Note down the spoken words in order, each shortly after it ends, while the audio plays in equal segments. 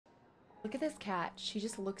Look at this cat. She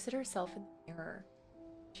just looks at herself in the mirror.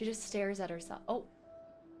 She just stares at herself. Oh.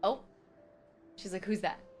 Oh. She's like, who's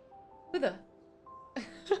that? Who the?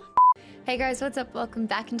 Hey guys, what's up? Welcome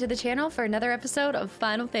back into the channel for another episode of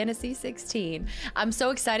Final Fantasy 16. I'm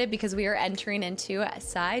so excited because we are entering into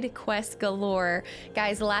side quest galore.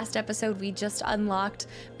 Guys, last episode we just unlocked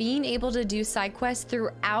being able to do side quests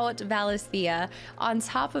throughout Valisthea. On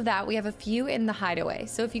top of that, we have a few in the hideaway.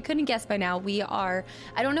 So if you couldn't guess by now, we are,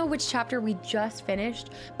 I don't know which chapter we just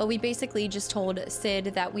finished, but we basically just told Cid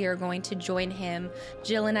that we are going to join him.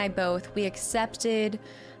 Jill and I both, we accepted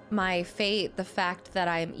my fate, the fact that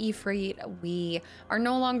I am Ifrit. We are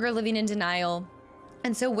no longer living in denial.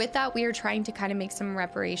 And so with that, we are trying to kind of make some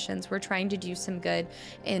reparations. We're trying to do some good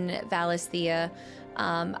in Valisthea.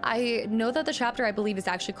 I know that the chapter, I believe, is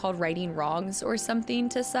actually called Righting Wrongs or something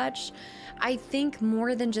to such. I think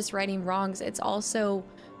more than just righting wrongs, it's also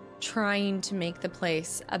trying to make the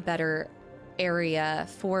place a better area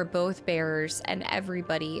for both bearers and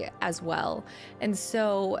everybody as well. And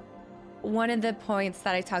so one of the points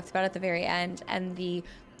that I talked about at the very end, and the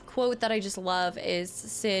quote that I just love, is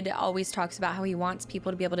Cid always talks about how he wants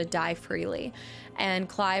people to be able to die freely. And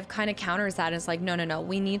Clive kind of counters that and is like, no, no, no,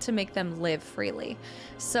 we need to make them live freely.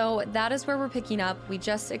 So that is where we're picking up. We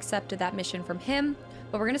just accepted that mission from him,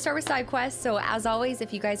 but we're going to start with side quests. So as always,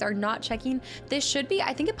 if you guys are not checking, this should be,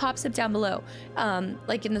 I think it pops up down below,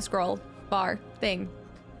 like in the scroll bar thing.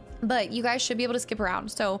 But you guys should be able to skip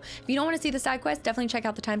around. So if you don't want to see the side quest, definitely check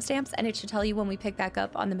out the timestamps and it should tell you when we pick back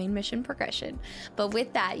up on the main mission progression. But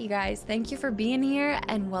with that, you guys, thank you for being here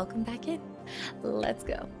and welcome back in. Let's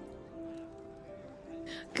go.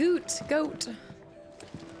 Goat.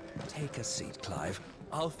 Take a seat, Clive.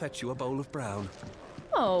 I'll fetch you a bowl of brown.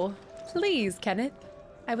 Oh, please, Kenneth.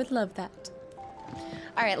 I would love that.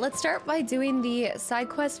 All right, let's start by doing the side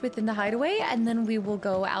quest within the hideaway and then we will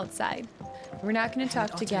go outside. We're not going to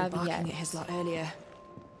talk to Gabby yet. At his lot earlier.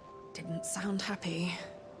 Didn't sound happy.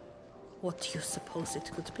 What do you suppose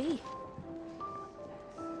it could be?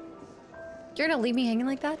 You're gonna leave me hanging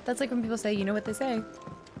like that? That's like when people say, you know what they say.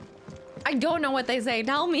 I don't know what they say.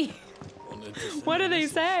 Tell me. What do they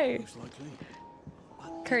say?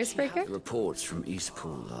 Cursebreaker? The reports from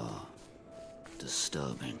Eastpool are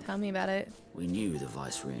disturbing. Tell me about it. We knew the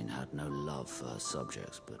Vicereine had no love for her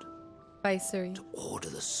subjects, but Vicereine. to order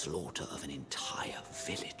the slaughter of an entire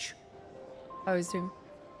village. I was doing.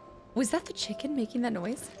 Was that the chicken making that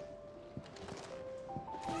noise?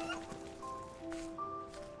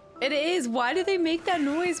 It is. Why do they make that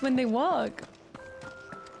noise when they walk?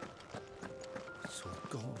 So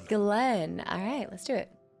gone. Glenn. All right, let's do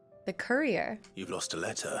it. The courier. You've lost a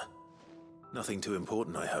letter. Nothing too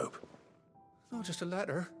important, I hope. Not just a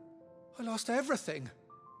letter. I lost everything.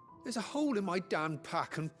 There's a hole in my damn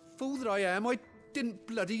pack, and fool that I am, I didn't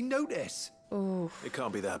bloody notice. Oh. It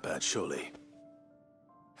can't be that bad, surely.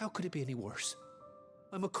 How could it be any worse?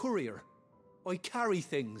 I'm a courier. I carry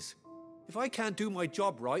things. If I can't do my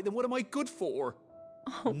job right, then what am I good for?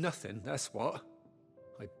 Oh. Nothing, that's what.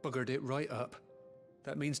 I buggered it right up.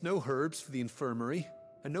 That means no herbs for the infirmary,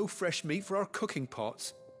 and no fresh meat for our cooking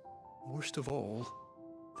pots. Worst of all,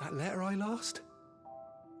 that letter I lost,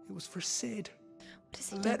 it was for Cid. What is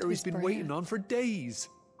he A done letter to he's his been brand? waiting on for days.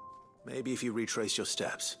 Maybe if you retrace your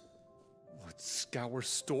steps. I'd scour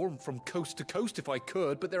Storm from coast to coast if I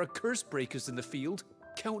could, but there are curse breakers in the field,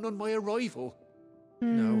 counting on my arrival.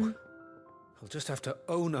 No, I'll just have to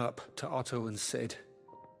own up to Otto and Cid.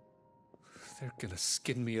 They're gonna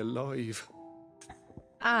skin me alive.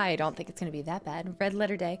 I don't think it's gonna be that bad. Red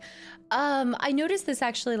letter day. I noticed this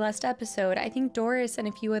actually last episode. I think Doris and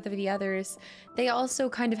a few of the others, they also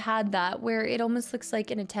kind of had that where it almost looks like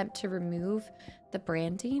an attempt to remove the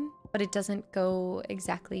branding, but it doesn't go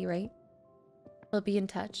exactly right. I'll be in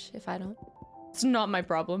touch if I don't. It's not my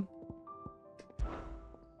problem.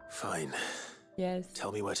 Fine. Yes.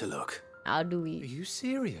 Tell me where to look. How do Are we? you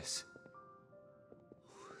serious?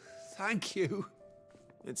 Thank you.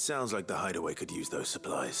 It sounds like the hideaway could use those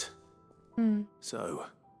supplies. So,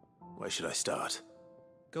 where should I start?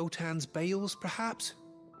 Gotan's bales, perhaps?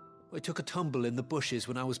 I took a tumble in the bushes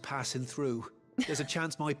when I was passing through. There's a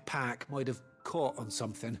chance my pack might have caught on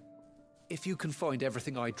something. If you can find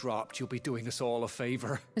everything I dropped, you'll be doing us all a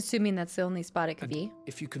favor. Assuming that's the only spot it could And be.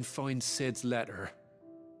 if you can find Cid's letter,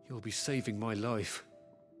 you'll be saving my life.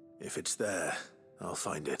 If it's there, I'll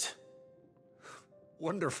find it.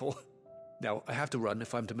 Wonderful. Now, I have to run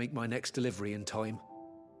if I'm to make my next delivery in time.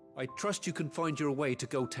 I trust you can find your way to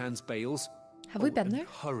Gotan's bales. Have we been and there?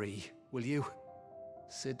 Hurry, will you?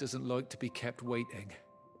 Cid doesn't like to be kept waiting.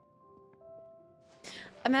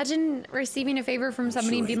 Imagine receiving a favor from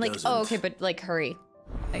somebody sure and being he like, oh, doesn't. okay, but like, hurry.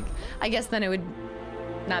 Like, I guess then it would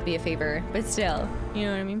not be a favor, but still, you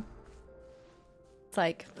know what I mean? It's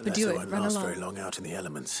like, but do it, won't run last along. very long out in the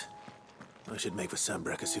elements. I should make for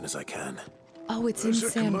Sanbreque as soon as I can. Oh, it's in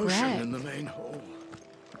There's a commotion Sanbreque. in the main hall.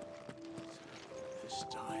 This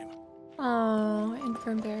time. Oh,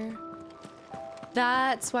 Infirm Bear.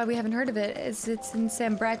 That's why we haven't heard of it. It's in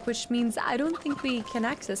Sanbreque, which means I don't think we can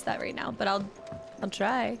access that right now, but I'll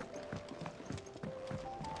try.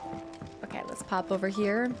 Okay, let's pop over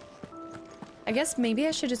here. I guess maybe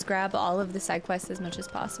I should just grab all of the side quests as much as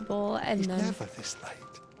possible, and It's then... never this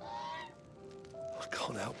late. I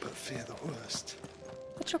can't help but fear the worst.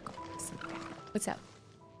 What's up?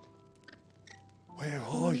 Where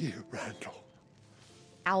are you, Randall?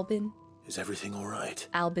 Albin. Is everything all right?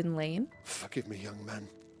 Albin Lane. Forgive me, young man.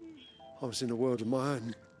 I was in a world of my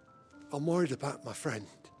own. I'm worried about my friend,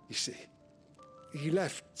 you see. He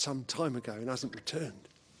left some time ago and hasn't returned.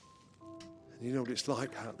 And you know what it's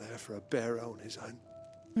like out there for a bearer on his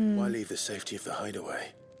own. Why leave the safety of the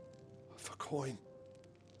hideaway? For coin.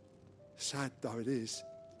 Sad though it is,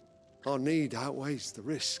 our need outweighs the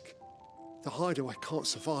risk. The hideaway can't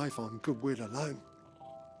survive on goodwill alone.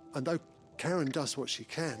 And though Karen does what she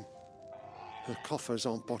can, her coffers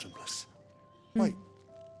aren't bottomless. Wait,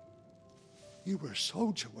 you were a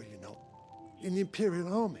soldier, were you not? In the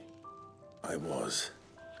Imperial Army? I was.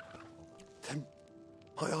 Then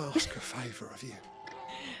might I ask a favour of you?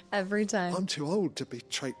 Every time. I'm too old to be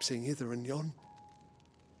traipsing hither and yon.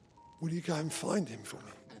 Will you go and find him for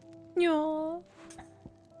me? Yeah.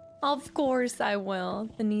 Of course I will.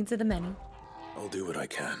 The needs of the many. I'll do what I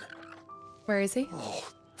can. Where is he? Oh,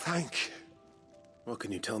 thank you. What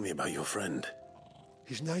can you tell me about your friend?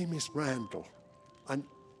 His name is Randall, and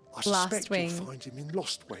I Lost suspect Wing. you'll find him in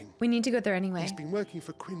Lost Wing. We need to go there anyway. He's been working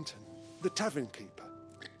for Quinton, the tavern keeper.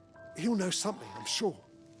 He'll know something, I'm sure.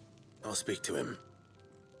 I'll speak to him.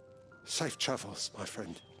 Safe travels, my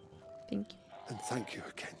friend, Thank you. and thank you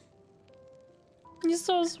again. You're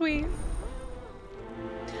so sweet.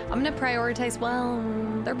 I'm gonna prioritize, well,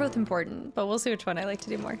 they're both important, but we'll see which one I like to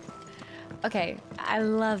do more. Okay, I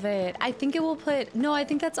love it. I think it will put, no, I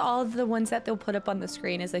think that's all of the ones that they'll put up on the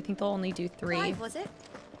screen, is I think they'll only do 3. 5, was it?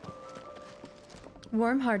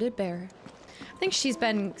 Warm-hearted bear. I think she's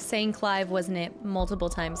been saying Clive, wasn't it, multiple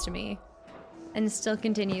times to me. And still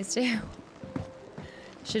continues to.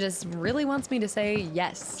 She just really wants me to say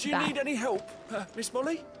yes. Do you back. need any help, Miss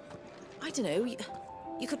Molly? I don't know.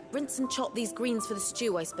 You could rinse and chop these greens for the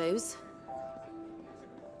stew, I suppose.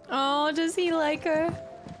 Oh, does he like her?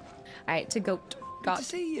 Alright, to Goat. Good to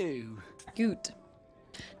see you. Goot.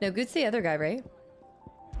 No, Goot's the other guy, right?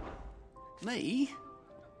 Me?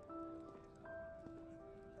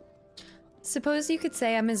 Suppose you could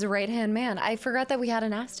say I'm his right-hand man. I forgot that we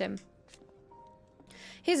hadn't asked him.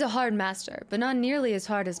 He's a hard master, but not nearly as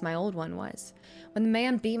hard as my old one was. When the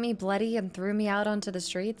man beat me bloody and threw me out onto the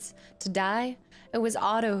streets to die, it was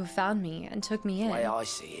Otto who found me and took me in. The way I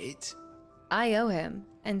see it. I owe him,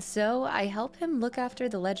 and so I help him look after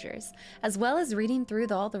the ledgers, as well as reading through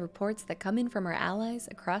all the reports that come in from our allies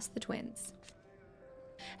across the Twins.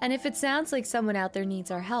 And if it sounds like someone out there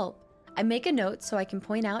needs our help, I make a note so I can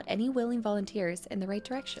point out any willing volunteers in the right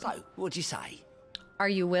direction. So, what'd you say? Are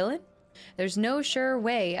you willing? There's no sure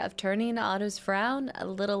way of turning Otto's frown a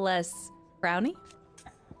little less frowny.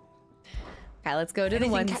 Okay, let's go to the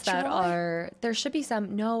ones that are... There should be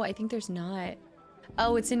some... No, I think there's not.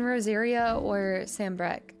 Oh, it's in Rosaria or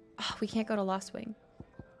Sanbreque. Oh, we can't go to Lost Wing.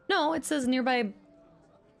 No, it says nearby...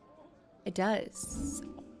 It does.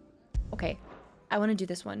 Okay, I want to do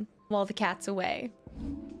this one while the cat's away.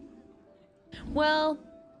 Well...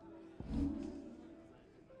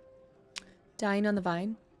 Dying on the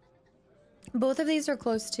Vine. Both of these are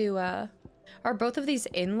close to, are both of these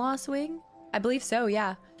in Lost Wing? I believe so,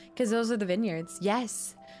 yeah. Because those are the vineyards.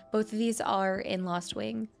 Yes, both of these are in Lost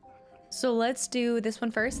Wing. So let's do this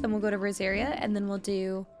one first, then we'll go to Rosaria, and then we'll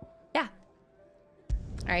do, yeah.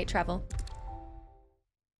 All right, travel.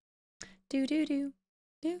 Do, do, do,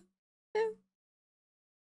 do, do.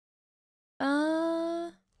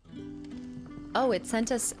 Oh, it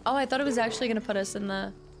sent us, oh, I thought it was actually going to put us in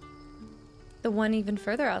the one even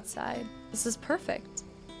further outside. This is perfect.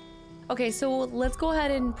 Okay, so let's go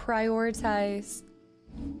ahead and prioritize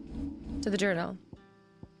to the journal.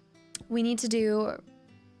 We need to do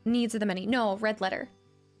needs of the many. No, red letter.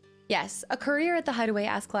 Yes, a courier at the hideaway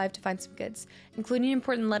asked Clive to find some goods, including an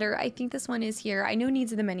important letter. I think this one is here. I know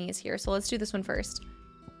needs of the many is here, so let's do this one first.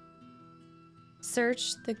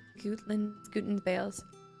 Search the Guten's bales.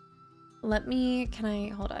 Hold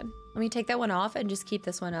on. Let me take that one off and just keep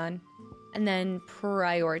this one on. And then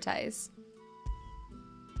prioritize.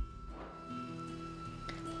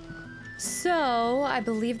 So I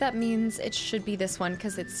believe that means it should be this one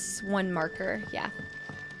because it's one marker. Yeah.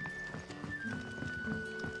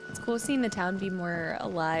 It's cool seeing the town be more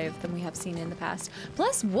alive than we have seen in the past.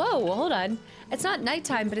 Plus, whoa, hold on. It's not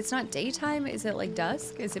nighttime, but it's not daytime. Is it like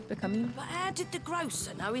dusk? Is it becoming? But how did the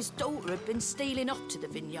grocer know his daughter had been stealing off to the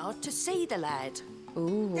vineyard to see the lad?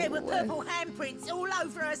 Ooh. There were purple handprints all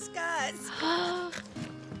over her skirts.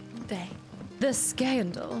 The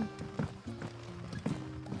scandal.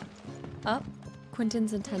 Oh,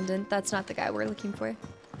 Quentin's attendant. That's not the guy we're looking for.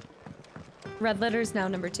 Red letter's now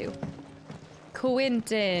number 2.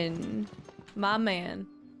 Quentin. My man.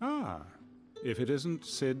 Ah, if it isn't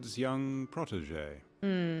Sid's young protege.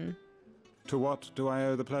 To what do I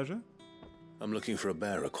owe the pleasure? I'm looking for a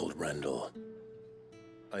bearer called Randall.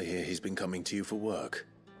 I hear he's been coming to you for work.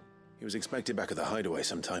 He was expected back at the hideaway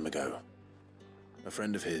some time ago. A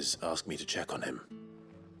friend of his asked me to check on him.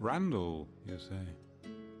 Randall, you say?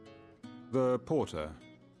 The porter?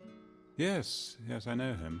 Yes, I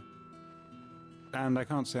know him. And I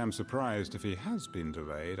can't say I'm surprised if he has been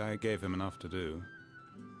delayed. I gave him enough to do.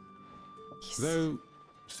 Though,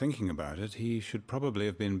 thinking about it, he should probably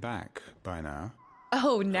have been back by now.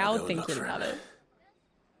 Oh, now I'll thinking look for about him. it.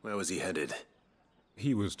 Where was he headed?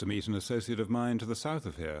 He was to meet an associate of mine to the south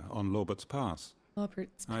of here, on Lorbert's Pass.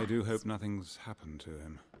 Robert's I do Pass. hope nothing's happened to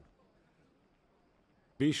him.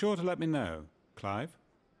 Be sure to let me know, Clive.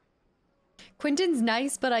 Quentin's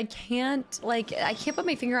nice, but I can't put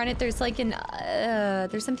my finger on it. There's like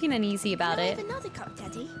there's something uneasy about Can I it. have another cup,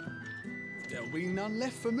 Daddy? There'll be none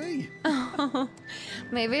left for me.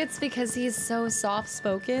 Maybe it's because he's so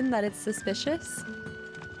soft-spoken that it's suspicious.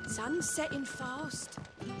 Sun's setting fast.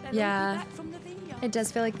 They'll Yeah. all be back from the vineyard. It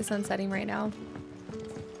does feel like the sun's setting right now.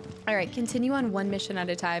 All right, continue on one mission at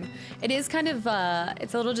a time. It is kind of,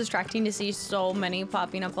 it's a little distracting to see so many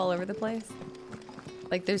popping up all over the place.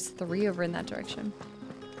 Like there's 3 over in that direction.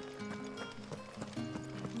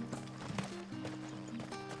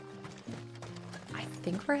 I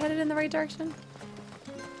think we're headed in the right direction.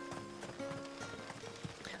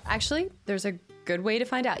 Actually, there's a good way to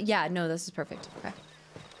find out. Yeah, no, this is perfect. Okay.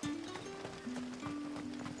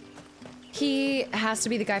 He has to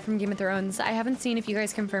be the guy from Game of Thrones. I haven't seen if you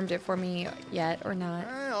guys confirmed it for me yet or not.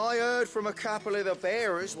 I heard from a couple of the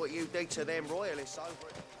bearers what you did to them royalists over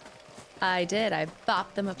it. I did. I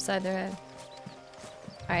bopped them upside their head.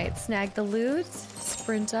 All right, snag the loot.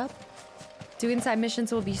 Sprint up. Doing side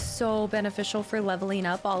missions will be so beneficial for leveling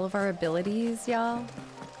up all of our abilities, y'all.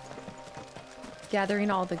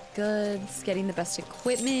 Gathering all the goods, getting the best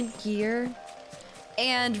equipment, gear,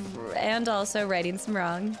 and also righting some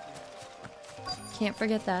wrong. Can't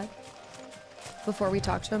forget that. Before we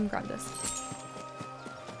talk to him, grab this.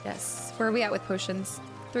 Yes. Where are we at with potions?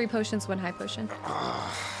 3 potions, 1 high potion.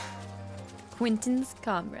 Quentin's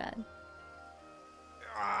comrade.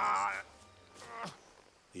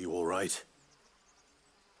 You all right?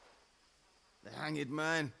 The hanged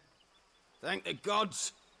man. Thank the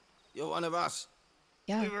gods. You're one of us.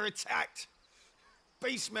 Yeah. We were attacked.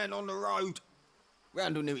 Beastmen on the road.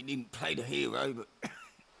 Randall knew he didn't play the hero, but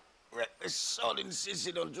reckless sod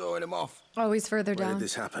insisted on drawing him off. Always further Where down. did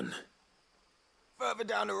this happen? Further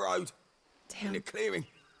down the road. In Damn. the clearing.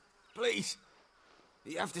 Please.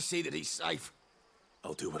 You have to see that he's safe.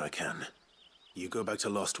 I'll do what I can. You go back to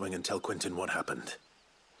Lost Wing and tell Quentin what happened.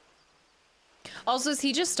 Also, is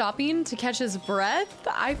he just stopping to catch his breath?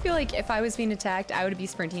 I feel like if I was being attacked, I would be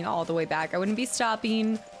sprinting all the way back. I wouldn't be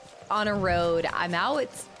stopping on a road. I'm out.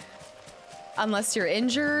 Unless you're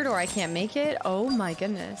injured or I can't make it. Oh my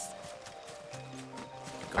goodness.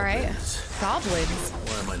 All right. Goblins.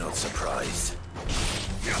 Why am I not surprised?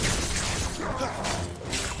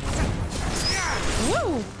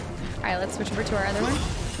 Woo! All right, let's switch over to our other one.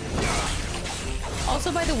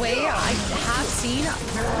 Also, by the way, I have seen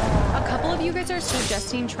a couple of you guys are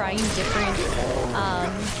suggesting trying different,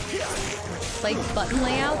 like button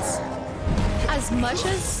layouts. As much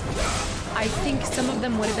as I think some of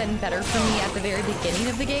them would have been better for me at the very beginning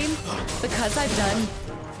of the game, because I've done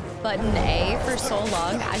button A for so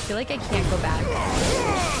long, I feel like I can't go back.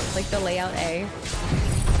 Like the layout A.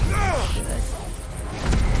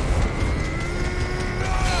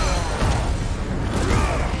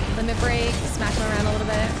 Limit break, smack him around a little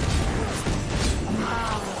bit.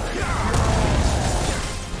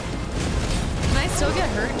 Can I still get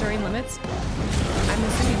hurt during limits? I'm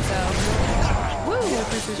assuming so. Woo!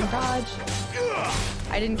 Precision dodge.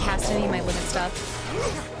 I didn't cast any of my limit stuff.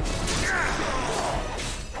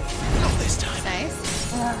 Not this time. Nice.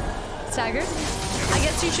 Staggered? I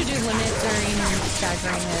guess you should do limit during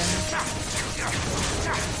staggering him.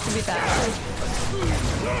 Could be bad.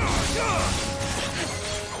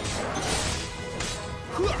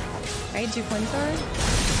 right? Do coins are?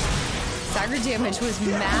 Stagger damage was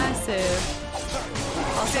massive.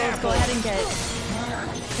 Also, let's go ahead and get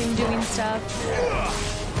him doing stuff.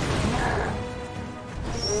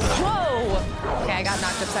 Whoa! Okay, I got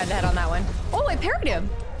knocked upside the head on that one. Oh, I parried him.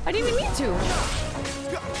 I didn't even need to.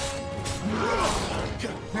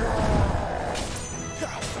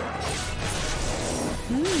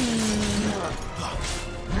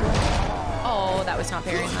 Oh, that was not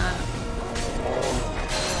parrying that.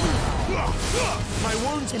 My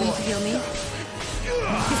wounds, Didn't need to heal me.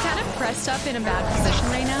 He's kind of pressed up in a bad position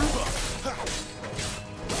right now.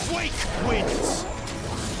 Wake wins.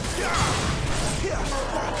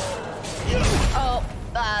 Oh,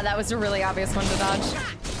 that was a really obvious one to dodge.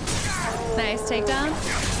 Nice takedown.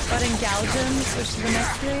 Go ahead and gouge him. Switch to the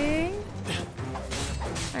next thing.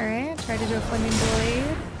 Alright, try to do a flaming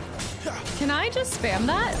blade. Can I just spam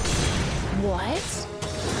that? What?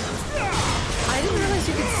 I didn't realize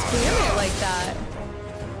you could spam it like that.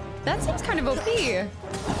 That seems kind of OP.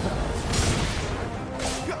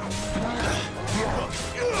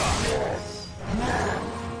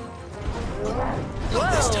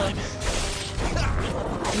 Whoa.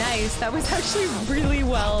 Nice. That was actually really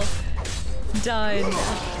well done.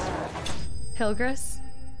 Hilgris?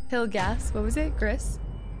 Hilgas? What was it? Gris?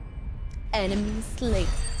 Enemy slate.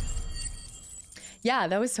 Yeah,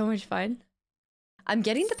 that was so much fun. I'm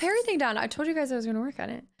getting the parry thing down. I told you guys I was going to work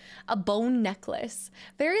on it. A bone necklace.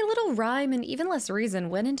 Very little rhyme and even less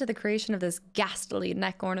reason went into the creation of this ghastly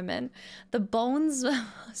neck ornament. The bones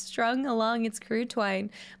strung along its crude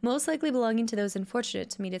twine, most likely belonging to those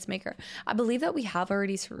unfortunate to meet its maker. I believe that we have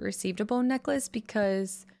already received a bone necklace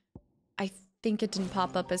because I think it didn't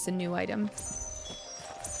pop up as a new item.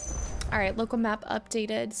 All right, local map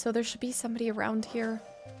updated. So there should be somebody around here.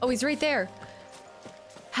 Oh, he's right there.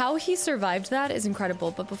 How he survived that is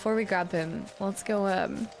incredible, but before we grab him, let's go,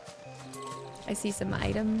 I see some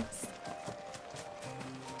items.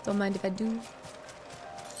 Don't mind if I do.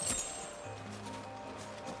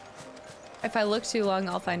 If I look too long,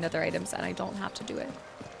 I'll find other items and I don't have to do it.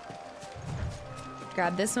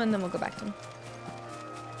 Grab this one, then we'll go back to him.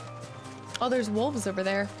 Oh, there's wolves over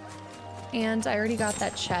there. And I already got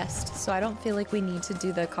that chest, so I don't feel like we need to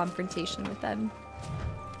do the confrontation with them.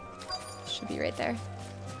 Should be right there.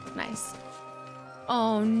 Nice.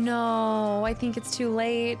 Oh no, I think it's too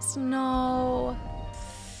late. No.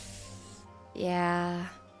 Yeah.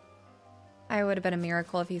 I would have been a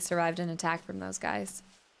miracle if he survived an attack from those guys.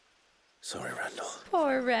 Sorry, Randall.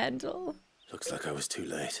 Poor Randall. Looks like I was too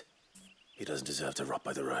late. He doesn't deserve to rot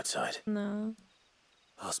by the roadside. No.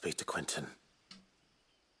 I'll speak to Quentin.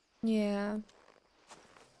 Yeah.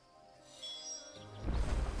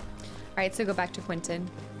 Alright, so go back to Quentin.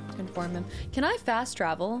 Inform him. Can I fast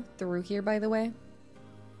travel through here, by the way?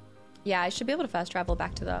 Yeah, I should be able to fast travel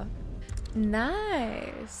back to the...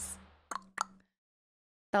 Nice.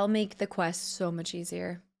 That'll make the quest so much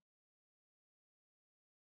easier.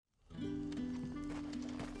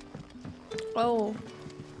 Oh.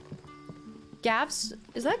 Gav's...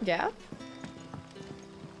 Is that Gav?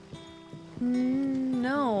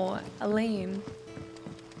 No. Elaine.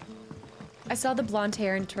 I saw the blonde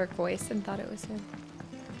hair and turquoise and thought it was him.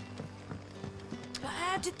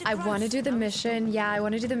 I want to do the mission. Yeah, I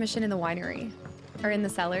want to do the mission in the winery. Or in the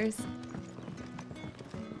cellars.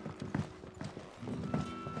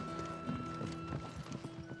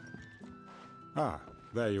 Ah,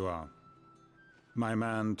 there you are. My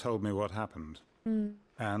man told me what happened.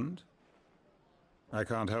 And? I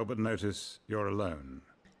can't help but notice you're alone.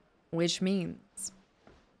 Which means?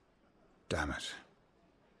 Damn it.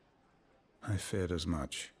 I feared as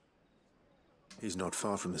much. He's not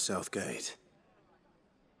far from the south gate.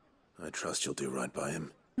 I trust you'll do right by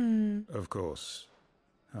him. Of course.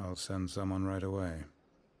 I'll send someone right away.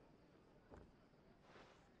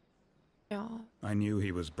 Yeah. I knew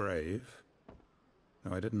he was brave,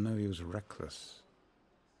 though I didn't know he was reckless.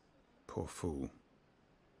 Poor fool.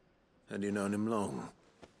 And you known him long?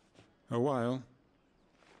 A while.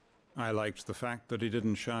 I liked the fact that he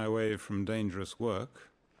didn't shy away from dangerous work,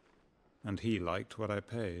 and he liked what I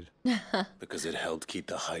paid. Because it helped keep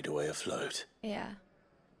the hideaway afloat. Yeah.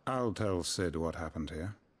 I'll tell Sid what happened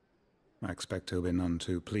here. I expect he'll be none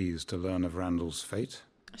too pleased to learn of Randall's fate.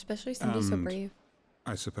 Especially somebody so brave.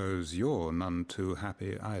 I suppose you're none too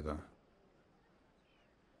happy either.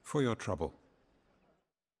 For your trouble.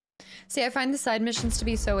 See, I find the side missions to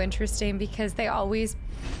be so interesting because they always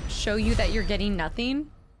show you that you're getting nothing.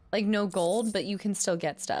 Like no gold, but you can still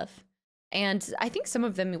get stuff. And I think some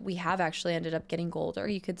of them we have actually ended up getting gold, or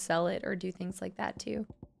you could sell it or do things like that too.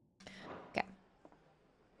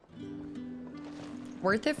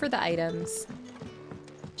 Worth it for the items.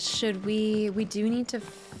 Should we do need to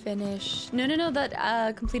finish. No,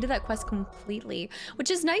 that completed that quest completely, which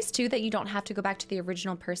is nice too that you don't have to go back to the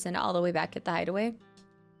original person all the way back at the hideaway.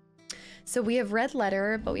 So we have red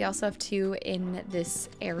letter, but we also have 2 in this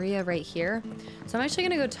area right here. So I'm actually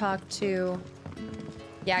gonna go talk to,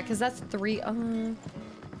 yeah, because that's 3.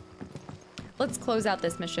 Let's close out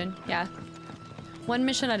this mission. Yeah, 1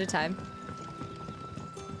 mission at a time.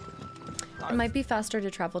 It might be faster to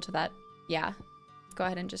travel to that. Yeah, let's go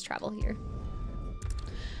ahead and just travel here.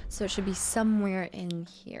 So it should be somewhere in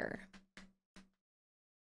here.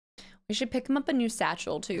 We should pick him up a new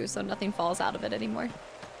satchel too, so nothing falls out of it anymore.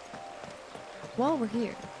 While we're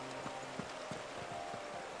here.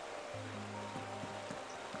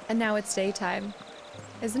 And now it's daytime,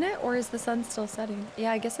 isn't it? Or is the sun still setting?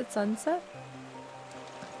 Yeah, I guess it's sunset.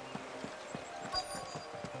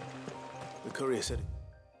 The courier said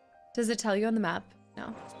Does it tell you on the map?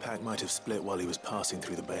 No. his pack might have split while he was passing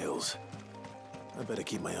through the bales. I better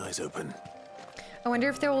keep my eyes open. I wonder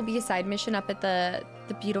if there will be a side mission up at the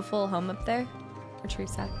beautiful home up there. Or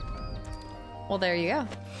Teresa. Well, there you go.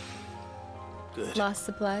 Good. Lost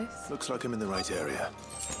supplies. Looks like I'm in the right area.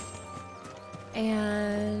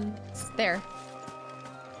 And there.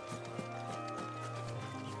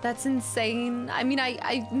 That's insane. I mean,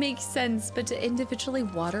 I make sense, but to individually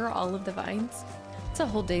water all of the vines, it's a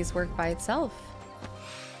whole day's work by itself.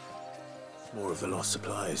 More of the lost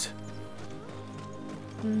supplies.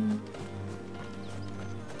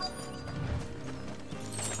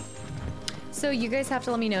 So you guys have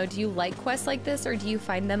to let me know, do you like quests like this, or do you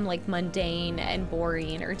find them like mundane and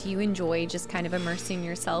boring, or do you enjoy just kind of immersing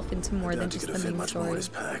yourself into more than just the main much more in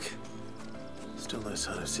story? his pack. Still no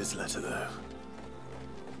sign of Sid's letter though.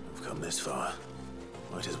 I've come this far.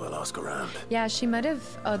 Might as well ask around. Yeah, she might have.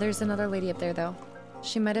 Oh, there's another lady up there though.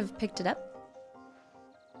 She might have picked it up.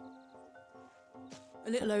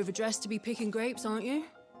 A little overdressed to be picking grapes, aren't you?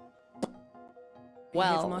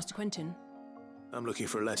 Well, here for Master Quentin. I'm looking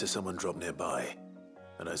for a letter someone dropped nearby,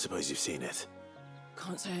 and I suppose you've seen it.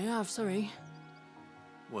 Can't say I have, sorry.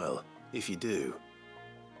 Well, if you do,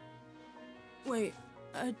 Wait,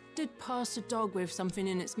 I did pass a dog with something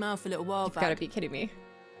in its mouth a little while you've back. gotta be kidding me.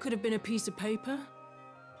 Could have been a piece of paper.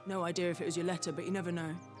 No idea if it was your letter, but you never know.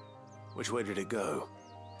 which way did it go?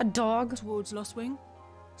 A dog? Towards Lost Wing.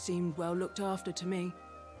 Seemed well looked after to me.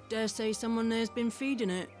 Dare say someone there's been feeding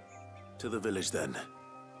it. To the village then.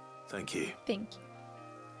 Thank you. Thank you.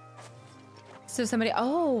 So somebody,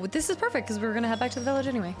 oh, this is perfect because we were gonna head back to the village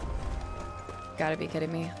anyway. Gotta be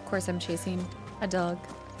kidding me. Of course I'm chasing a dog.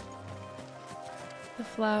 The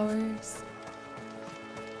flowers.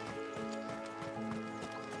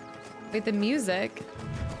 Wait, the music.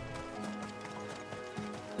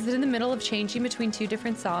 Is it in the middle of changing between 2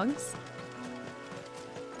 different songs?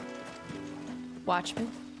 Watchmen.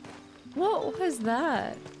 What was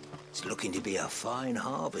that? It's looking to be a fine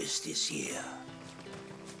harvest this year.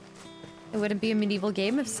 It wouldn't be a medieval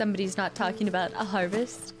game if somebody's not talking about a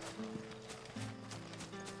harvest.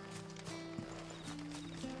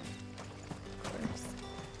 Of course.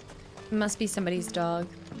 It must be somebody's dog.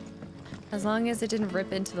 As long as it didn't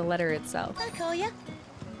rip into the letter itself. I call ya.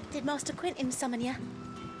 Did Master Quentin summon ya?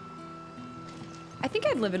 I think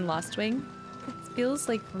I'd live in Lost Wing. It feels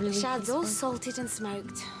like really The shad's all peaceful. salted and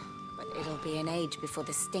smoked. But it'll be an age before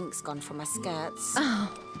the stink's gone from my skirts.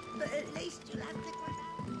 But at least you'll have the...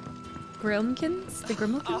 Grimkins? The A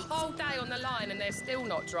Grimkins? whole day on the line and they're still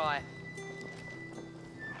not dry.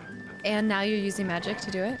 And now you're using magic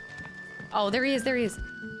to do it? Oh, there he is, there he is.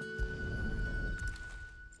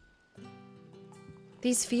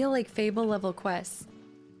 These feel like Fable level quests.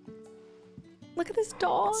 Look at this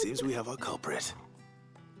dog. Seems we have our culprit.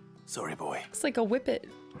 Sorry, boy. It's like a whippet.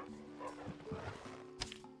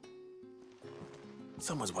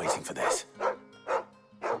 Someone's waiting for this.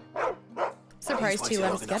 Surprised He's he waited let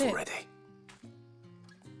long us get enough it. already.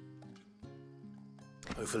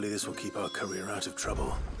 Hopefully this will keep our career out of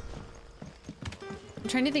trouble. I'm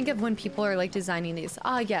trying to think of when people are like designing these.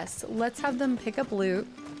 Ah, yes. Let's have them pick up loot.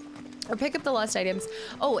 Or pick up the lost items.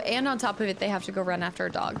 Oh, and on top of it, they have to go run after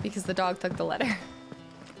a dog because the dog took the letter.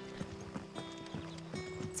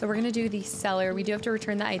 So we're gonna do the cellar. We do have to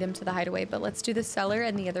return the item to the hideaway, but let's do the cellar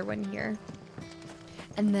and the other one here.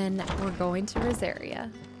 And then we're going to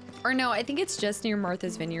Rosaria. Or no, I think it's just near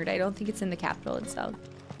Martha's Vineyard. I don't think it's in the capital itself.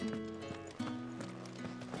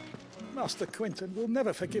 Master Quentin will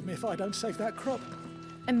never forgive me if I don't save that crop.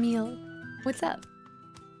 Emil, what's up?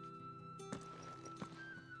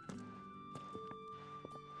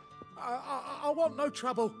 I want no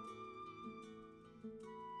trouble.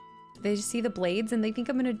 They just see the blades and they think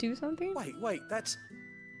I'm gonna do something? Wait, that's...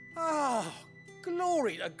 Oh,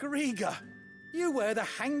 Glory to Griga! You wear the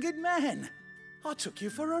Hanged Man. I took you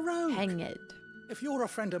for a rogue. Hanged. If you're a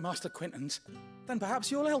friend of Master Quinton's, then perhaps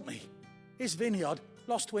you'll help me. His vineyard,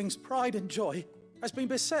 Lostwing's pride and joy, has been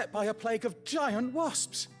beset by a plague of giant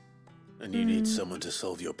wasps. And you need someone to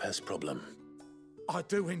solve your pest problem. I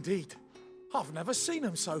do indeed. I've never seen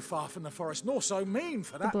them so far from the forest, nor so mean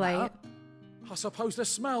for that blight. matter. I suppose the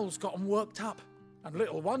smell's got them worked up. And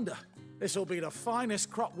little wonder. This'll be the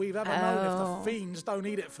finest crop we've ever known if the fiends don't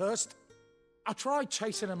eat it first. I tried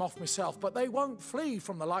chasing them off myself, but they won't flee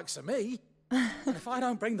from the likes of me. And if I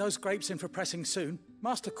don't bring those grapes in for pressing soon,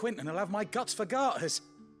 Master Quinton will have my guts for garters.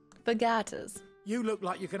 For garters. You look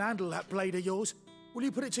like you can handle that blade of yours. Will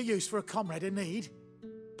you put it to use for a comrade in need?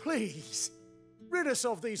 Please. Rid us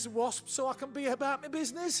of these wasps so I can be about my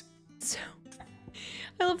business. So,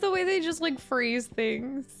 I love the way they just like freeze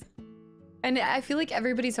things. And I feel like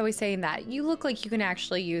everybody's always saying that. You look like you can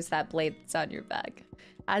actually use that blade that's on your back.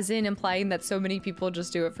 As in implying that so many people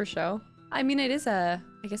just do it for show. I mean, it is I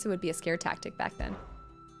guess it would be a scare tactic back then.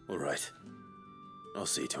 All right. I'll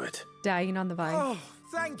see to it. Dying on the vine. Oh,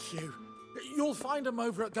 thank you. You'll find them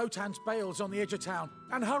over at Gotan's Bales on the edge of town.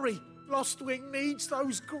 And hurry, Lostwing needs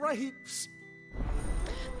those grapes.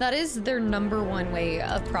 That is their #1 way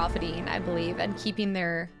of profiting, I believe, and keeping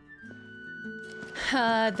their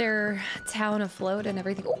town afloat and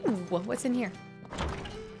everything. Ooh, what's in here?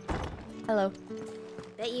 Hello.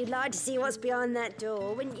 Bet you'd like to see what's behind that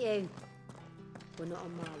door, wouldn't you? We're not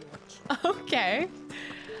on my watch. Okay.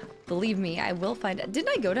 Believe me, I will find it. Didn't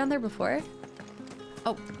I go down there before?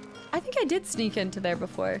 Oh, I think I did sneak into there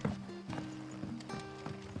before.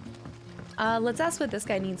 Let's ask what this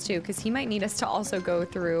guy needs too, because he might need us to also go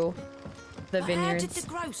through the vineyards.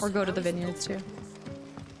 Or go to the vineyards too.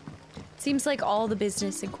 Seems like all the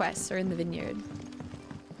business and quests are in the vineyard.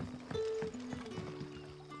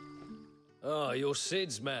 Ah, you're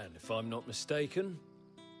Sid's man, if I'm not mistaken.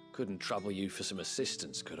 Couldn't trouble you for some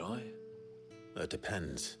assistance, could I? That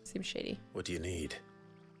depends. Seems shady. What do you need?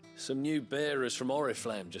 Some new bearers from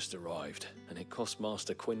Oriflamme just arrived, and it cost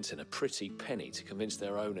Master Quinton a pretty penny to convince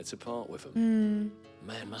their owner to part with them.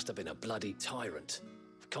 Man must have been a bloody tyrant.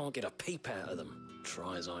 I can't get a peep out of them,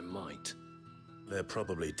 try as I might. They're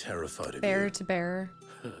probably terrified of Bearer you. to bearer.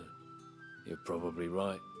 You're probably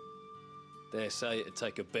right. Dare say it'd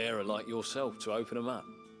take a bearer like yourself to open them up.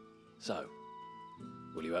 So,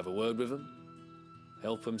 will you have a word with them?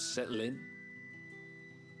 Help them settle in?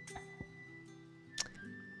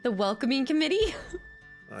 The welcoming committee?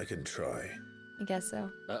 I can try. I guess so.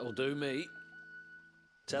 That'll do me.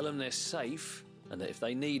 Tell them they're safe, and that if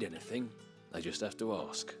they need anything, they just have to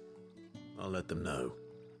ask. I'll let them know.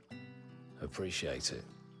 Appreciate it.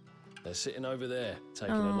 They're sitting over there,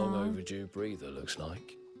 taking a long overdue breather, looks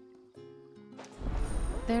like.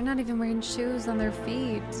 They're not even wearing shoes on their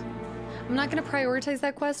feet. I'm not gonna prioritize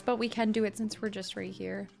that quest, but we can do it since we're just right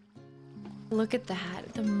here. Look at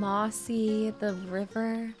that. The mossy, the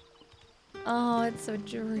river. Oh, it's so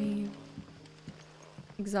dreamy.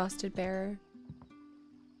 Exhausted bearer.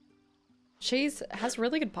 Chase has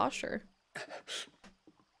really good posture.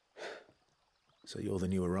 So you're the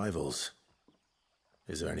new arrivals.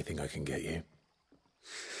 Is there anything I can get you?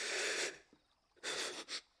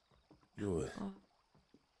 You're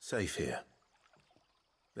safe here.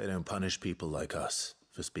 They don't punish people like us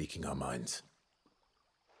for speaking our minds.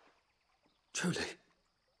 Truly.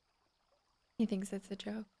 He thinks it's a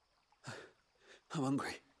joke. I'm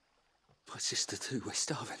hungry. My sister too, we're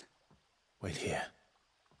starving. Wait here.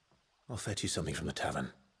 I'll fetch you something from the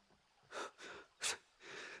tavern.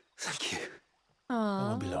 Thank you. Aww. I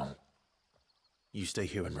won't be long. You stay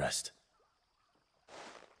here and rest.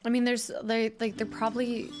 I mean, they're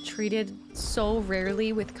probably treated so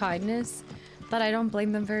rarely with kindness that I don't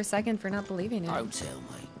blame them for a second for not believing it. Don't tell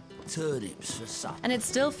me. Turnips for supper. And it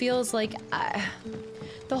still feels like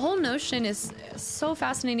the whole notion is so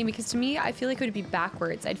fascinating because to me, I feel like it would be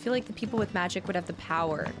backwards. I'd feel like the people with magic would have the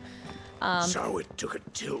power. So it took a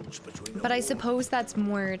tilt between. But I suppose that's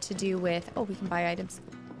more to do with. Oh, we can buy items.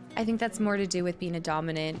 I think that's more to do with being a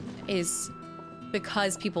dominant is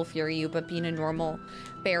because people fear you, but being a normal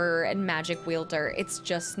bearer and magic wielder, it's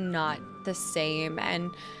just not the same.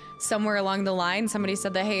 And somewhere along the line, somebody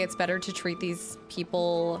said that, hey, it's better to treat these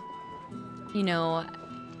people, you know,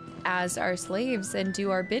 as our slaves and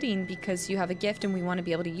do our bidding because you have a gift and we want to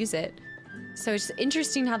be able to use it. So it's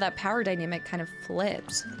interesting how that power dynamic kind of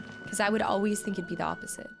flipped, because I would always think it'd be the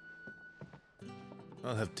opposite.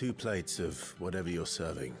 I'll have 2 plates of whatever you're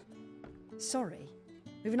serving. Sorry.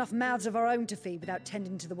 We've enough mouths of our own to feed without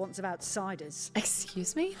tending to the wants of outsiders.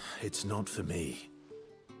 Excuse me? It's not for me.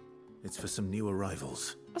 It's for some new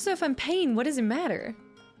arrivals. Also, if I'm paying, what does it matter?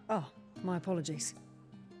 Oh, my apologies.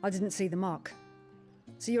 I didn't see the mark.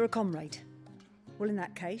 So you're a comrade. Well, in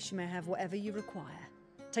that case, you may have whatever you require.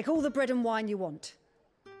 Take all the bread and wine you want.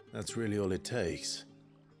 That's really all it takes.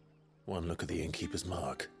 One look at the innkeeper's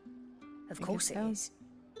mark. Of course it is.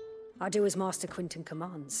 I do as Master Quinton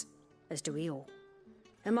commands, as do we all.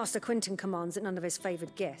 And Master Quinton commands that none of his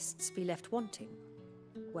favoured guests be left wanting.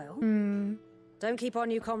 Well, don't keep our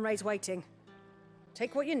new comrades waiting.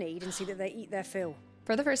 Take what you need and see that they eat their fill.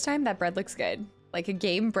 For the first time, that bread looks good. Like a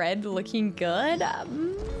game bread looking good.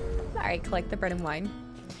 Alright, collect the bread and wine.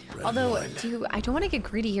 Although, I don't want to get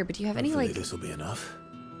greedy here, but do you have any, like, this will be enough.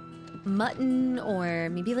 mutton or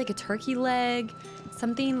maybe like a turkey leg?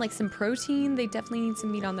 Something like some protein? They definitely need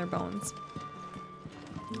some meat on their bones.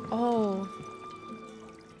 Oh.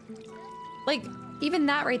 Like, even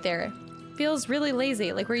that right there feels really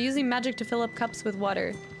lazy. Like we're using magic to fill up cups with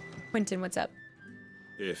water. Quinton, what's up?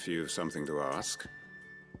 If you've something to ask,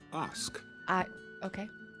 ask. Okay.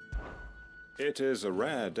 It is a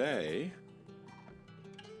rare day.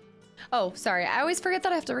 Oh, sorry. I always forget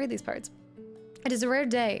that I have to read these parts. It is a rare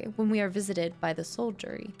day when we are visited by the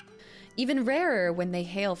soldiery. Even rarer when they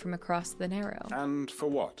hail from across the Narrow. And for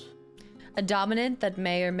what? A dominant that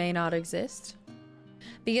may or may not exist.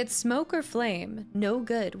 Be it smoke or flame, no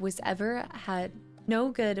good was ever had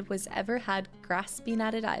grasping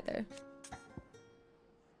at it either.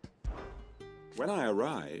 When I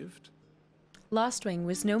arrived, Lostwing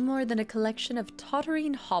was no more than a collection of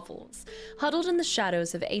tottering hovels, huddled in the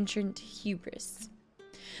shadows of ancient hubris.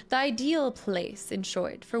 The ideal place, in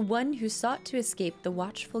short, for one who sought to escape the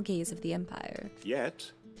watchful gaze of the Empire.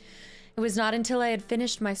 Yet, it was not until I had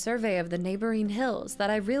finished my survey of the neighboring hills that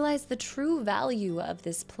I realized the true value of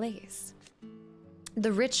this place.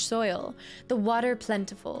 The rich soil, the water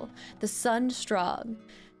plentiful, the sun strong,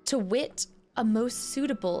 to wit, a most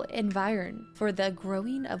suitable environ for the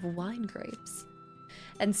growing of wine grapes.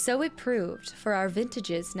 And so it proved, for our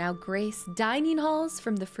vintages now grace dining halls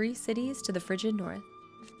from the free cities to the frigid north.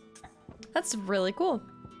 That's really cool.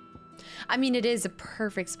 I mean, it is a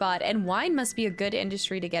perfect spot, and wine must be a good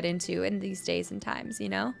industry to get into in these days and times, you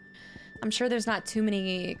know? I'm sure there's not too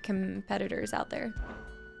many competitors out there.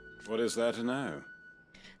 what is there to know?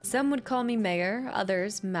 Some would call me mayor,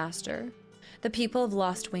 others master. The people of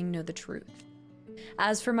Lostwing know the truth.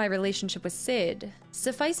 As for my relationship with Sid,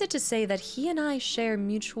 suffice it to say that he and I share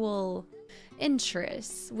mutual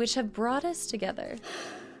interests, which have brought us together.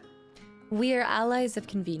 We are allies of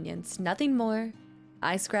convenience, nothing more.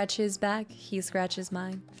 I scratch his back, he scratches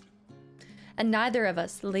mine. And neither of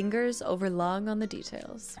us lingers over long on the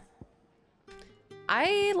details.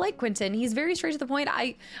 I like Quinton. He's very straight to the point.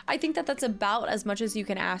 I think that that's about as much as you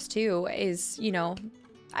can ask too, is, you know,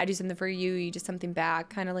 I do something for you, you do something back,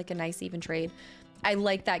 kind of like a nice even trade. I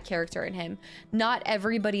like that character in him. Not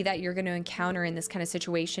everybody that you're going to encounter in this kind of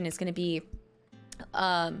situation is going to be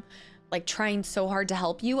like trying so hard to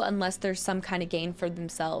help you unless there's some kind of gain for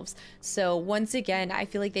themselves. So once again, I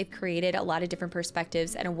feel like they've created a lot of different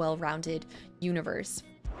perspectives and a well-rounded universe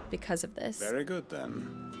because of this. Very good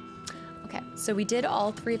then. Okay, so we did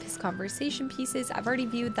all 3 of his conversation pieces. I've already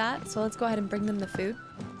viewed that, so let's go ahead and bring them the food.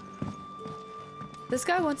 This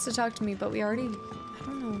guy wants to talk to me, but we already, I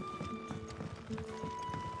don't know.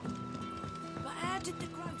 But how did the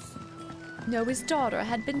grocer? No, his daughter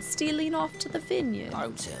had been stealing off to the vineyard.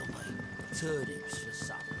 Don't tell me. Turnips for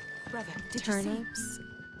supper. Brother, did Turnips.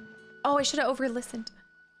 Oh, I should have over-listened.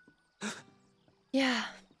 Yeah.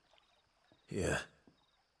 Yeah.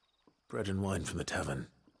 Bread and wine from the tavern.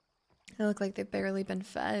 They look like they've barely been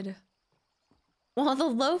fed. While the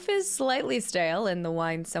loaf is slightly stale and the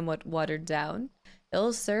wine somewhat watered down,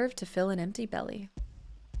 it'll serve to fill an empty belly.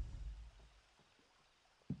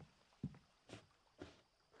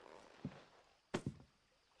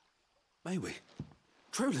 May we?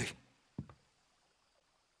 Truly?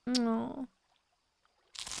 Oh.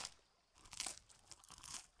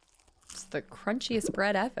 It's the crunchiest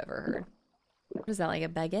bread I've ever heard. What is that, like a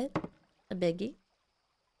baguette? A biggie?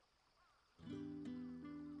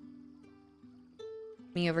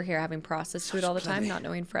 Me over here having processed food all the time, not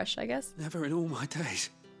knowing fresh, I guess. Never in all my days.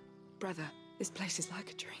 Brother, this place is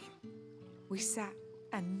like a dream. We sat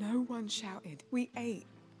and no one shouted. We ate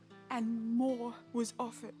and more was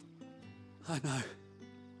offered. I know.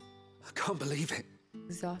 I can't believe it.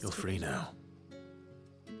 Exhausted. You're free now.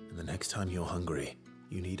 And the next time you're hungry,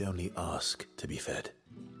 you need only ask to be fed.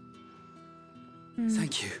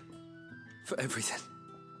 Thank you for everything.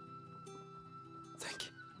 Thank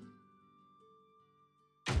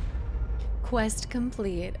you. Quest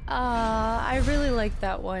complete. I really like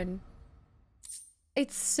that one.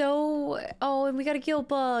 It's so... Oh, and we got a gill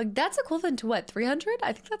bug. That's equivalent to what, 300?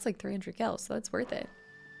 I think that's like 300 gills, so that's worth it.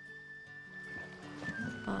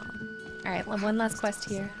 Oh. Alright, one last quest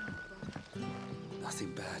here.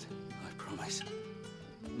 Nothing bad, I promise.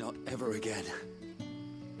 Not ever again.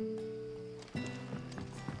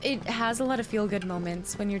 It has a lot of feel-good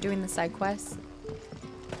moments when you're doing the side quests.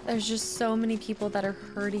 There's just so many people that are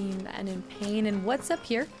hurting and in pain. And what's up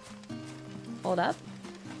here? Hold up.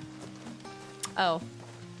 Oh.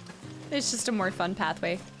 It's just a more fun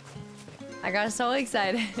pathway. I got so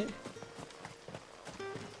excited.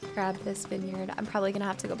 Grab this vineyard. I'm probably gonna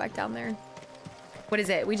have to go back down there. What is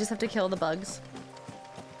it? We just have to kill the bugs.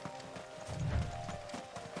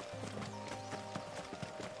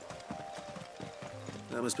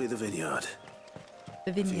 That must be the vineyard.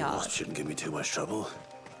 The vineyard. Shouldn't give me too much trouble.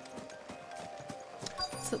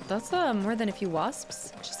 So that's more than a few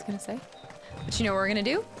wasps, just gonna say. But you know what we're gonna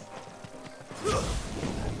do?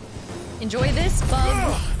 Enjoy this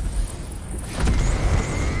bug.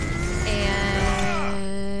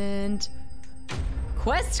 And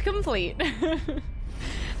quest complete.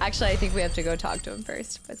 Actually, I think we have to go talk to him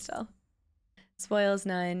first, but still. Spoils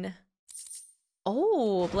none.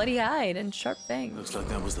 Oh, bloody hide and sharp fangs. Looks like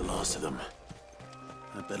that was the last of them.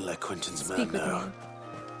 I'd better let Quentin's man Speak with know. me.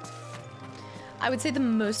 I would say the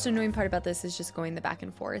most annoying part about this is just going the back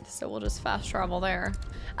and forth, so we'll just fast travel there.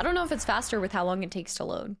 I don't know if it's faster with how long it takes to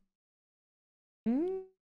load.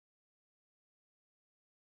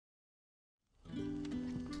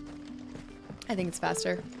 I think it's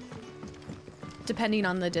faster, depending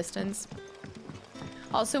on the distance.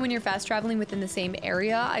 Also, when you're fast traveling within the same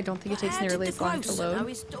area, I don't think it takes nearly as long to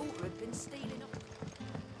load.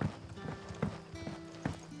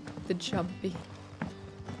 The jumpy.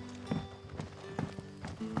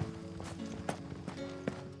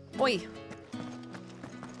 Oi.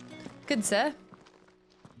 Good, sir.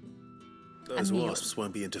 Those wasps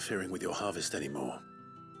won't be interfering with your harvest anymore.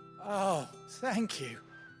 Oh, thank you.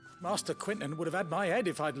 Master Quentin would have had my head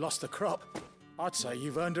if I'd lost the crop. I'd say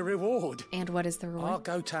you've earned a reward. And what is the reward? Our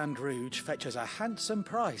Gotand Rouge fetches a handsome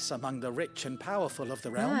price among the rich and powerful of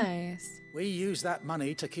the realm. Nice. We use that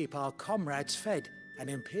money to keep our comrades fed and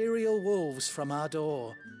imperial wolves from our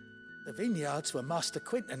door. The vineyards were Master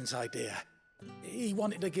Quentin's idea. He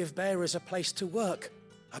wanted to give bearers a place to work,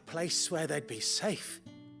 a place where they'd be safe.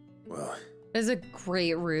 Well, it's a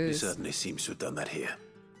great ruse. He certainly seems to have done that here.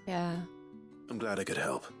 Yeah. I'm glad I could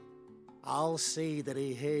help. I'll see that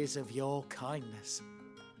he hears of your kindness.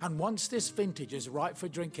 And once this vintage is ripe for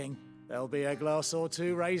drinking, there'll be a glass or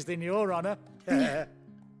two raised in your honor.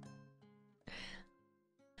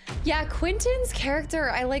 Yeah, Quentin's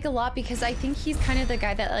character I like a lot because I think he's kind of the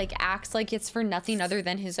guy that like acts like it's for nothing other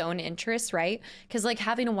than his own interests, right? Because like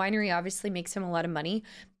having a winery obviously makes him a lot of money,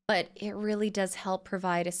 but it really does help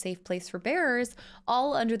provide a safe place for bearers,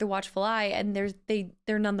 all under the watchful eye, and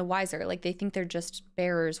they're none the wiser. Like they think they're just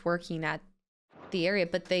bearers working at the area,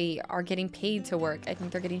 but they are getting paid to work. I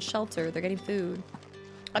think they're getting shelter, they're getting food.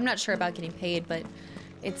 I'm not sure about getting paid, but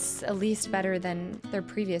it's at least better than their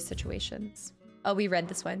previous situations. Oh, we read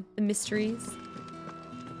this one. The mysteries.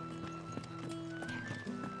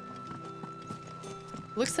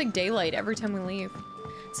 Looks like daylight every time we leave.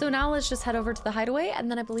 So now let's just head over to the hideaway, and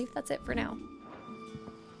then I believe that's it for now.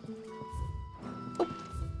 Oh.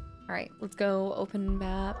 All right, let's go open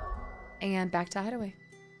map and back to hideaway.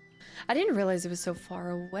 I didn't realize it was so far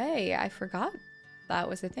away. I forgot that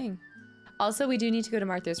was a thing. Also, we do need to go to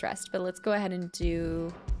Martha's Rest, but let's go ahead and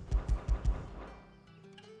do...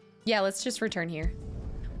 Yeah, let's just return here.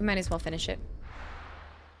 We might as well finish it.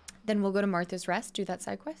 Then we'll go to Martha's Rest, do that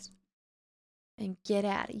side quest, and get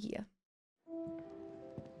out of here.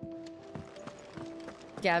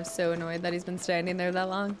 Gav's so annoyed that he's been standing there that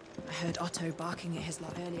long. I heard Otto barking at his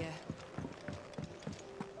lot earlier.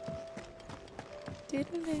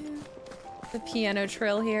 The piano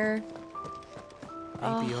trill here.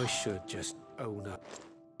 Maybe I should just own up.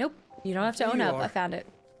 Nope, you don't have to own up. I found it.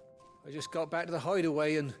 I just got back to the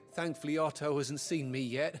hideaway and thankfully Otto hasn't seen me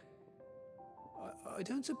yet. I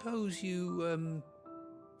don't suppose you,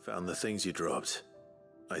 Found the things you dropped.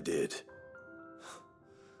 I did.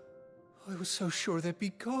 I was so sure they'd be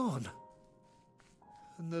gone.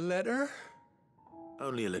 And the letter?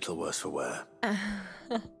 Only a little worse for wear.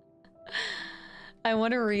 I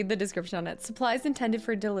want to read the description on it. Supplies intended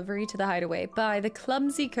for delivery to the hideaway by the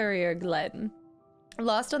clumsy courier Glenn.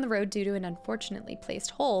 Lost on the road due to an unfortunately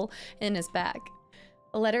placed hole in his bag.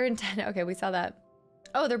 A letter intended... Okay, we saw that.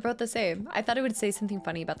 Oh, they're both the same. I thought it would say something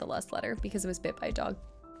funny about the last letter because it was bit by a dog.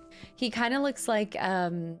 He kind of looks like,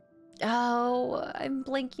 oh, I'm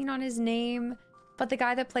blanking on his name. But the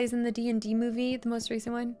guy that plays in the D&D movie, the most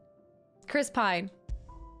recent one? Chris Pine.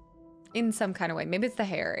 In some kind of way. Maybe it's the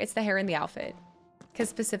hair. It's the hair and the outfit. Because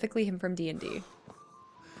specifically him from D&D.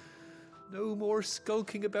 No more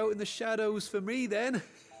skulking about in the shadows for me, then.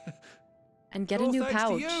 And get a new thanks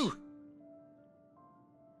pouch. to you.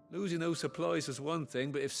 Losing those supplies was one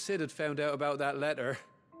thing, but if Sid had found out about that letter...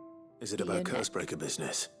 Is it about Cursebreaker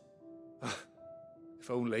business?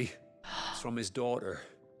 If only. It's from his daughter.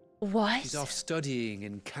 What? She's off studying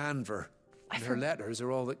in Canver. And her letters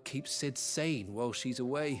are all that keeps Sid sane while she's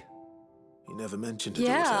away. He never mentioned a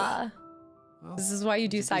Yeah. daughter. Well, this is why you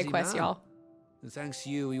do he's a side busy quests, man. y'all. And thanks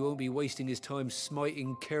to you, he won't be wasting his time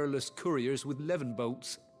smiting careless couriers with levin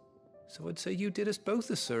bolts. So I'd say you did us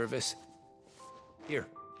both a service. Here.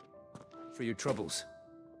 For your troubles.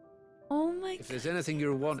 Oh my If there's anything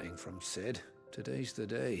you're wanting from Sid, today's the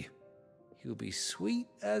day. He'll be sweet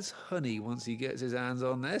as honey once he gets his hands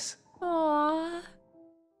on this. Aww.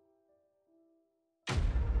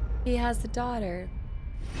 He has a daughter.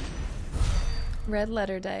 Red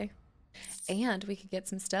letter day. And we could get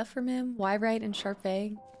some stuff from him. Wyrite and Sharp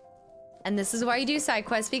Fang. And this is why you do side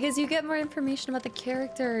quests, because you get more information about the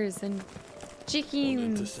characters and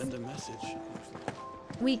chickens. To send a message.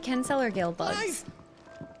 We can sell our guild bugs. Hey!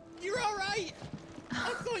 You're alright! I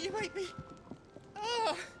thought you might be...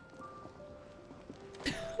 Oh.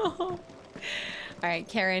 Alright,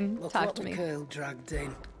 Karen, talk to me. Girl dragged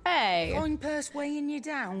in. Hey! Coin purse weighing you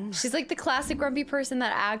down. She's like the classic grumpy person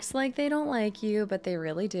that acts like they don't like you, but they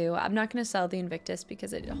really do. I'm not going to sell the Invictus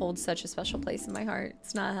because it holds such a special place in my heart.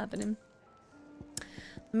 It's not happening.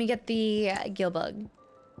 Let me get the gill bug.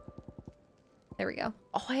 There we go.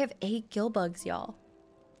 Oh, I have 8 gill bugs, y'all.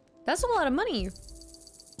 That's a lot of money.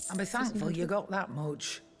 I'll be thankful you got that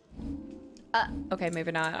much. Okay,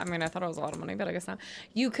 maybe not. I mean, I thought it was a lot of money, but I guess not.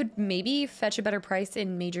 You could maybe fetch a better price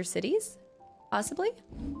in major cities? Possibly?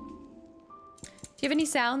 Do you have any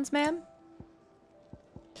sounds, ma'am?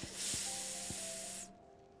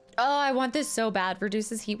 Oh, I want this so bad.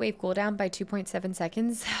 Reduces heat wave cooldown by 2.7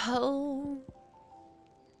 seconds. Oh.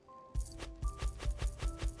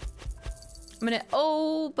 I'm gonna...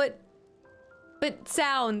 Oh, but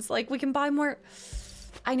sounds. Like, we can buy more...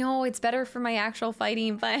 I know, it's better for my actual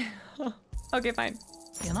fighting, but... Okay, fine.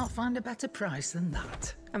 You'll not find a better price than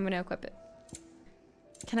that. I'm gonna equip it.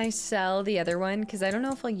 Can I sell the other one? Because I don't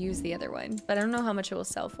know if I'll use the other one, but I don't know how much it will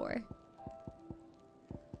sell for.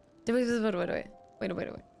 Wait.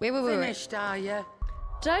 Finished, are you?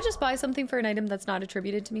 Did I just buy something for an item that's not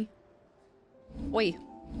attributed to me? Wait.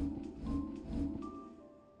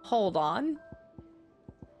 Hold on.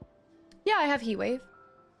 Yeah, I have Heatwave.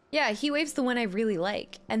 Yeah, Heatwave's the one I really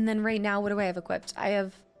like. And then right now, what do I have equipped? I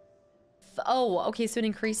have... Oh, okay, so it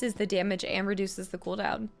increases the damage and reduces the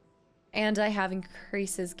cooldown. And I have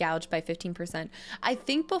increases gouge by 15%. I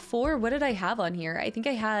think before, what did I have on here? I think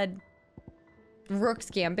I had Rook's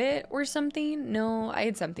Gambit or something. No, I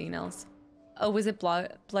had something else. Oh, was it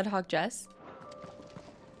Bloodhawk Jess?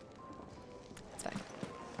 It's fine.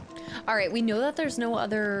 All right, we know that there's no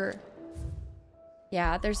other...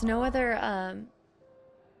 Yeah, there's no other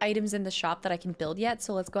items in the shop that I can build yet,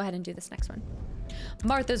 so let's go ahead and do this next one.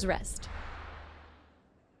 Martha's Rest.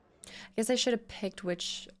 I guess I should have picked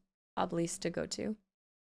which obelisk to go to.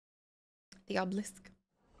 The obelisk.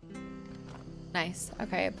 Nice.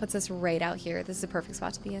 Okay, it puts us right out here. This is a perfect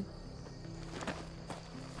spot to be in.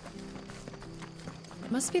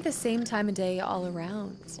 It must be the same time of day all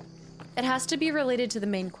around. It has to be related to the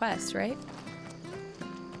main quest, right?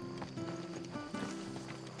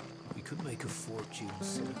 We could make a fortune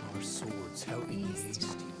selling our swords out in the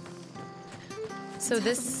east. So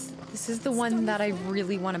this is the one that I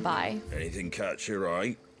really want to buy. Anything catch your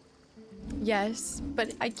eye? Yes,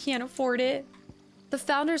 but I can't afford it. The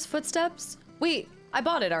Founder's Footsteps? Wait, I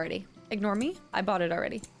bought it already. Ignore me. I bought it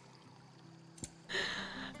already.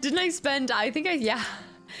 Didn't I spend... yeah.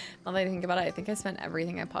 Now that I think about it, I think I spent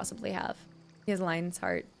everything I possibly have. He has Lion's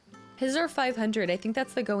Heart. His are 500. I think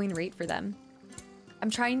that's the going rate for them.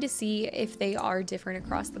 I'm trying to see if they are different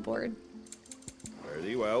across the board.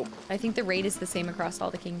 Very well. I think the rate is the same across all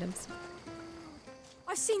the kingdoms.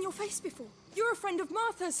 I've seen your face before. You're a friend of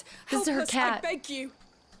Martha's. This is Help her us, cat. I beg you.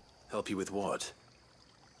 Help you with what?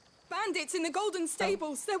 Bandits in the Golden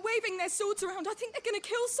Stables. They're waving their swords around. I think they're gonna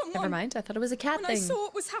kill someone. Never mind. I thought it was a cat when thing. I saw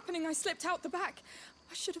what was happening, I slipped out the back.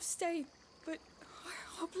 I should have stayed, but...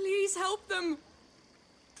 Oh, please help them.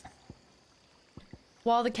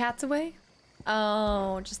 While the cat's away?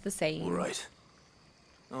 Oh, just the same. All right.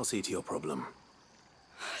 I'll see to your problem.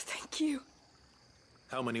 Thank you.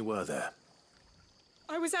 How many were there?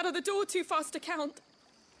 I was out of the door too fast to count.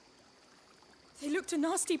 They looked a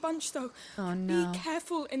nasty bunch, though. Oh, no. Be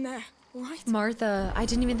careful in there, all right? Martha. I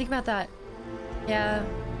didn't even think about that. Yeah.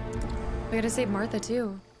 We gotta save Martha,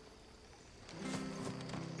 too.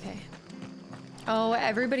 Okay. Oh,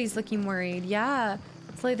 everybody's looking worried. Yeah.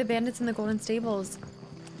 It's like the bandits in the Golden Stables.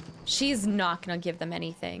 She's not gonna give them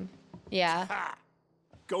anything. Yeah. Ha!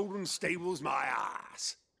 Golden Stables, my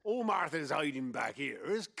ass. All Martha's hiding back here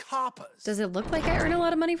is coppers. Does it look like I earn a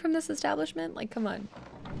lot of money from this establishment? Like, come on.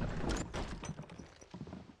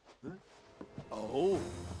 Oh,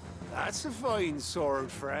 that's a fine sword,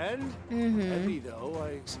 friend. Heavy, though, I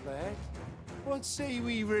expect. What say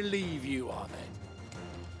we relieve you of it?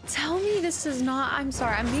 Tell me this does not... I'm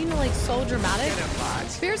sorry, I'm being like so dramatic.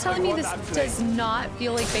 Spirit's telling me this does not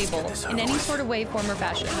feel like Fable in any sort of way, form, or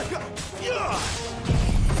fashion.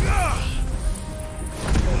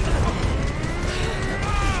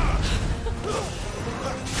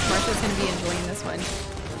 Martha's gonna be enjoying this one.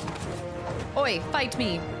 Oi, fight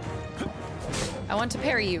me. I want to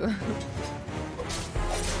parry you. I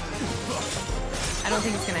don't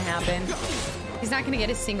think it's gonna happen. He's not gonna get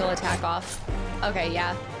a single attack off. Okay,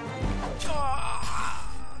 yeah.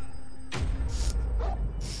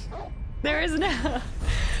 There is no...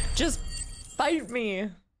 Just fight me.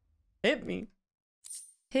 Hit me.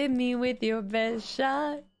 Hit me with your best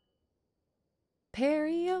shot.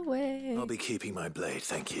 Parry away. I'll be keeping my blade,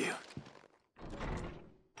 thank you.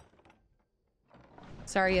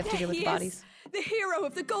 Sorry, you have to deal with the bodies. The hero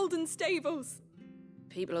of the Golden Stables.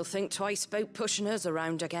 People will think twice about pushing us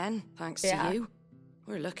around again, thanks to you.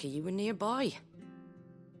 We're lucky you were nearby.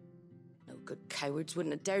 No good cowards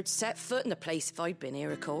wouldn't have dared set foot in the place if I'd been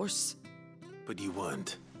here, of course. But you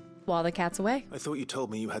weren't. While the cat's away. I thought you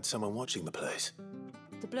told me you had someone watching the place.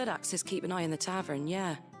 The Blood Axes keep an eye on the tavern,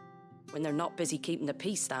 yeah. When they're not busy keeping the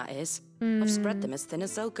peace, that is. I've spread them as thin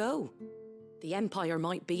as they'll go. The Empire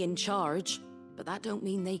might be in charge, but that don't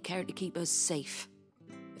mean they care to keep us safe.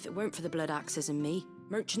 If it weren't for the Blood Axes and me,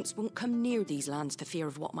 merchants won't come near these lands for fear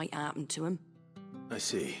of what might happen to them. I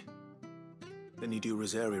see. Then you do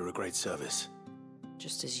Rosaria a great service.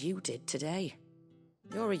 Just as you did today.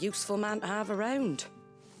 You're a useful man to have around.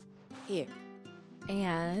 Here.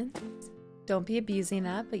 And don't be abusing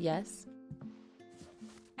that, but yes.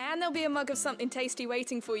 And there'll be a mug of something tasty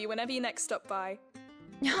waiting for you whenever you next stop by.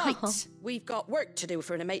 Right, we've got work to do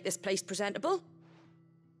for to make this place presentable.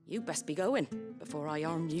 You best be going before I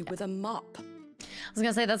arm you with a mop. I was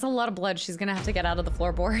gonna say, that's a lot of blood she's gonna have to get out of the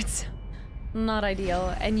floorboards. Not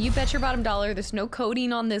ideal. And you bet your bottom dollar there's no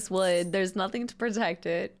coating on this wood. There's nothing to protect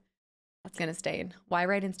it. That's gonna stain. Why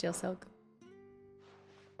write in steel silk?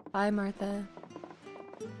 Bye, Martha.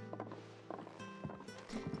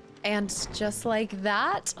 And just like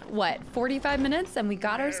that, what, 45 minutes and we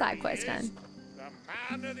got our side quest done.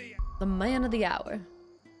 The man of the hour.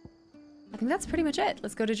 I think that's pretty much it.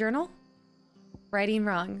 Let's go to journal. Righting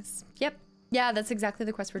wrongs. Yep. Yeah, that's exactly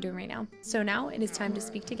the quest we're doing right now. So now it is time to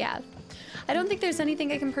speak to Gav. I don't think there's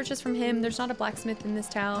anything I can purchase from him. There's not a blacksmith in this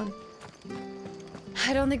town.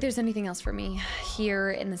 I don't think there's anything else for me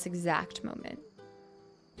here in this exact moment.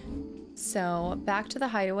 So back to the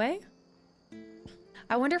hideaway.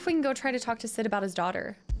 I wonder if we can go try to talk to Sid about his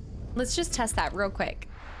daughter. Let's just test that real quick.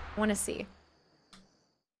 I want to see.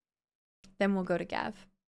 Then we'll go to Gav.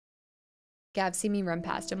 Gav seen me run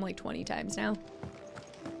past him like 20 times now.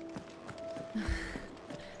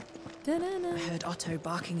 I heard Otto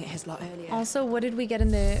barking at his lot earlier. Also, what did we get in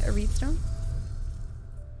the Arete Stone?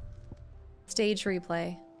 Stage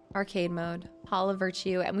replay, arcade mode, Hall of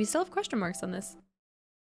Virtue, and we still have question marks on this.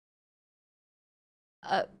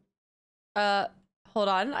 Hold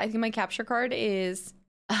on. I think my capture card is...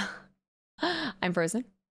 I'm frozen.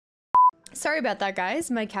 Sorry about that, guys.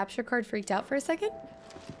 My capture card freaked out for a second.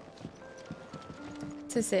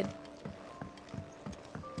 To Sid.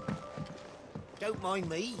 Don't mind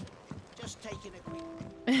me. Just taking a quick...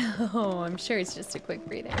 Oh, I'm sure it's just a quick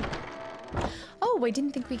breather. Oh, I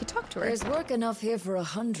didn't think we could talk to her. There's work enough here for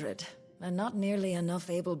 100, and not nearly enough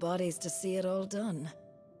able bodies to see it all done.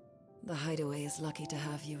 The hideaway is lucky to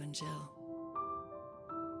have you and Jill.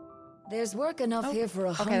 There's work enough here for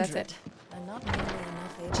 100. Okay, that's it. And not nearly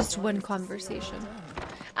enough able Just one conversation.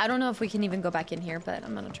 I don't know if we can even go back in here, but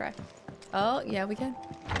I'm gonna try. Oh, yeah, we can.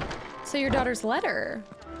 So your daughter's letter.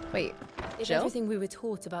 Wait, If Jill? everything we were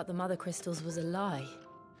taught about the mother crystals was a lie,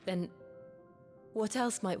 then what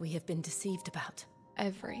else might we have been deceived about?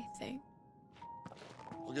 Everything.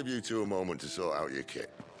 I'll give you two a moment to sort out your kit.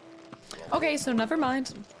 Okay, so never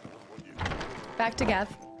mind. Back to Gav.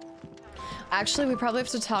 Actually, we probably have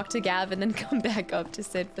to talk to Gav and then come back up to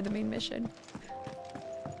Sid for the main mission.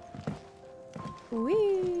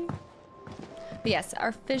 Whee! But yes, are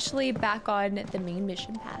officially back on the main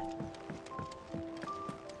mission path.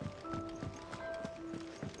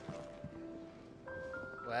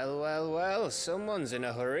 Well, well, well, someone's in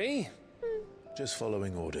a hurry. Just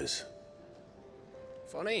following orders.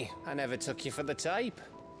 Funny, I never took you for the type.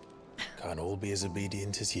 Can't all be as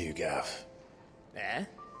obedient as you, Gav. Eh?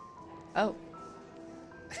 Oh.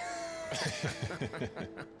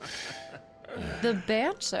 The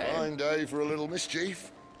banter. Fine day for a little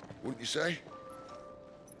mischief, wouldn't you say?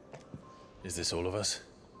 Is this all of us?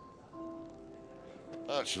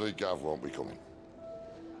 Actually, Gav won't be coming.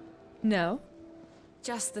 No.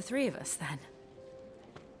 Just the three of us, then.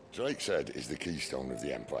 Drake's Head is the keystone of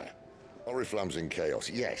the Empire. Oriflamme's in chaos,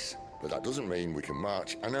 yes, but that doesn't mean we can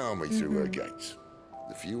march an army through her gates.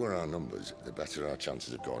 The fewer our numbers, the better our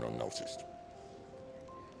chances of going unnoticed.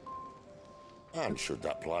 And should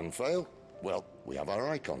that plan fail, well, we have our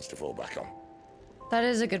icons to fall back on. That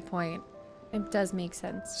is a good point. It does make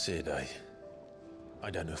sense. Sid, I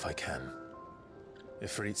don't know if I can.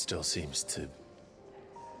 Ifrit still seems to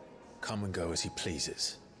come and go as he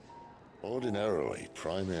pleases. Ordinarily,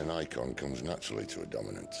 priming an icon comes naturally to a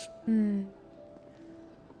dominance.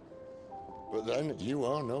 But then, you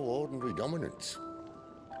are no ordinary dominance.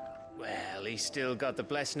 Well, he's still got the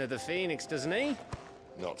blessing of the Phoenix, doesn't he?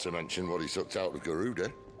 Not to mention what he sucked out of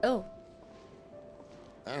Garuda. Oh.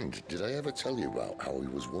 And did I ever tell you about how he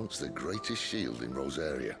was once the greatest shield in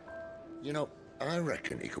Rosaria? You know, I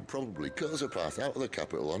reckon he could probably cut us a path out of the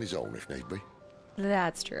capital on his own if need be.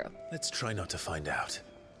 That's true. Let's try not to find out.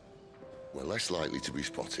 We're less likely to be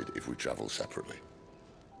spotted if we travel separately.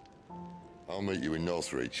 I'll meet you in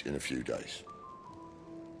Northreach in a few days.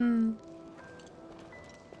 You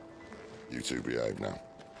two behave now.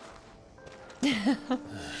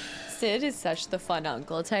 Sid is such the fun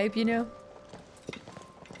uncle type, you know?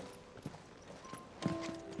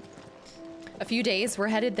 A few days. We're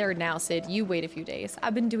headed there now, Sid. You wait a few days.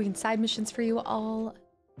 I've been doing side missions for you all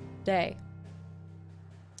day.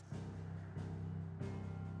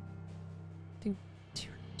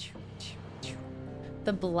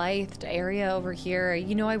 The Blythed area over here.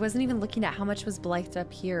 You know, I wasn't even looking at how much was Blythed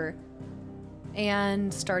up here.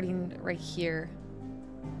 And starting right here.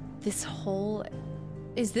 This whole...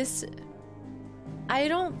 Is this... I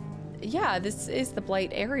don't... Yeah, this is the Blight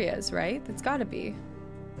areas, right? That's gotta be.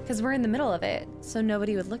 Because we're in the middle of it, so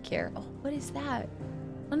nobody would look here. Oh, what is that?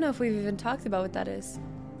 I don't know if we've even talked about what that is.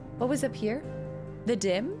 What was up here? The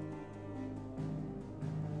dim?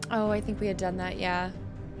 Oh, I think we had done that, yeah.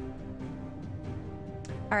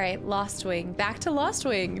 All right, Lost Wing. Back to Lost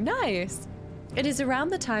Wing. Nice. It is around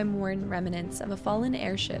the time-worn remnants of a fallen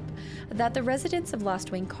airship that the residents of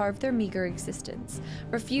Lost Wing carved their meager existence,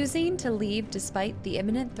 refusing to leave despite the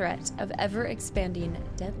imminent threat of ever-expanding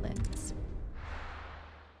deadlands.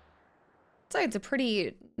 So it's a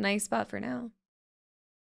pretty nice spot for now.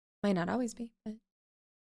 Might not always be, but...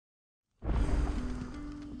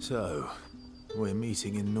 So, we're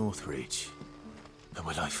meeting in Northreach. But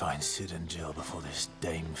will I find Sid and Jill before this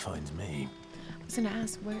dame finds me? I was gonna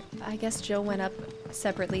ask where... I guess Jill went up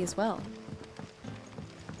separately as well.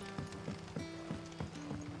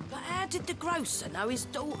 But how did the grocer know his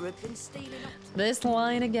daughter had been stealing up? This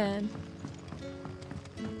line again.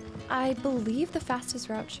 I believe the fastest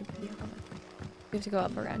route should be... We have to go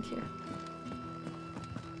up around here.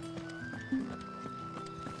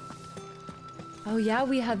 Oh yeah,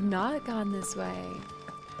 we have not gone this way.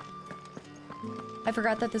 I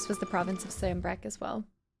forgot that this was the province of Sanbreque as well.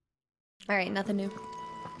 Alright, nothing new.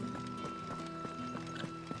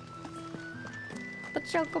 The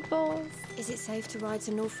chocobos. Is it safe to ride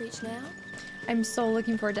to Northreach now? I'm so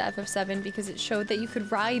looking forward to FF7 because it showed that you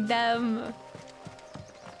could ride them.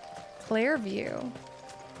 Clairview.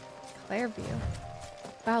 Clairview.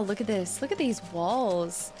 Wow, look at this. Look at these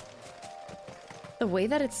walls. The way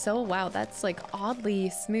that it's so... Wow, that's like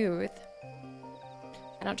oddly smooth.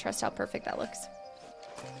 I don't trust how perfect that looks.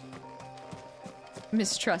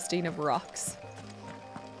 Mistrusting of rocks.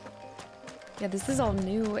 Yeah, this is all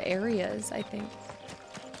new areas, I think.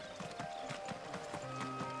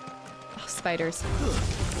 Oh, spiders.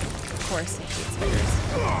 Of course I hate spiders.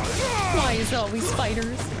 Why is it always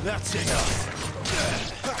spiders? That's enough.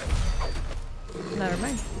 Never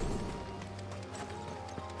mind.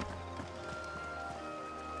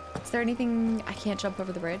 Is there anything... I can't jump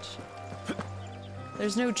over the bridge.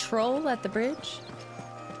 There's no troll at the bridge.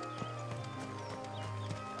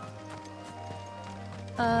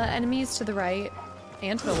 Enemies to the right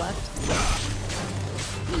and to the left.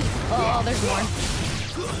 Oh, there's more.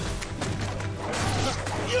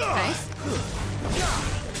 Nice.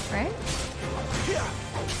 Right?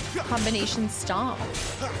 Combination stomp.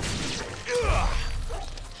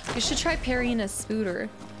 We should try parrying a Spooter.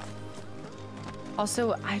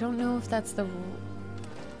 Also, I don't know if that's the...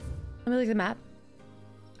 Let me look at the map.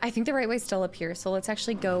 I think the right way's still up here, so let's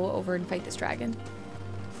actually go over and fight this dragon.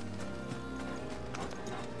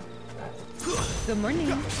 Good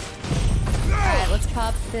morning. Alright, let's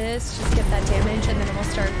pop this, just get that damage, and then we'll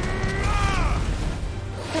start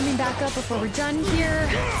coming back up before we're done here.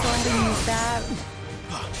 Go ahead and use that.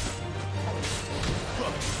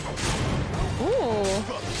 Ooh.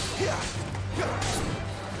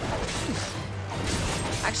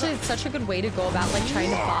 Actually, it's such a good way to go about like trying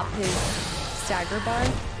to bop his stagger bar.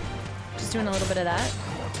 Just doing a little bit of that.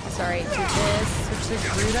 Sorry, do this. Switch to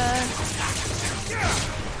Gruda.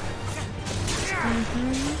 I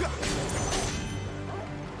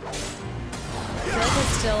feel like I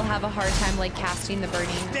still have a hard time like casting the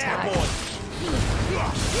burning attack.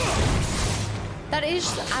 That is,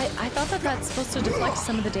 I thought that that's supposed to deflect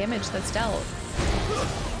some of the damage that's dealt.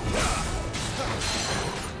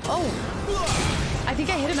 Oh, I think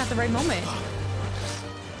I hit him at the right moment.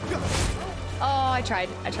 Oh, I tried.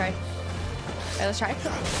 Okay, let's try.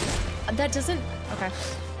 That doesn't, okay.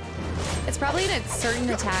 It's probably that certain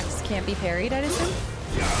attacks can't be parried, I'd assume.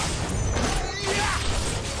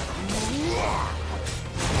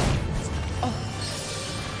 Oh.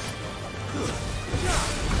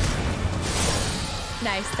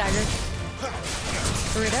 Nice, staggered.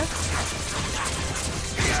 Burrito.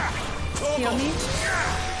 Heal me.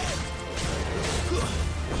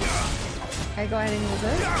 Okay, go ahead and use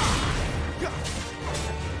it.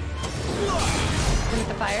 With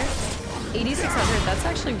the fire. 8,600, that's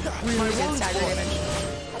actually really good stagger damage.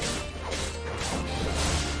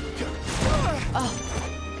 Oh.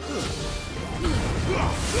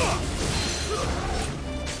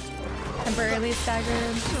 Temporarily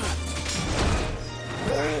staggered.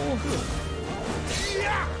 Oh.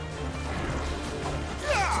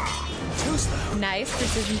 Nice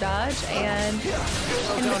precision dodge and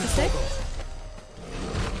hit the stick.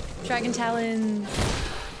 Dragon Talons.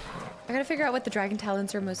 I gotta figure out what the Dragon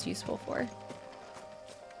Talons are most useful for.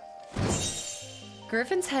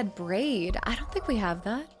 Griffin's Head Braid. I don't think we have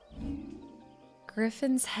that.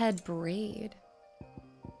 Griffin's Head Braid.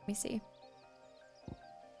 Let me see.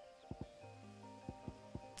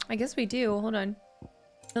 I guess we do. Hold on.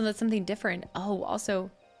 No, that's something different. Oh,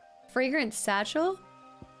 also, Fragrant Satchel?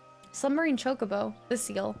 Submarine Chocobo. The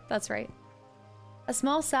seal. That's right. A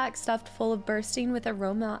small sack stuffed full of bursting with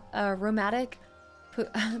aromatic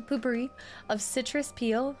poopery of citrus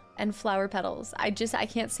peel and flower petals. I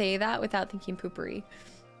can't say that without thinking poopery.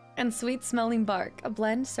 And sweet smelling bark. A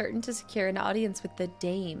blend certain to secure an audience with the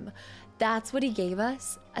dame. That's what he gave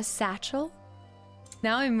us? A satchel?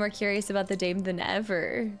 Now I'm more curious about the dame than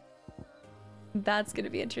ever. That's gonna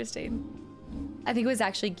be interesting. I think it was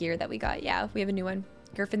actually gear that we got. Yeah, we have a new one.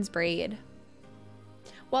 Griffin's Braid.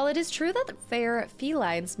 While it is true that the fair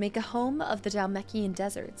felines make a home of the Dalmatian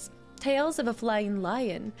deserts, tales of a flying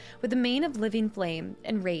lion with a mane of living flame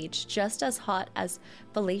and rage just as hot as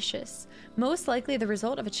fallacious, most likely the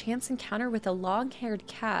result of a chance encounter with a long-haired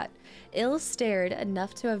cat, ill-starred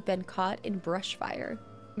enough to have been caught in brush fire.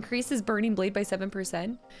 Increases burning blade by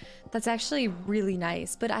 7%. That's actually really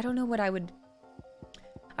nice, but I don't know what I would...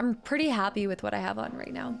 I'm pretty happy with what I have on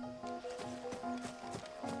right now.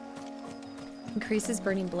 Increases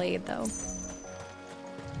burning blade, though.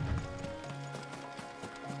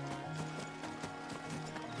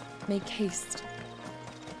 Make haste.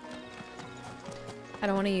 I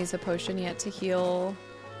don't want to use a potion yet to heal.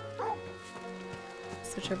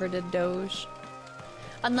 Switch over to Doge.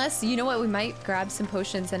 Unless, you know what, we might grab some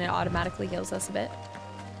potions and it automatically heals us a bit.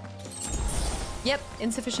 Yep,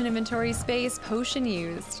 insufficient inventory space, potion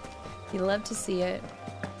used. You love to see it.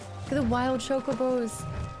 Look at the wild chocobos.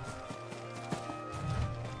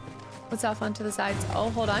 What's off onto the sides? Oh,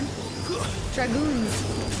 hold on. Dragoons.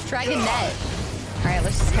 Dragonette. Alright,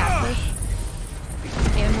 let's just cast this.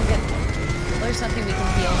 And we'll get... Well, there's nothing we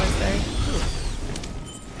can heal, is there?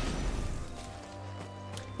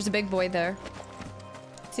 There's a big void there.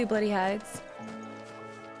 2 bloody hides.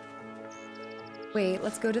 Wait,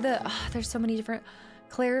 let's go to the... Oh, there's so many different...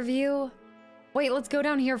 Clairview. Wait, let's go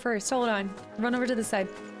down here first. Hold on. Run over to the side.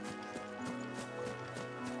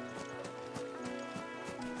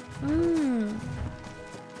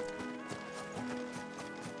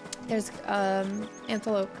 There's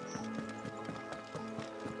antelope.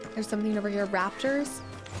 There's something over here. Raptors?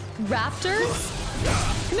 Raptors?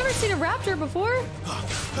 I've never seen a raptor before.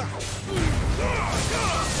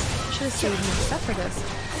 Should have saved more stuff for this.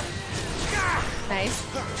 Nice.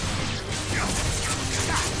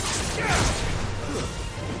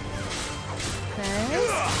 Nice.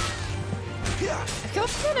 felt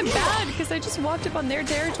kind of bad because I just walked up on their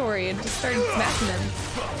territory and just started smacking them.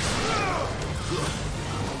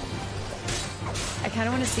 I kind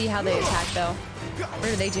of want to see how they attack though. What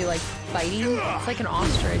do they do, like biting? It's like an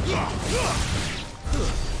ostrich.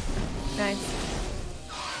 Nice.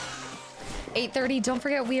 8:30. Don't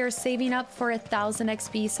forget we are saving up for 1,000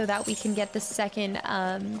 XP so that we can get the second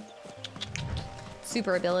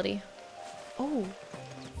super ability. Oh,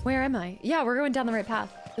 where am I? Yeah, we're going down the right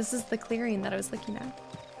path. This is the clearing that I was looking at.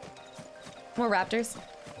 More raptors.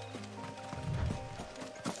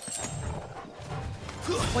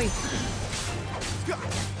 Wait.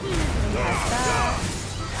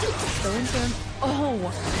 Go into him. Oh!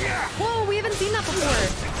 Whoa, we haven't seen that before!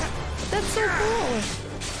 That's so cool!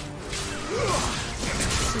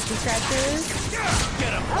 Super scratchers.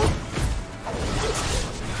 Get him! Oh.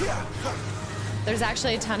 There's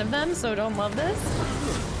actually a ton of them, so don't love this.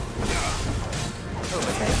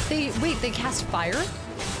 Okay. They cast fire?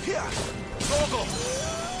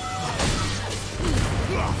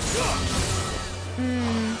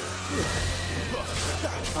 Hmm.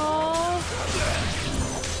 Oh.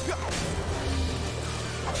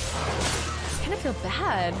 I kind of feel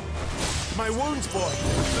bad. My wounds, boy.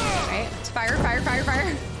 Alright, fire, fire, fire,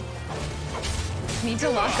 fire. Need to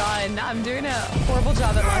lock on. I'm doing a horrible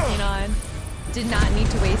job at locking on. Did not need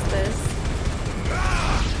to waste this.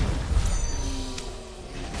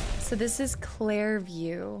 So this is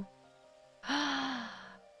Clairview.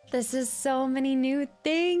 This is so many new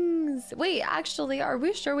things. Wait, actually, are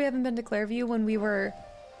we sure we haven't been to Clairview when we were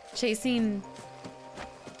chasing?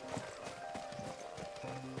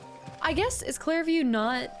 I guess, is Clairview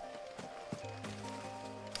not?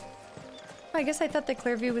 I guess I thought that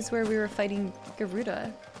Clairview was where we were fighting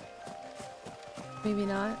Garuda. Maybe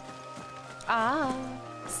not. Ah,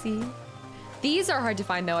 see. These are hard to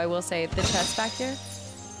find though, I will say. The chest back here.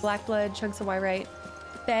 Black blood, chunks of wyrite,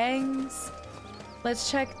 fangs. Let's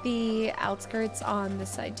check the outskirts on this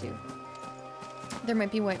side too. There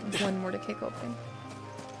might be one more to kick open.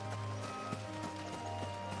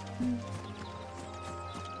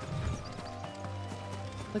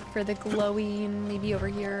 Look for the glowing, maybe over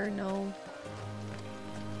here, no.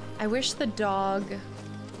 I wish the dog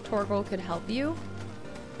Torgal could help you.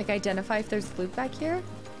 Like identify if there's loot back here.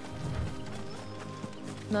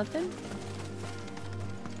 Nothing?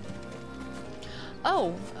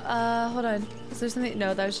 Oh, hold on. Is there something?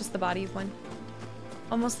 No, that was just the body of one.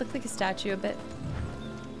 Almost looked like a statue a bit.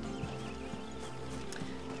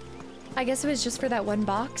 I guess it was just for that one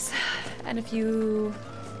box and a few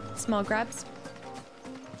small grabs.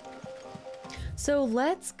 So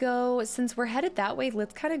let's go, since we're headed that way,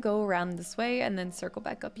 let's kind of go around this way and then circle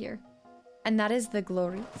back up here. And that is the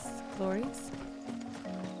Glories. Glories?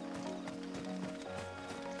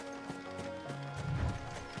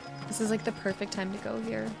 This is like the perfect time to go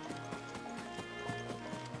here.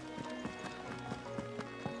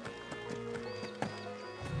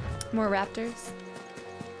 More raptors.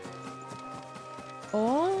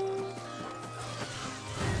 Oh.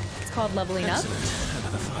 It's called leveling up.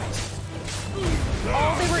 Another fight.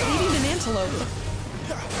 Oh, they were eating an antelope.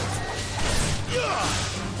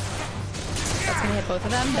 That's gonna hit both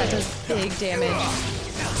of them. That does big damage.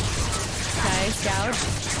 Nice, gouge.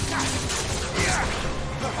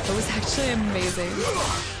 That was actually amazing.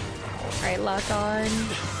 Alright, lock on.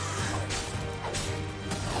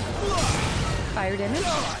 Fire damage.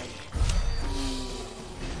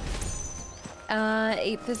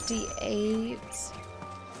 858.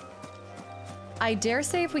 I dare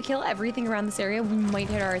say if we kill everything around this area, we might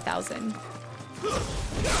hit our 1,000.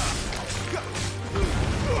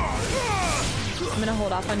 I'm gonna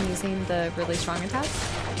hold off on using the really strong attack.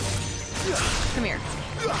 Come here.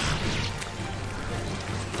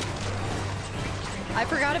 I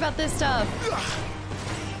forgot about this stuff.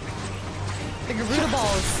 The Garuda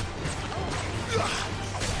balls.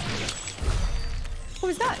 What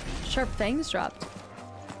was that? Sharp fangs dropped.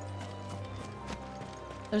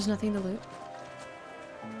 There's nothing to loot.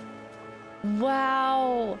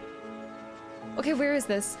 Wow. Okay, where is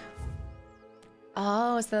this?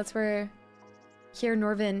 Oh, so that's where Kier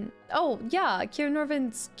Norvin. Oh, yeah, Kier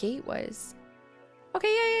Norvin's gate was.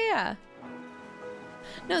 Okay, yeah.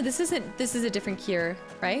 No, this isn't. This is a different Kier,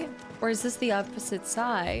 right? Or is this the opposite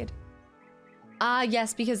side? Ah,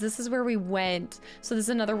 yes, because this is where we went. So this is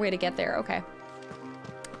another way to get there. Okay.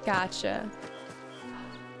 Gotcha.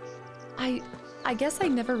 I guess I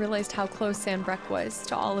never realized how close Sanbreque was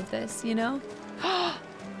to all of this, you know?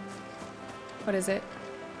 What is it?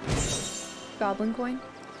 Goblin coin?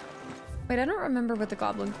 Wait, I don't remember what the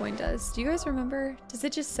goblin coin does. Do you guys remember? Does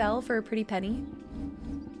it just sell for a pretty penny?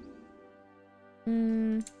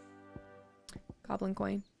 Goblin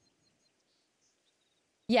coin.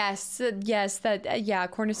 Yes, yes, that, yeah,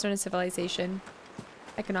 cornerstone of civilization.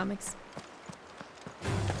 Economics.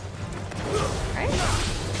 Alright.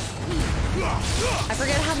 I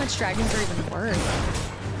forget how much dragons are even worth.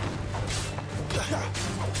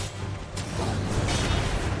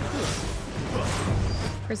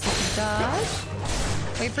 Persistent dodge.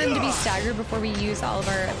 Wait for him to be staggered before we use all of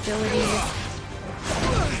our abilities.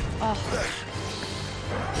 Oh.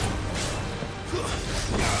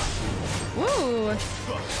 Woo!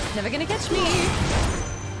 Never gonna catch me.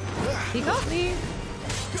 He caught me.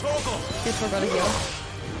 Get Torgo to heal.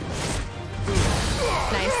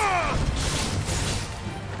 Nice.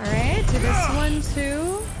 Alright, do this one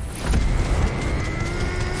too.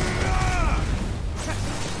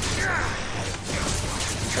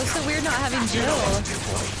 Feels so weird not having Jill.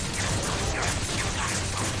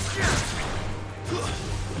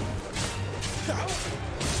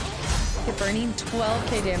 You're burning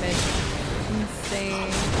 12k damage.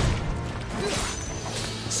 Insane.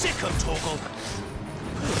 Sick of Torgal.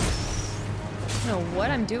 I don't know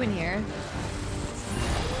what I'm doing here.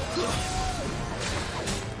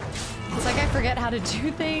 It's like I forget how to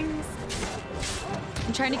do things.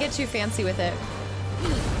 I'm trying to get too fancy with it.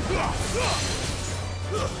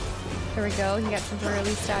 There we go. He got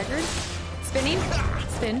temporarily staggered. Spinning.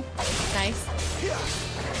 Spin. Nice.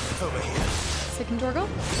 Over here. Second Torgal.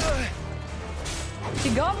 He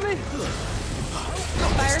got me.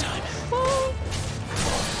 Fire. Oh.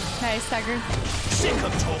 Nice, staggered. Sick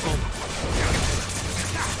of Torgal.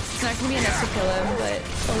 It's not gonna be enough to kill him, but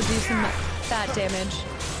it'll do some fat damage.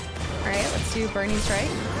 Alright, let's do Burning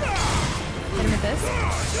Strike. Hit him with this.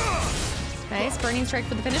 Nice, Burning Strike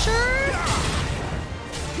for the finisher!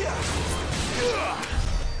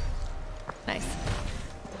 Nice.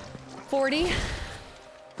 40.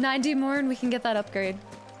 90 more and we can get that upgrade.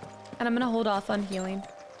 And I'm gonna hold off on healing.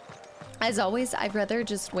 As always, I'd rather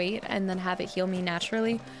just wait and then have it heal me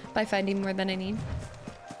naturally by finding more than I need.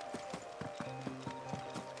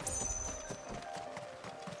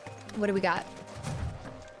 What do we got?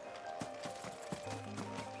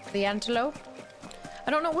 The antelope?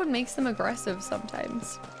 I don't know what makes them aggressive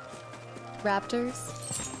sometimes. Raptors.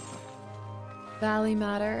 Valley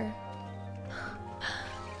Matter.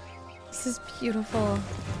 This is beautiful.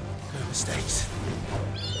 No mistakes.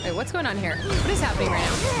 Wait, what's going on here? What is happening right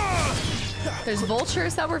now? There's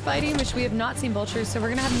vultures that we're fighting, which we have not seen vultures, so we're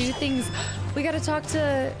gonna have new things. We gotta talk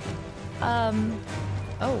to,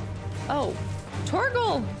 oh,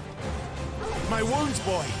 Torgal! My wounds,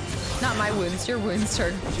 boy. Not my wounds, your wounds,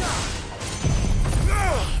 turn.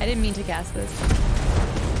 I didn't mean to cast this.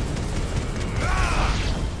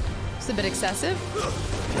 It's a bit excessive.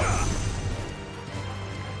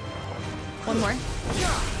 One more.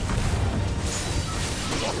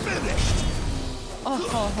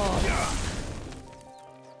 Oh.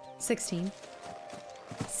 16.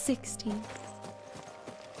 16.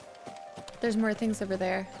 There's more things over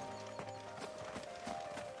there.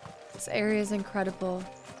 This area is incredible.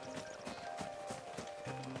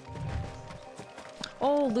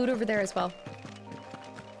 Oh, loot over there as well.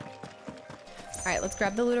 All right, let's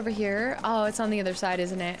grab the loot over here. Oh, it's on the other side,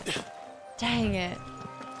 isn't it? Dang it.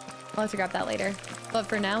 I'll have to grab that later. But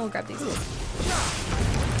for now, we'll grab these. Get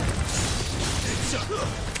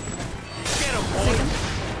him, boy.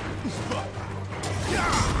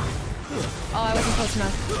 Oh, I wasn't close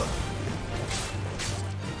enough.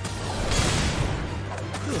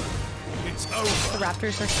 It's over. The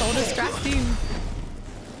raptors are so distracting.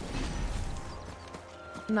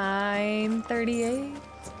 938.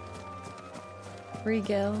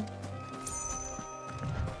 Regill.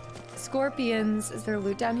 Scorpions. Is there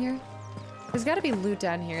loot down here? There's got to be loot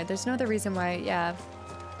down here. There's no other reason why. Yeah.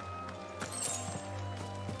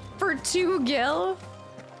 For 2 gil?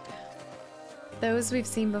 Those we've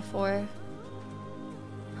seen before.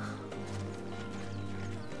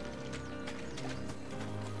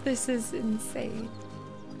 This is insane.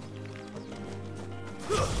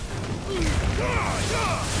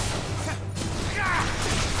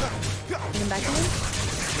 Get him back in.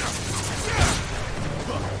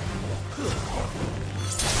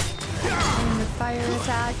 And the fire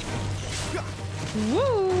attack.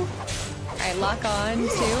 Woo! Alright, lock on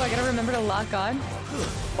too. I gotta remember to lock on.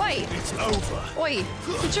 Wait! It's over. Wait!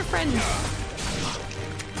 Get your friend.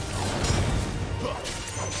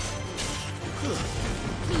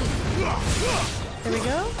 There we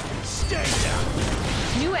go. Stay down.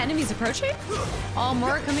 New enemies approaching? All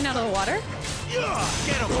more coming out of the water?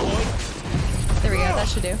 Get him, boy. There we go, that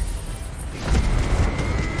should do.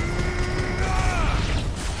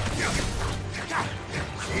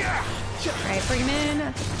 Alright, bring him in.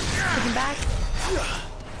 Take him back.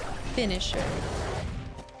 Finisher.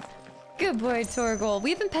 Good boy, Torgal.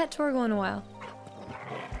 We haven't pet Torgal in a while.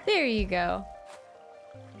 There you go.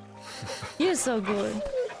 You're so good.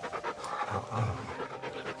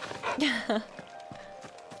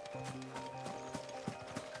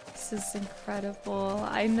 This is incredible.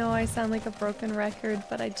 I know I sound like a broken record,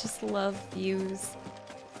 but I just love views.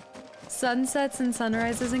 Sunsets and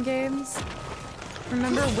sunrises in games.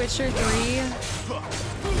 Remember Witcher 3?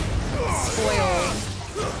 Spoiled.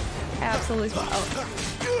 Absolutely spoiled.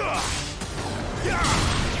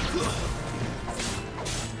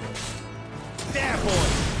 There, boy.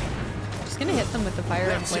 Just gonna hit them with the fire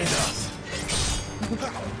and flame.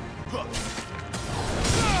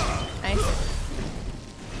 Nice.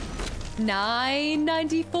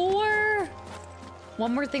 994.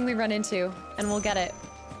 One more thing we run into, and we'll get it.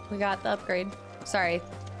 We got the upgrade. Sorry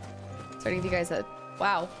to give you guys a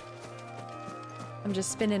wow. I'm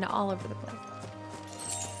just spinning all over the place.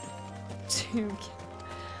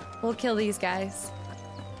 We'll kill these guys,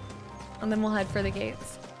 and then we'll head for the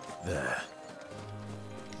gates. There.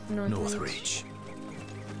 North Reach.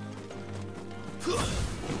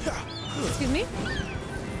 Excuse me?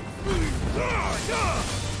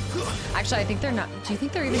 Actually, I think they're not. Do you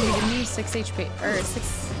think they're even gonna give me 6 HP or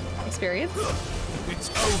 6 experience? It's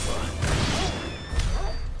over.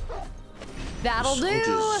 That'll do.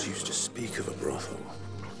 Soldiers used to speak of a brothel.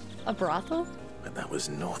 A brothel? But that was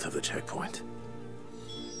north of the checkpoint.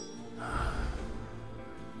 I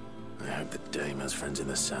hope the dame has friends in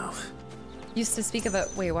the south. Used to speak of a.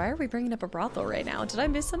 Wait, why are we bringing up a brothel right now? Did I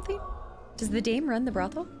miss something? Does the dame run the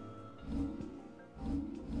brothel?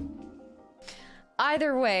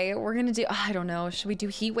 Either way, we're gonna do. I don't know. Should we do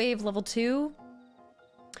Heat Wave level 2?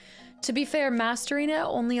 To be fair, mastering it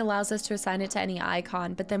only allows us to assign it to any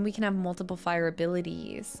icon, but then we can have multiple fire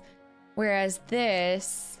abilities. Whereas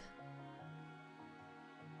this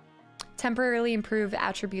temporarily improve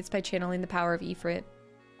attributes by channeling the power of Ifrit.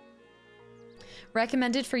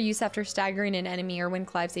 Recommended for use after staggering an enemy or when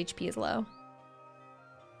Clive's HP is low.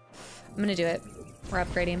 I'm gonna do it. We're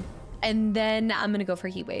upgrading. And then I'm gonna go for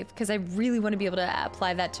Heat Wave, because I really want to be able to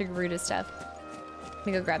apply that to Garuda's stuff. Let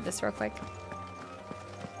me go grab this real quick.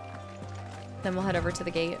 Then we'll head over to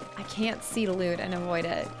the gate. I can't see to loot and avoid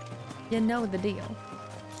it. You know the deal.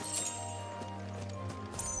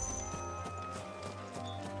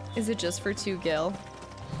 Is it just for 2 gil?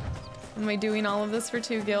 Am I doing all of this for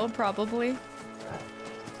 2 gil? Probably.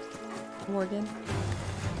 Morgan.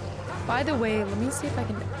 By the way, let me see if I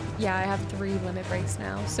can... Yeah, I have 3 limit breaks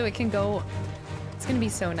now. So it can go... It's gonna be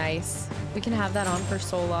so nice. We can have that on for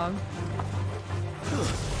so long.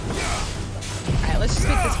 Alright, let's just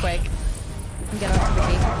make this quick. And get onto the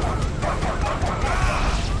gate.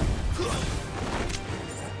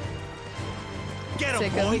 Get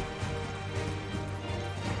him, boy!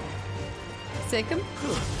 Sick him.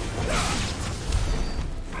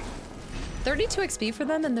 32 XP for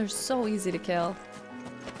them, and they're so easy to kill.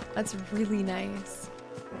 That's really nice.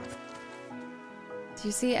 Do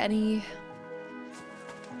you see any...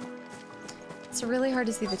 It's really hard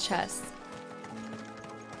to see the chest.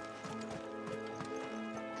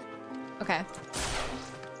 Okay.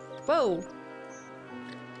 Whoa!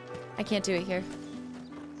 I can't do it here.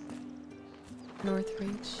 North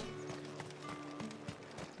Reach.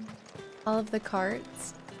 All of the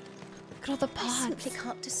carts. Look at all the pots. I simply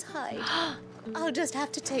can't decide. I'll just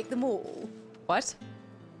have to take them all. What?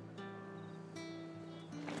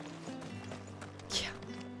 Yeah.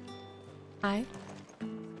 I've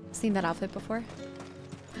seen that outfit before.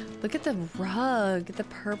 Look at the rug, the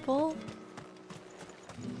purple.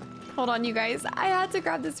 Hold on, you guys. I had to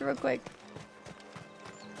grab this real quick.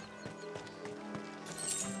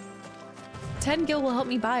 10 gil will help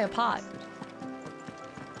me buy a pot.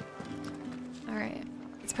 All right.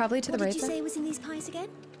 It's probably to the right What did you side. say was in these pies again?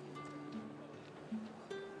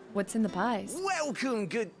 What's in the pies? Welcome,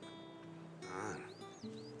 good...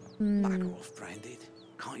 Hmm. Back off, Branded.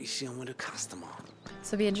 Can't you see I'm with a customer?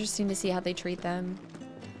 So it'll be interesting to see how they treat them.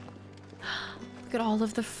 Look at all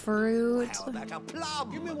of the fruit. Like a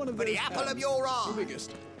plum. Give me one of those. For the apple of your eye. The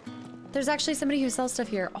biggest. There's actually somebody who sells stuff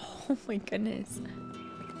here. Oh my goodness.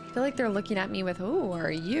 I feel like they're looking at me with, who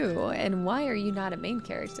are you? And why are you not a main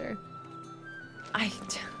character?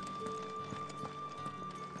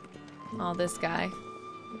 Oh, this guy.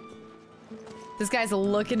 This guy's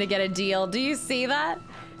looking to get a deal. Do you see that?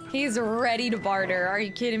 He's ready to barter. Are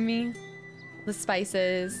you kidding me? The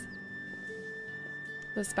spices.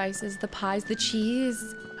 The spices, the pies, the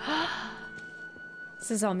cheese.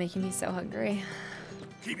 This is all making me so hungry.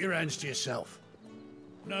 Keep your hands to yourself.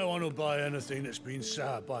 No one will buy anything that's been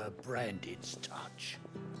soured by a Branded's touch.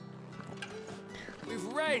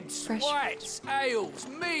 With reds, Fresh whites, ales,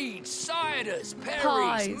 meads, ciders, perries,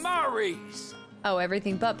 Pies. murrays. Oh,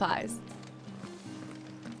 everything but pies.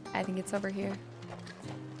 I think it's over here.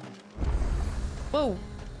 Whoa.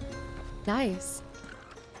 Nice.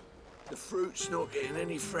 The fruit's not getting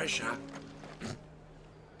any fresher.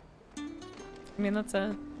 I mean,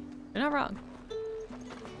 you're not wrong.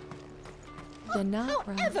 You're not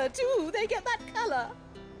wrong. However do they get that color?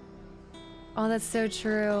 Oh, that's so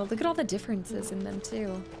true. Look at all the differences in them,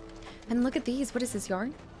 too. And look at these. What is this,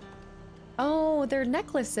 yarn? Oh, they're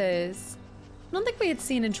necklaces. I don't think we had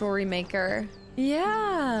seen a jewelry maker.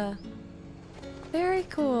 Yeah. Very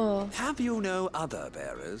cool. Have you no other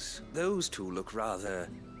bearers? Those two look rather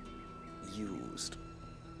used.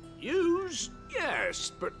 Used?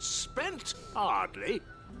 Yes, but spent? Hardly.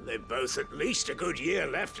 They've both at least a good year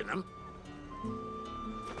left in them.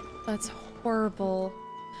 That's horrible.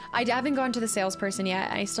 I haven't gone to the salesperson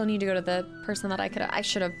yet. I still need to go to the person that I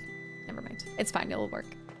should have. Never mind. It's fine. It'll work.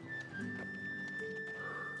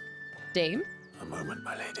 Dame? A moment,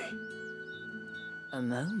 my lady. A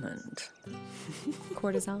moment?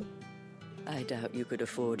 Courtesan? I doubt you could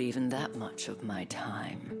afford even that much of my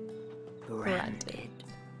time. Branded.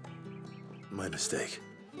 My mistake.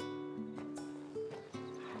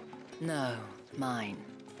 No, mine.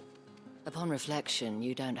 Upon reflection,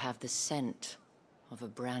 you don't have the scent of a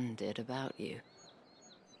branded about you.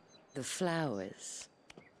 The flowers.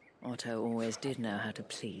 Otto always did know how to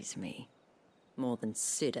please me. More than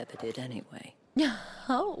Sid ever did anyway.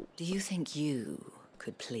 Oh. Do you think you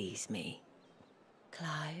could please me,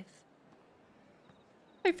 Clive?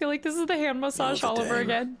 I feel like this is the hand massage all over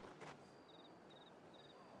again.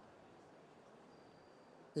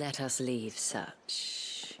 Let us leave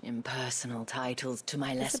such impersonal titles to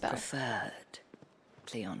my less Isabel. preferred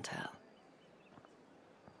clientele.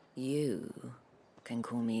 You can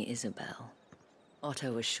call me Isabel.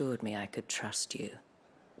 Otto assured me I could trust you.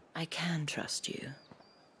 I can trust you,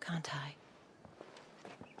 can't I?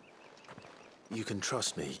 You can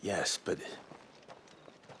trust me, yes, but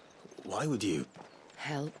why would you?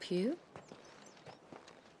 Help you?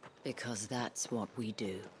 Because that's what we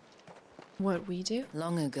do. What we do?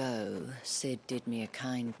 Long ago, Sid did me a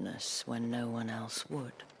kindness when no one else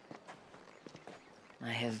would. I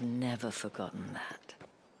have never forgotten that.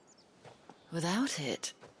 Without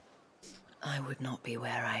it, I would not be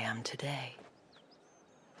where I am today.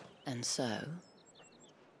 And so,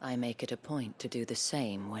 I make it a point to do the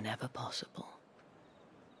same whenever possible.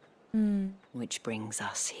 Which brings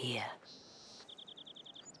us here.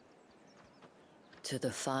 To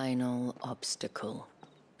the final obstacle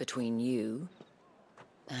between you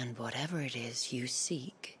and whatever it is you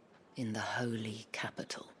seek in the holy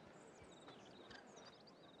capital.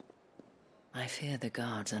 I fear the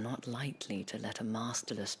guards are not likely to let a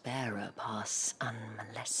masterless bearer pass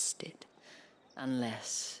unmolested,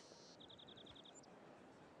 unless...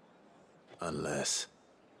 Unless...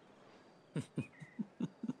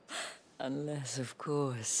 Unless, of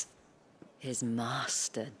course, his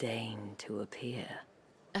master deigned to appear.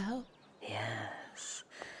 Oh. Yes,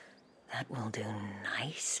 that will do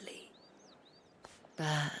nicely.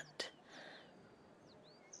 But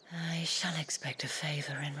I shall expect a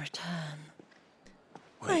favor in return.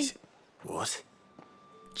 Wait, what?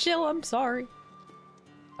 Jill, I'm sorry.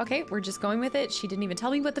 Okay, we're just going with it. She didn't even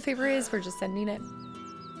tell me what the favor is. We're just sending it.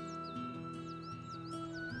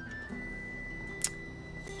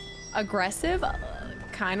 Aggressive?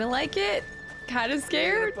 Kind of like it. Kind of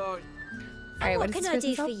scared. All right, What can I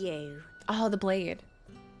do for you? Oh, the blade.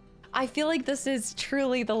 I feel like this is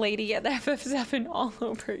truly the lady at the FF7 all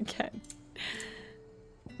over again.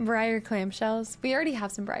 Briar clamshells. We already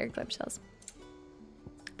have some briar clamshells.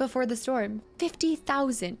 Before the storm.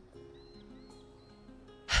 50,000.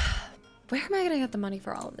 Where am I gonna get the money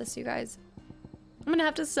for all of this, you guys? I'm gonna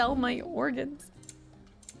have to sell my organs.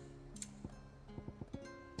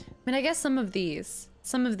 I mean, I guess some of these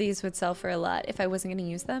would sell for a lot if I wasn't gonna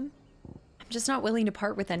use them. I'm just not willing to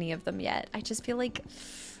part with any of them yet. I just feel like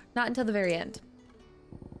not until the very end.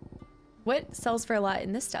 What sells for a lot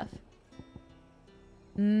in this stuff?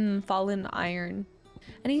 Fallen iron.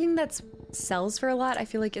 Anything that sells for a lot, I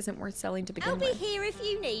feel like isn't worth selling to begin I'll be with. here if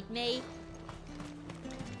you need me.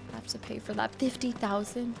 I have to pay for that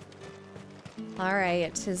 50,000. All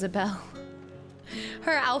right, Isabel.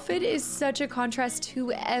 Her outfit is such a contrast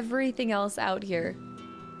to everything else out here.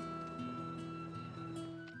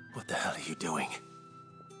 What the hell are you doing?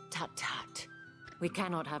 Tut tut. We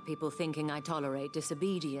cannot have people thinking I tolerate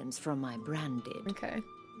disobedience from my branded. Okay.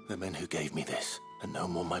 The men who gave me this are no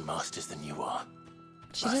more my masters than you are.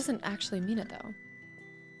 She doesn't actually mean it, though.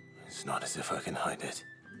 It's not as if I can hide it.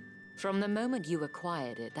 From the moment you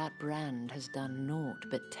acquired it, that brand has done naught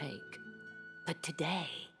but take. But today,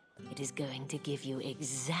 it is going to give you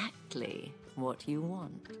exactly what you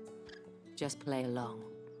want. Just play along.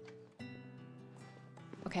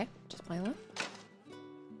 Okay, just play along.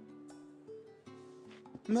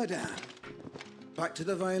 Madame, back to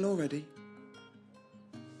the Vale already?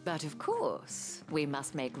 But of course, we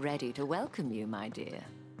must make ready to welcome you, my dear.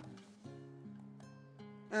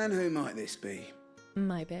 And who might this be?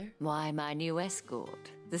 My bear. Why, my new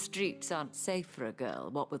escort. The streets aren't safe for a girl,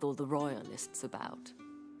 what with all the royalists about.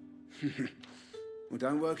 Well,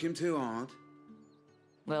 don't work him too hard.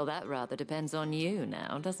 Well, that rather depends on you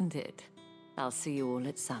now, doesn't it? I'll see you all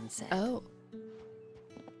at sunset. Oh.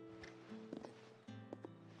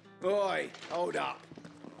 Oi, hold up.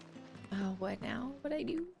 Oh, what now? What'd I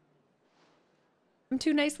do? I'm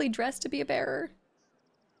too nicely dressed to be a bearer.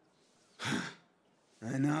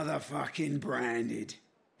 Another fucking branded.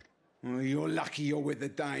 Well, you're lucky you're with the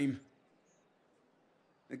dame.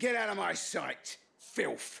 Now get out of my sight,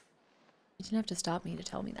 filth. You didn't have to stop me to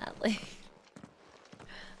tell me that. Like,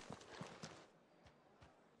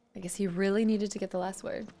 I guess he really needed to get the last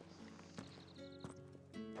word.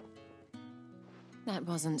 That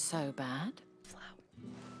wasn't so bad.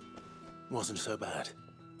 Wasn't so bad.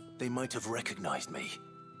 They might have recognized me.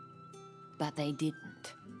 But they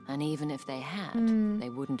didn't. And even if they had, they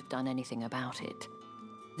wouldn't have done anything about it.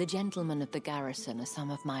 The gentlemen of the garrison are some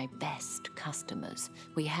of my best customers.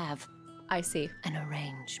 We have... I see. An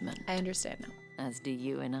arrangement. I understand now. As do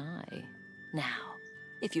you and I. Now,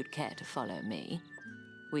 if you'd care to follow me,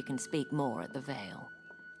 we can speak more at the Vale.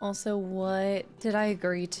 Also, what did I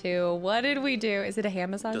agree to? What did we do? Is it a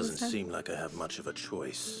hand massage this Doesn't time? seem like I have much of a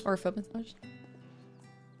choice. Or a foot massage?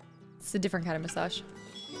 It's a different kind of massage.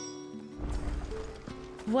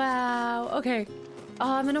 Wow. Okay.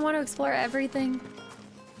 Oh, I'm gonna want to explore everything.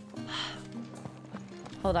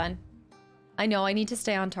 Hold on. I know I need to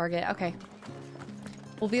stay on target. Okay.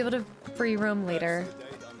 We'll be able to free roam later.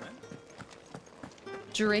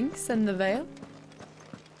 Drinks in the Vale?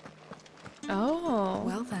 Oh.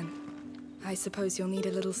 Well then, I suppose you'll need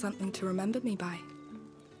a little something to remember me by.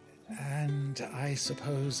 And I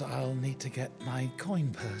suppose I'll need to get my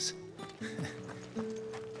coin purse.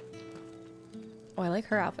 Oh, I like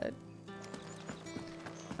her outfit.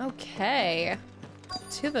 Okay.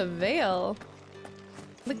 To the Vale.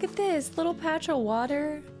 Look at this little patch of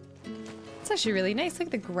water. It's actually really nice. Look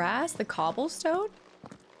at the grass, the cobblestone.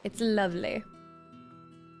 It's lovely.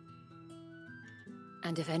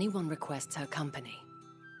 And if anyone requests her company,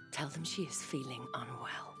 tell them she is feeling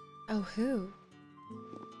unwell. Oh, who?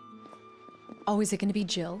 Oh, is it going to be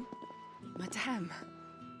Jill? Madame,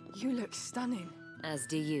 you look stunning. As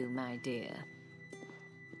do you, my dear.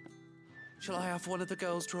 Shall I have one of the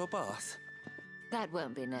girls draw a bath? That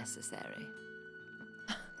won't be necessary.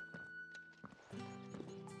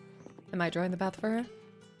 Am I drawing the bath for her?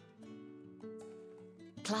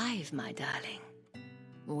 Clive, my darling.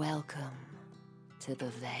 Welcome to the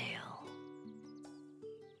Vale.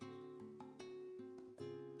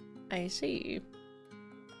 I see.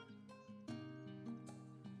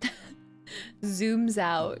 Zooms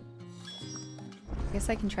out. I guess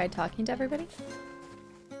I can try talking to everybody.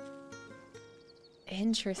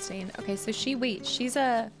 Interesting. Okay, so she's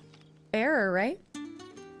a bearer, right?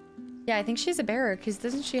 Yeah, I think she's a bearer because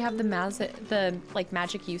doesn't she have the like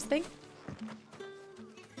magic use thing?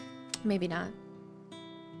 Maybe not.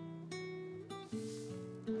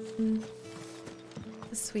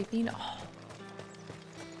 The sweeping. Oh.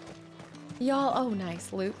 Y'all. Oh,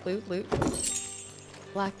 nice. Loot, loot, loot.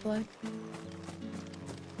 Black blood.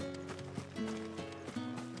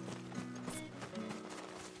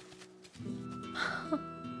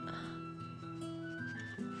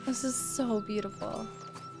 This is so beautiful.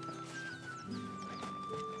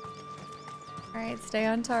 Alright, stay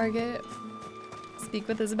on target. Speak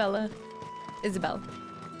with Isabella. Isabel.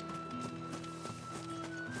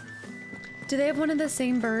 Do they have one of the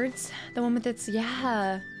same birds? The one with its...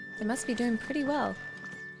 Yeah. They must be doing pretty well.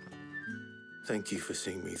 Thank you for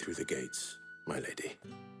seeing me through the gates, my lady.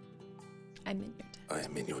 I'm in your debt. I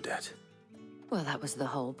am in your debt. Well, that was the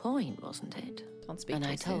whole point, wasn't it? Don't speak And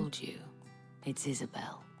too I soon. told you, it's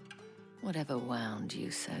Isabel. Whatever wound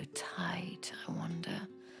you so tight, I wonder.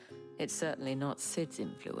 It's certainly not Sid's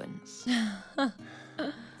influence.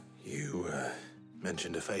 You,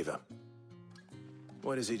 mentioned a favor.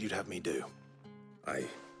 What is it you'd have me do? I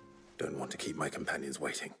don't want to keep my companions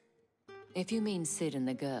waiting. If you mean Sid and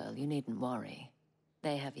the girl, you needn't worry.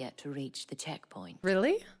 They have yet to reach the checkpoint.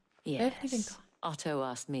 Really? They Yes. haven't even gone. Otto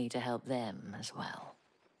asked me to help them as well.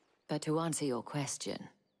 But to answer your question,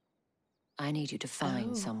 I need you to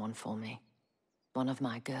find someone for me. One of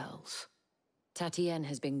my girls. Tatienne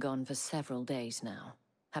has been gone for several days now,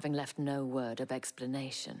 having left no word of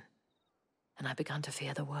explanation. And I've begun to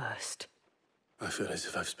fear the worst. I feel as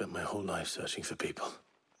if I've spent my whole life searching for people.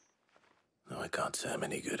 No, I can't say I'm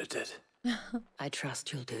any good at it. I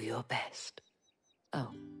trust you'll do your best. Oh,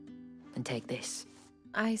 and take this.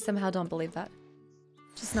 I somehow don't believe that.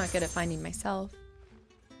 Just not good at finding myself.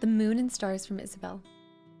 The moon and stars from Isabel.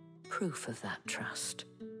 Proof of that trust.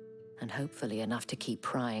 And hopefully enough to keep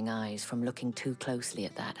prying eyes from looking too closely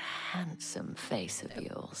at that handsome face of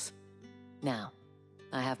yours. Now,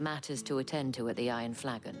 I have matters to attend to at the Iron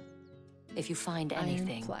Flagon. If you find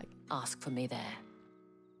anything, ask for me there.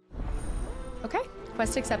 Okay,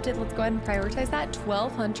 quest accepted. Let's go ahead and prioritize that.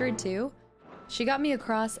 1200 too. She got me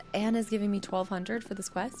across and is giving me 1200 for this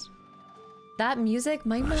quest. That music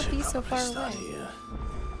might not be so far away.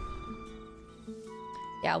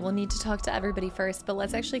 Yeah, we'll need to talk to everybody first, but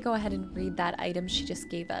let's actually go ahead and read that item she just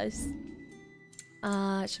gave us.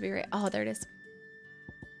 It should be right. Oh, there it is.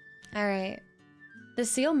 All right. The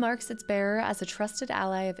seal marks its bearer as a trusted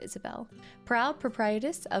ally of Isabel, proud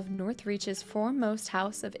proprietress of Northreach's foremost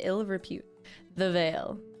house of ill repute, the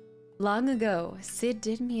Vale. Long ago, Sid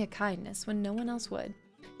did me a kindness when no one else would.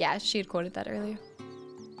 Yeah, she had quoted that earlier.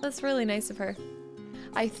 That's really nice of her.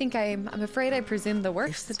 I think I'm afraid I presumed the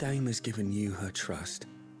worst. If the dame has given you her trust,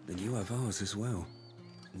 then you have ours as well.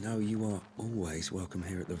 No, you are always welcome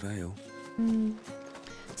here at the Vale.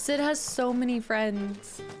 Sid has so many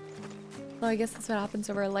friends. Well, I guess that's what happens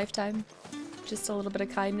over a lifetime. Just a little bit of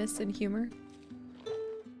kindness and humor.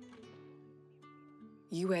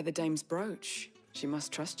 You wear the dame's brooch. She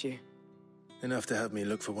must trust you. Enough to have me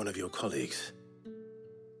look for one of your colleagues.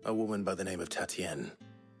 A woman by the name of Tatienne.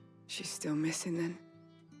 She's still missing then.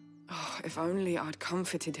 Oh, if only I'd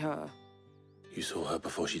comforted her. You saw her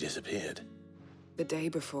before she disappeared? The day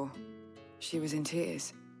before. She was in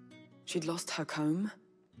tears. She'd lost her comb,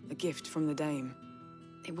 a gift from the dame.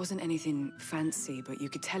 It wasn't anything fancy, but you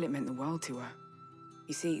could tell it meant the world to her.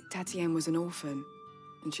 You see, Tatienne was an orphan,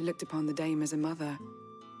 and she looked upon the dame as a mother,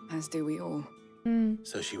 as do we all.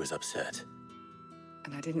 So she was upset.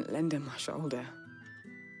 And I didn't lend her my shoulder.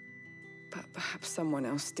 But perhaps someone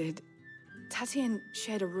else did. Tatienne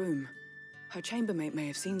shared a room. Her chambermaid may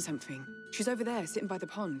have seen something. She's over there, sitting by the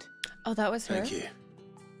pond. Oh, that was her? Thank you.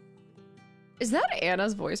 Is that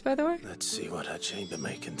Anna's voice, by the way? Let's see what her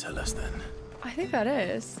chambermaid can tell us then. I think that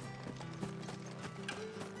is.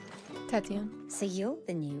 Tatienne. So you're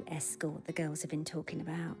the new escort the girls have been talking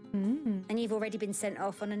about. And you've already been sent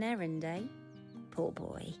off on an errand, eh? Poor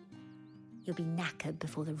boy. You'll be knackered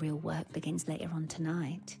before the real work begins later on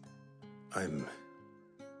tonight. I'm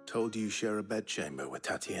told you share a bedchamber with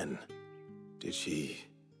Tatienne. Did she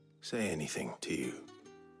say anything to you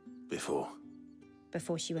before?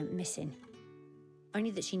 Before she went missing.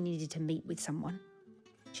 Only that she needed to meet with someone.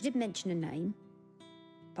 She did mention a name,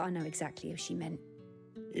 but I know exactly who she meant.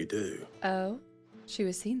 You do? Oh, she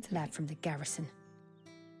was seen tonight. Lad from the garrison.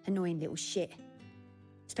 Annoying little shit.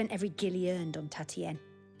 Spent every guil he earned on Tatienne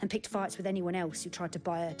and picked fights with anyone else who tried to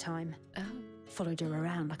buy her time. Oh. Followed her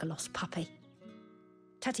around like a lost puppy.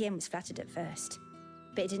 Tatienne was flattered at first,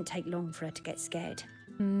 but it didn't take long for her to get scared.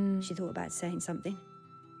 She thought about saying something.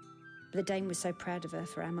 But the dame was so proud of her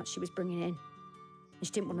for how much she was bringing in, and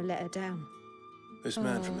she didn't want to let her down. This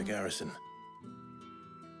man from the garrison.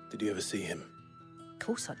 Did you ever see him? Of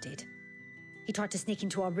course I did. He tried to sneak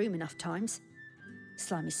into our room enough times.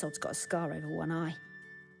 Slimy sod's got a scar over one eye.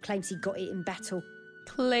 Claims he got it in battle.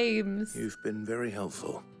 Claims. You've been very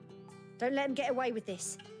helpful. Don't let him get away with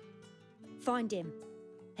this. Find him,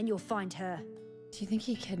 and you'll find her. Do you think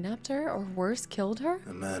he kidnapped her, or worse, killed her?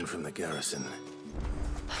 A man from the garrison.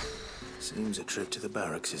 Seems a trip to the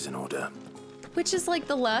barracks is in order. Which is like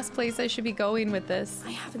the last place I should be going with this.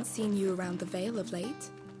 I haven't seen you around the Vale of late.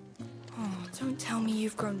 Oh, don't tell me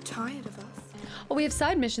you've grown tired of us. Oh, we have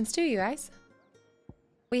side missions too, you guys.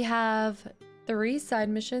 We have 3 side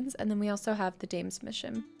missions, and then we also have the Dame's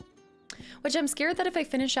mission. Which I'm scared that if I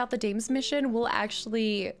finish out the Dame's mission, we'll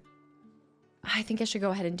actually... I think I should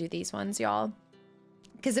go ahead and do these ones, y'all.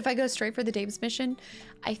 Because if I go straight for the Dame's mission,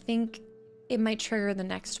 I think it might trigger the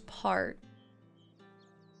next part.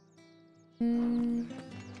 I'm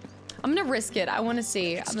gonna risk it. I want to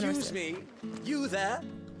see. Excuse me, you there?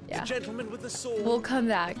 Yeah. The gentleman with the sword. We'll come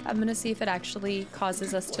back. I'm gonna see if it actually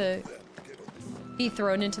causes us to be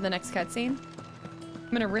thrown into the next cutscene.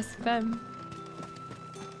 I'm gonna risk them.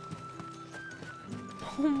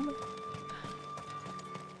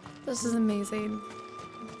 This is amazing.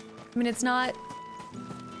 I mean, it's not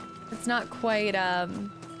quite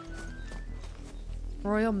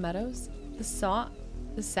Royal Meadows.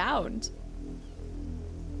 the sound.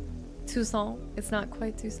 Toussaint. It's not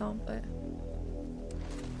quite Toussaint, but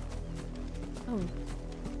oh,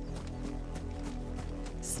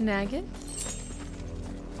 snag it.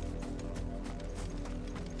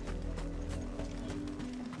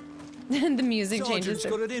 And the music changes.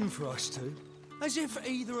 Sergeant's got it in for us two, as if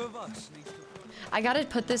either of us needs to... I gotta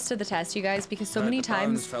put this to the test, you guys, because so many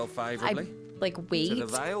times I like wait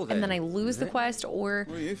Vale, and then I lose the quest, or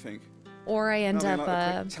what do you think? Or I end Nothing up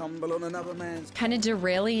like a quick tumble on another man's kind of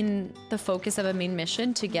derailing the focus of a main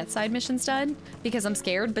mission to get side missions done because I'm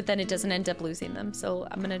scared, but then it doesn't end up losing them. So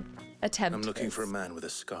I'm gonna attempt. I'm looking for a man with a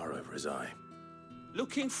scar over his eye.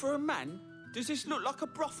 Looking for a man? Does this look like a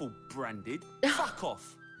brothel, Branded? Fuck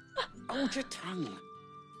off. Hold your tongue.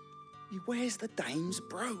 He wears the dame's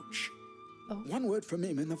brooch. One word from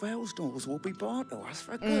him and the Vale's doors will be barred to us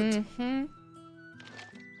for good.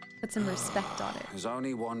 Put some respect on it. There's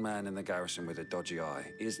only one man in the garrison with a dodgy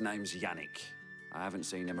eye. His name's Yannick. I haven't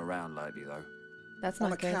seen him around lately, though. That's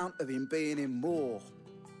on not good. account of him being in war.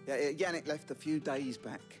 Yeah, Yannick left a few days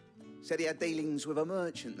back. Said he had dealings with a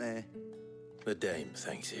merchant there. The dame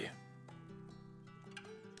thanks you.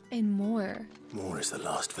 And more. Moor is the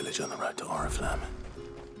last village on the road to Oriflamme.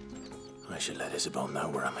 I should let Isabel know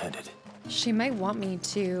where I'm headed. She might want me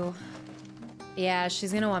to. Yeah,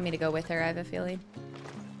 she's gonna want me to go with her, I have a feeling.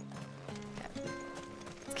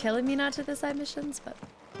 It's killing me not to the side missions, but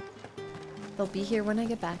they'll be here when I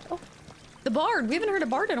get back. Oh, the bard! We haven't heard a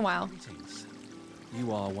bard in a while. Greetings.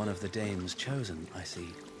 You are one of the dame's chosen, I see.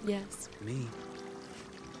 Yes. Me.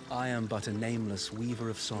 I am but a nameless weaver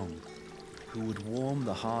of song, who would warm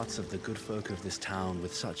the hearts of the good folk of this town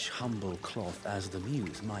with such humble cloth as the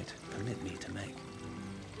muse might permit me to make.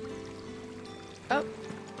 Oh,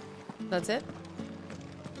 that's it?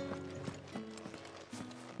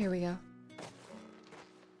 Here we go.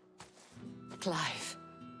 Clive,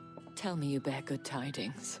 tell me you bear good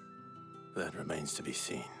tidings. That remains to be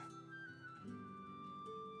seen.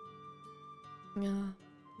 Yeah.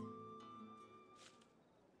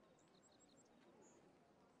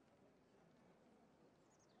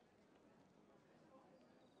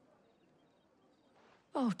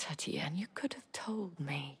 Oh, Tatienne, you could have told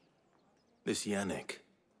me. This Yannick.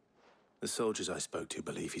 The soldiers I spoke to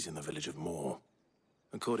believe he's in the village of Moor.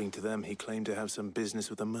 According to them, he claimed to have some business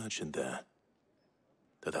with a merchant there.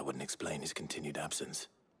 Though that wouldn't explain his continued absence.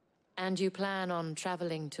 And you plan on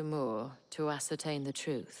traveling to Moor to ascertain the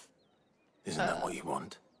truth? Isn't that what you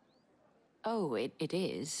want? Oh, it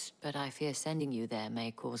is, but I fear sending you there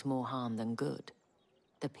may cause more harm than good.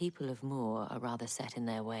 The people of Moor are rather set in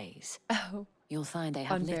their ways. Oh. You'll find they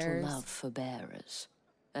have little bearers. love for bearers,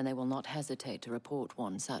 and they will not hesitate to report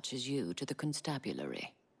one such as you to the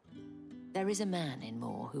constabulary. There is a man in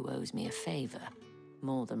Moor who owes me a favor.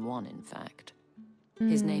 More than one, in fact.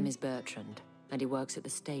 His name is Bertrand, and he works at the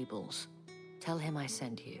stables. Tell him I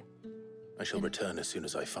sent you. I shall return as soon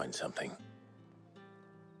as I find something.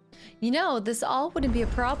 You know, this all wouldn't be a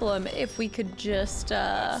problem if we could just,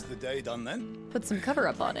 That's the day done then. put some cover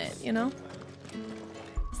up on it, you know?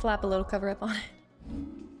 Slap a little cover up on it.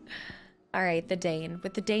 All right, the Dane.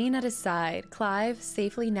 With the Dane at his side, Clive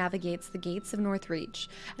safely navigates the gates of Northreach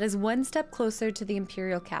and is one step closer to the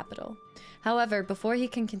Imperial capital. However, before he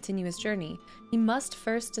can continue his journey, he must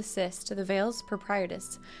first assist the Vale's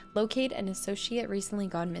proprietress locate an associate recently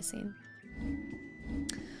gone missing.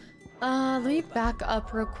 Let me back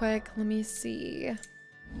up real quick. Let me see.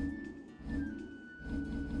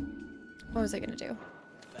 What was I gonna do?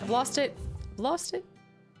 I've lost it. Lost it.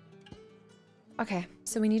 Okay,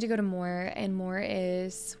 so we need to go to Moor, and Moor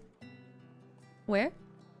is... where?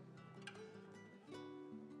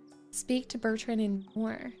 Speak to Bertrand in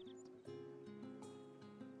Moor.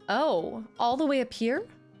 Oh, all the way up here?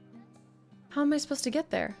 How am I supposed to get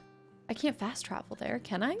there? I can't fast travel there,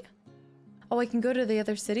 can I? Oh, I can go to the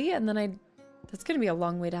other city, and then that's gonna be a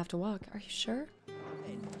long way to have to walk. Are you sure?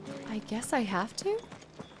 I guess I have to?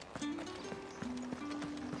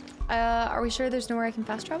 Are we sure there's nowhere I can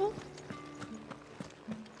fast travel?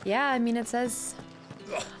 Yeah, I mean, it says...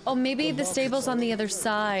 Oh, maybe the stable's on the other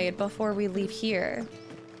side before we leave here.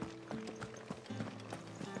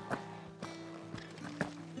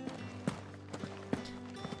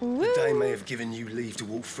 Woo. The Dame may have given you leave to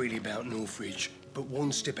walk freely about Northridge, but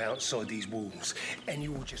one step outside these walls, and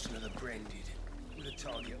you're just another Branded with a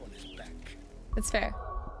target on his back. That's fair.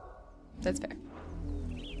 That's fair.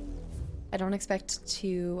 I don't expect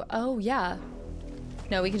to... Oh, yeah.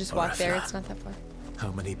 No, we can just walk there. It's not that far.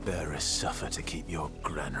 How many bearers suffer to keep your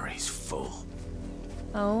granaries full?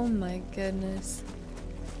 Oh my goodness.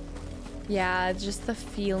 Yeah, just the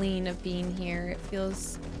feeling of being here. It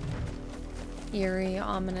feels Eerie,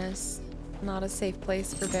 ominous. Not a safe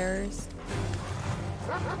place for bearers.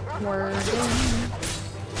 Word. I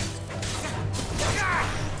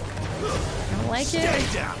don't like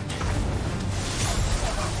it.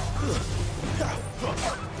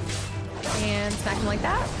 And smack him like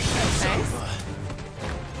that. Nice.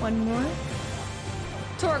 One more.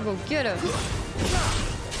 Torgal, get him.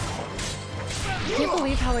 I can't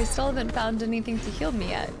believe how I still haven't found anything to heal me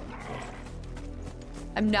yet.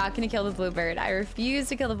 I'm not gonna kill the bluebird. I refuse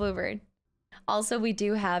to kill the bluebird. Also, we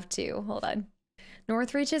do have to. Hold on.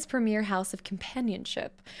 Northreach's premier house of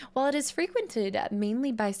companionship. While it is frequented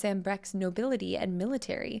mainly by Sanbreque's nobility and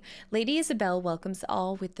military, Lady Isabel welcomes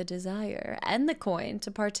all with the desire and the coin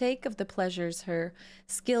to partake of the pleasures her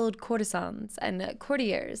skilled courtesans and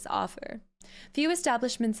courtiers offer. Few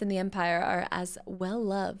establishments in the Empire are as well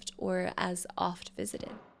loved or as oft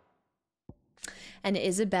visited. And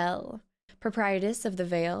Isabel, proprietress of the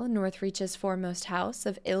Vale, Northreach's foremost house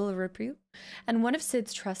of ill repute, and one of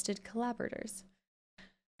Sid's trusted collaborators.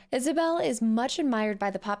 Isabel is much admired by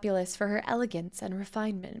the populace for her elegance and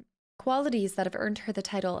refinement, qualities that have earned her the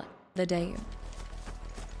title the Dame.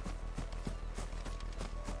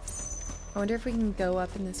 I wonder if we can go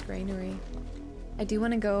up in this granary. I do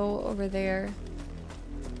want to go over there.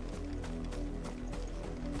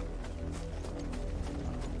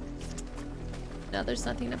 No, there's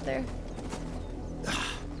nothing up there.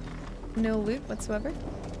 No loot whatsoever.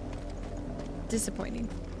 Disappointing.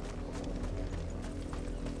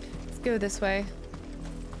 Let's go this way.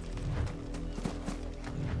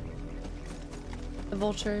 The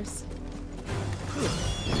vultures.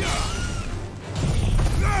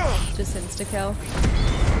 Just insta-kill.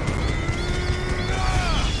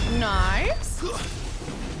 Nice.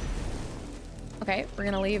 Okay, we're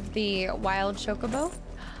gonna leave the wild chocobo.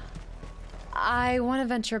 I want to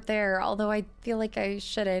venture up there, although I feel like I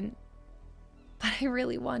shouldn't. But I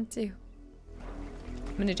really want to.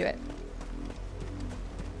 I'm gonna do it.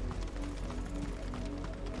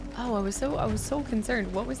 Oh, I was so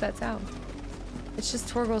concerned. What was that sound? It's just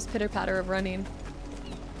Torgal's pitter-patter of running.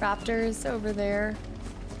 Raptors over there.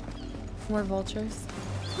 More vultures.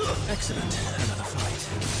 Excellent. Another fight.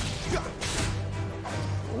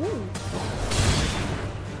 Ooh.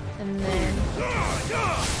 And then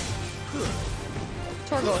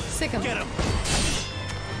Torgal, sick him. Get him.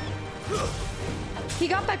 He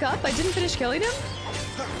got back up. I didn't finish killing him.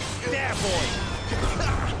 There, boy.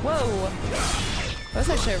 Whoa. That was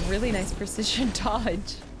actually a really nice precision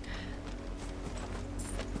dodge.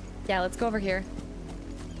 Yeah, let's go over here.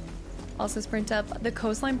 Also sprint up. The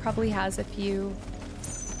coastline probably has a few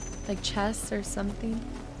like chests or something.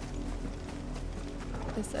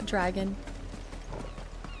 There's a dragon.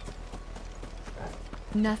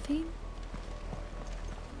 Nothing?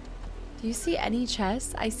 Do you see any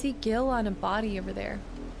chests? I see Gil on a body over there.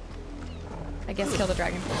 I guess kill the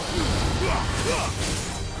dragon.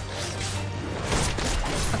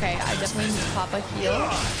 Okay, I definitely need to pop a heal.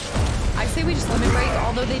 I say we just limit break,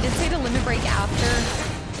 although they did say to limit break after.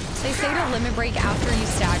 They say to limit break after you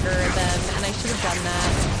stagger them, and I should have done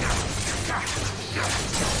that.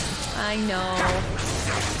 I know.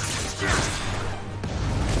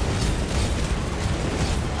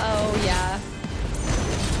 Oh, yeah.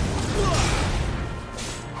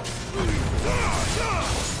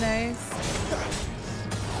 Nice.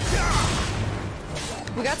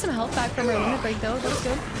 We got some health back from our limit break, though. That was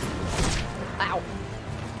good. Ow.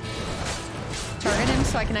 Target him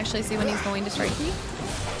so I can actually see when he's going to strike me.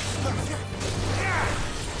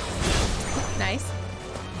 Nice.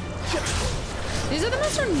 These are the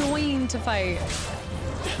most annoying to fight.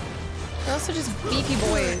 They're also just beefy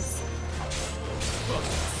boys.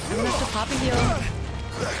 I'm gonna have to pop a heal.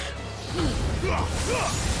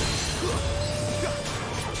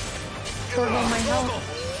 Torgal my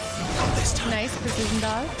health. Nice precision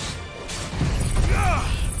dodge.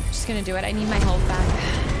 Just gonna do it. I need my health back.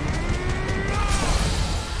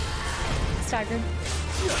 Staggered.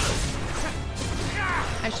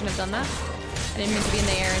 I shouldn't have done that. I didn't mean to be in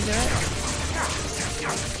the air and do it.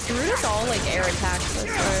 The root is all like air attacks, I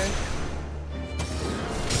swear.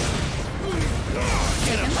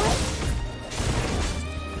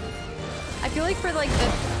 I feel like for like the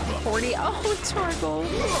 40, oh Torgal,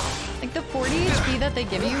 like the 40 HP that they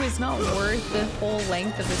give you is not worth the whole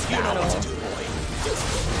length of this battle.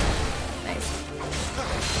 Nice.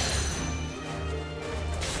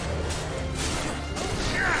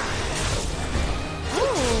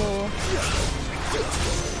 Ooh.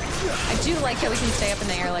 I do like that we can stay up in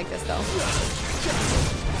the air like this though.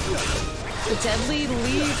 The deadly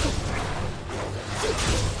leap.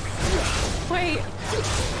 Wait,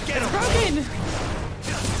 it's broken.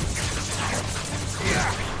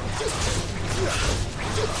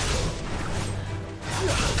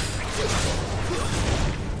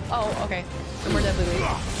 Oh, okay. I'm more deadly weak.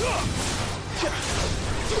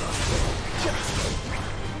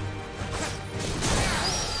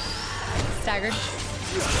 Staggered.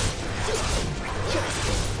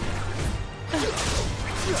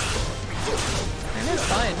 Kind of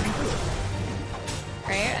fun.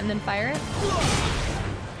 Right, and then fire it.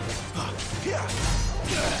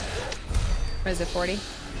 What is it, 40?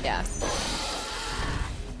 Yeah.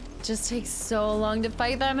 Just takes so long to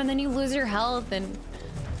fight them, and then you lose your health, and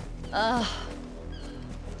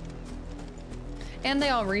and they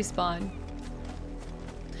all respawn.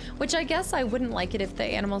 Which I guess I wouldn't like it if the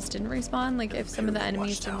animals didn't respawn, like if some of the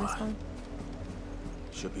enemies didn't respawn.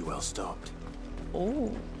 Should be well stocked.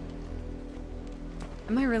 Oh.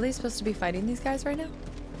 Am I really supposed to be fighting these guys right now?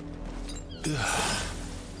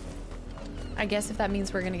 I guess if that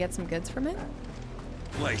means we're gonna get some goods from it.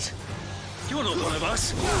 Wait, you're not one of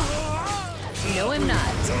us. No, I'm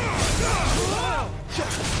not.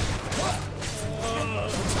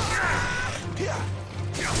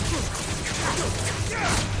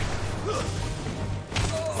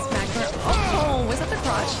 Smack her. Oh, was that the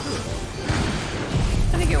crotch?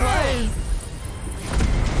 I think it was.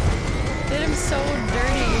 Did him so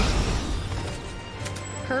dirty.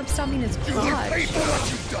 Curb stomping his crotch.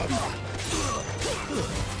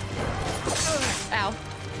 Ow.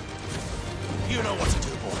 You know what to do,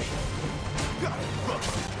 boy.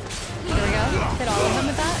 Here we go. Hit all of them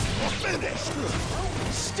with that. Finished.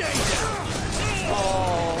 Stay down.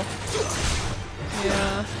 Oh.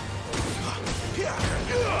 Yeah.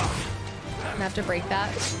 I'm gonna have to break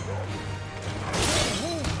that.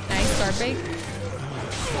 Nice guard break.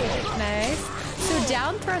 Nice. So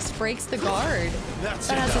down thrust breaks the guard that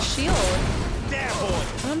has a shield.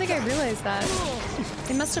 I don't think I realized that.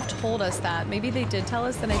 They must have told us that. Maybe they did tell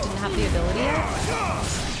us that I didn't have the ability yet.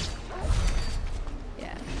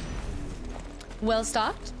 Yeah. Well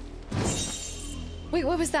stocked. Wait,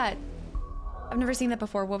 what was that? I've never seen that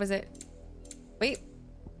before. What was it? Wait.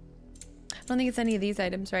 I don't think it's any of these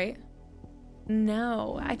items, right?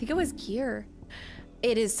 No, I think it was gear.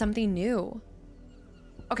 It is something new.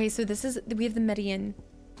 Okay, so this is, we have the Median.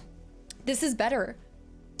 This is better.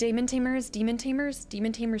 Demon Tamer's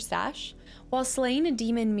stash. While slaying a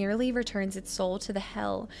demon merely returns its soul to the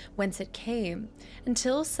hell whence it came.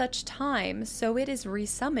 Until such time, so it is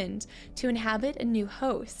resummoned to inhabit a new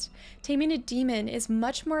host. Taming a demon is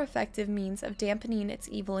much more effective means of dampening its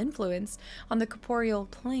evil influence on the corporeal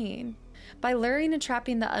plane. By luring and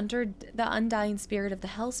trapping the undying spirit of the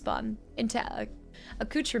hellspawn into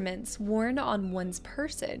accoutrements worn on one's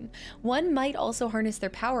person, one might also harness their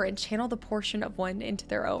power and channel the portion of one into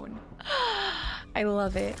their own. I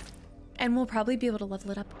love it. And we'll probably be able to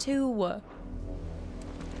level it up too.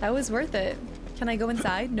 That was worth it. Can I go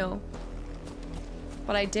inside? No.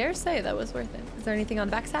 But I dare say that was worth it. Is there anything on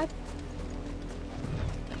the backside?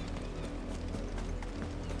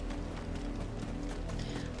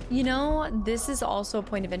 You know, this is also a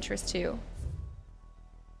point of interest too.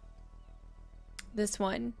 This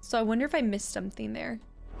one. So I wonder if I missed something there.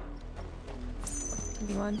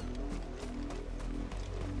 21.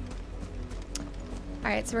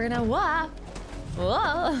 Alright, so we're gonna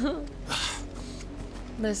whoa.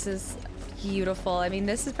 This is beautiful. I mean,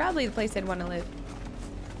 this is probably the place I'd want to live.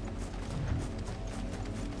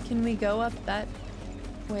 Can we go up that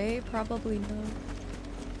way? Probably no.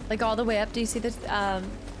 Like all the way up. Do you see this? The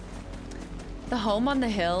home on the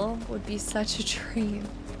hill would be such a dream.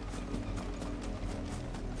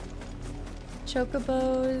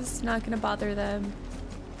 Chocobos, not gonna bother them.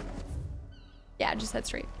 Yeah, just head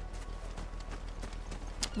straight.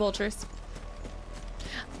 Vultures.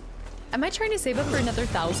 Am I trying to save up for another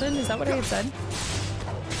 1,000? Is that what I had said?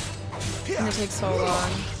 It's gonna take so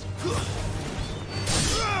long.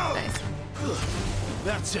 Nice.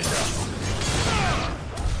 That's it.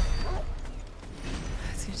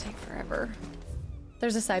 It's gonna take forever.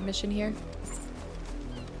 There's a side mission here.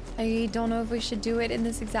 I don't know if we should do it in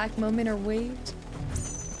this exact moment or wait.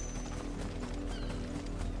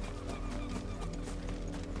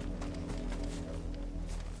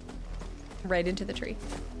 Right into the tree.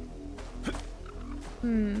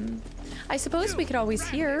 I suppose we could always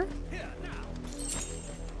hear.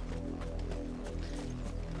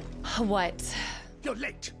 What? You're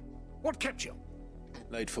late. What kept you?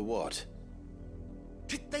 Late for what?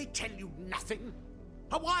 Did they tell you nothing?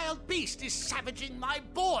 A wild beast is savaging my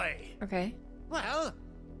boy. Okay. Well,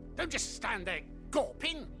 don't just stand there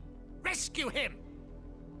gawping. Rescue him.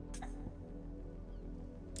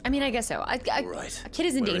 I mean, I guess so. Right. A kid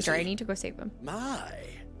is in Where danger. is he? I need to go save him. My.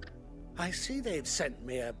 I see they've sent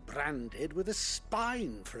me a branded with a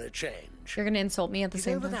spine for a change. You're gonna insult me at the He's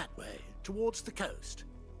same over time. that way, towards the coast.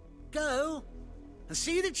 Go and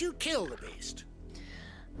see that you kill the beast.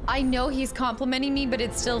 I know he's complimenting me, but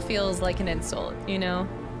it still feels like an insult, you know?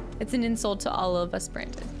 It's an insult to all of us,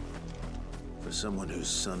 Brandon. For someone whose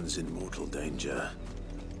son's in mortal danger,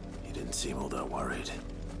 he didn't seem all that worried.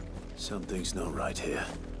 Something's not right here.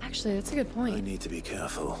 Actually, that's a good point. I need to be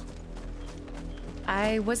careful.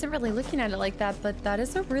 I wasn't really looking at it like that, but that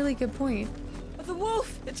is a really good point. The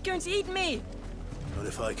wolf! It's going to eat me! What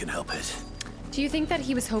if I can help it? Do you think that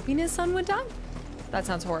he was hoping his son would die? That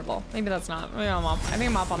sounds horrible. Maybe that's not. Maybe I'm off. I think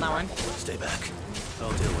I'm off on that one. Stay back.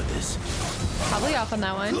 I'll deal with this. Probably off on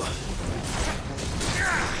that one.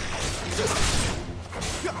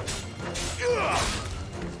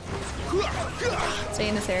 Stay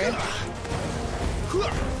in this area.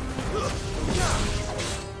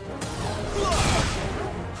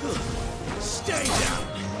 Stay down.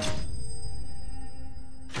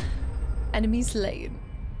 Enemy slain.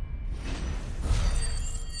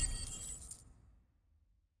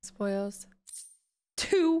 Spoils.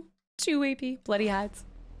 Two AP. Bloody hats.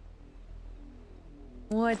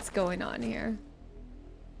 What's going on here?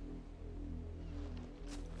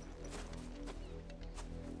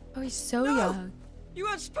 Oh, he's so young. You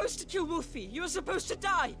weren't supposed to kill Wolfie. You were supposed to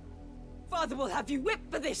die. Father will have you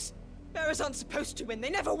whipped for this. Bearers aren't supposed to win. They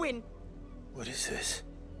never win. What is this?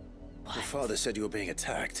 Your father said you were being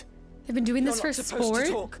attacked. They've been doing this You're for not supposed sport?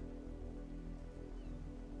 to talk.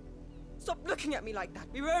 Stop looking at me like that.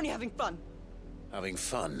 We were only having fun. Having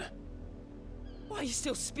fun? Why are you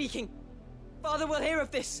still speaking? Father will hear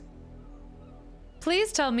of this.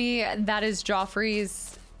 Please tell me that is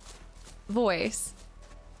Joffrey's voice.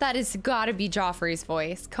 That has gotta be Joffrey's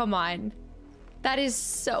voice. Come on. That is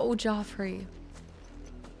so Joffrey.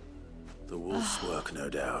 The wolf's work, no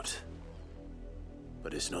doubt.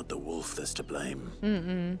 But it's not the wolf that's to blame.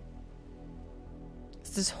 Mm-mm.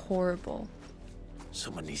 This is horrible.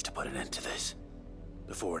 Someone needs to put an end to this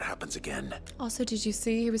before it happens again. Also, did you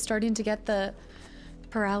see he was starting to get the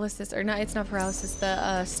paralysis, or not, it's not paralysis,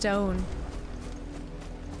 the stone.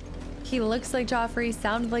 He looks like Joffrey,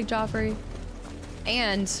 sounded like Joffrey,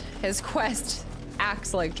 and his quest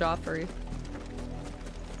acts like Joffrey.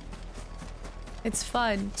 It's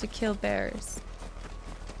fun to kill bears.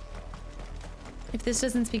 If this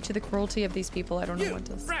doesn't speak to the cruelty of these people, I don't know what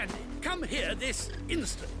does. Brandy, come here this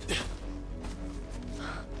instant.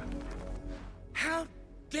 How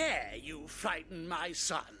dare you frighten my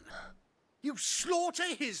son? You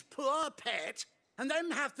slaughter his poor pet and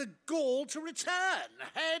then have the gall to return,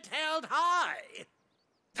 head held high.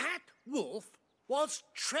 That wolf was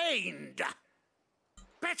trained.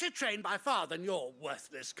 Better trained by far than your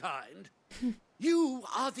worthless kind. You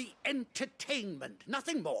are the entertainment,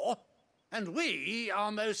 nothing more. And we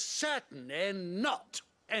are most certainly not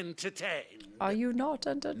entertained. Are you not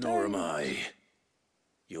entertained? Nor am I.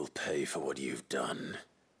 You'll pay for what you've done.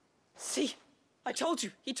 See? I told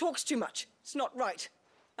you, he talks too much. It's not right.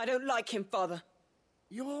 I don't like him, Father.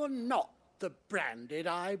 You're not the branded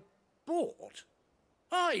I bought,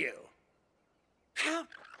 are you? How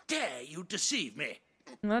dare you deceive me?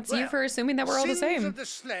 That's you for assuming that we're all the same. Sins of the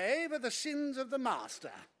slave are the sins of the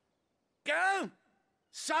master. Go!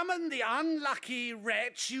 Summon the unlucky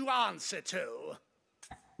wretch you answer to.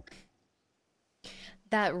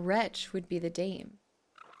 That wretch would be the dame.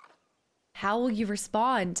 How will you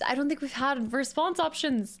respond? I don't think we've had response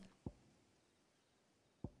options.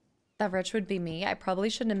 That wretch would be me. I probably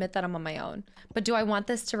shouldn't admit that I'm on my own. But do I want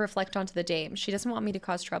this to reflect onto the dame? She doesn't want me to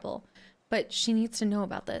cause trouble. But she needs to know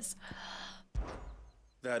about this.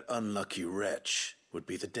 That unlucky wretch would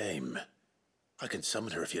be the dame. I can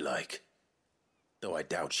summon her if you like. Though I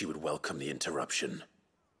doubt she would welcome the interruption.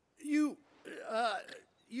 You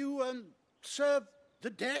serve the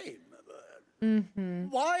dame. Mm-hmm.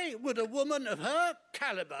 Why would a woman of her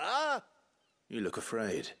caliber... You look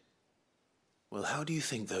afraid. Well, how do you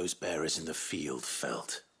think those bearers in the field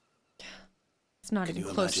felt? It's not even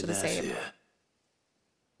close to the same. Fear?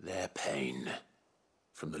 Their pain.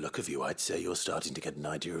 From the look of you, I'd say you're starting to get an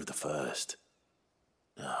idea of the first.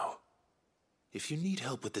 Now, if you need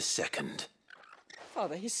help with the second...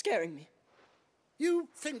 Father, he's scaring me. You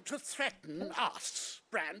think to threaten us,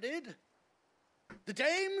 Branded? The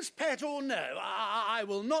dame's pet or no, I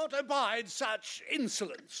will not abide such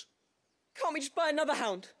insolence. Can't we just buy another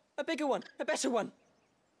hound? A bigger one, a better one.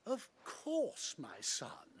 Of course, my son.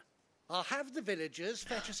 I'll have the villagers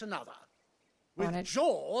fetch us another. With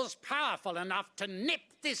jaws powerful enough to nip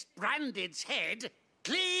this Branded's head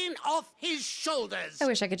clean off his shoulders. I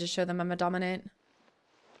wish I could just show them I'm a dominant.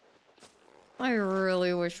 I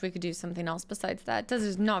really wish we could do something else besides that.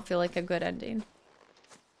 Does not feel like a good ending.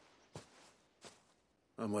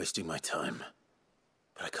 I'm wasting my time.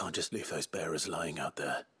 But I can't just leave those bearers lying out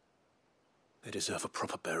there. They deserve a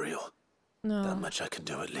proper burial. No. That much I can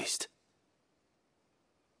do at least.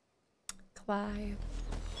 Clive.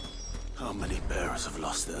 How many bearers have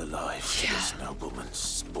lost their lives to this nobleman's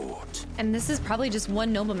sport? And this is probably just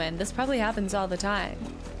one nobleman. This probably happens all the time.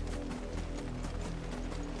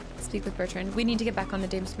 Speak with Bertrand. We need to get back on the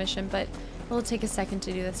dame's mission, but it'll take a second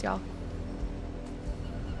to do this, y'all.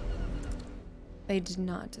 They did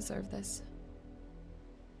not deserve this.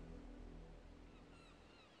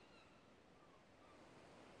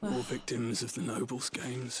 More victims of the nobles'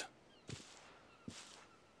 games.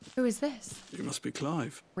 Who is this? You must be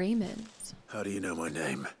Clive. Raymond. How do you know my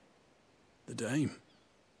name? The Dame.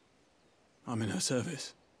 I'm in her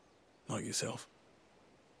service, like yourself.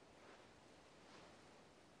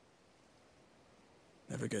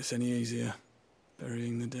 Never gets any easier,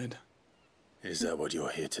 burying the dead. Is that what you're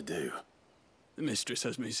here to do? The mistress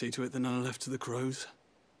has me see to it that none are left to the crows.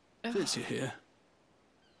 Since you're here,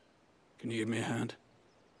 can you give me a hand?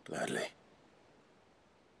 Gladly.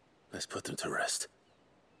 Let's put them to rest.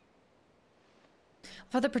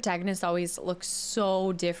 I thought the protagonist always looks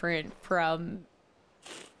so different from,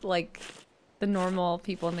 like, the normal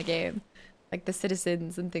people in the game. Like the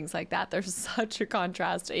citizens and things like that. There's such a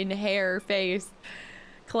contrast in hair, face,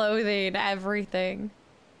 clothing, everything.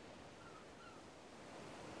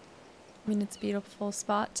 I mean, it's a beautiful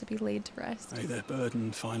spot to be laid to rest. May their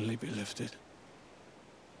burden finally be lifted.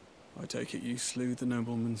 I take it you slew the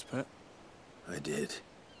nobleman's pet? I did.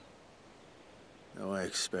 Now I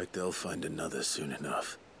expect they'll find another soon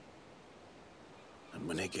enough. And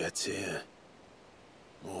when it gets here,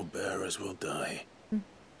 more bearers will die.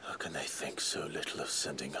 How can they think so little of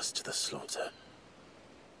sending us to the slaughter?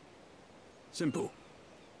 Simple.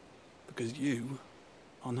 Because you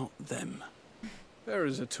are not them.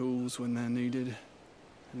 Bearers are tools when they're needed,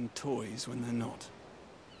 and toys when they're not.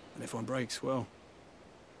 And if one breaks, well,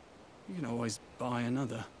 you can always buy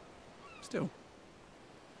another. Still,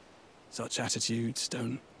 such attitudes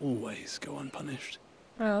don't always go unpunished.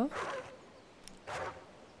 Oh?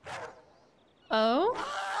 Oh?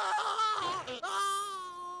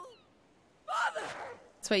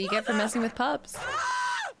 That's what you get for messing with pups.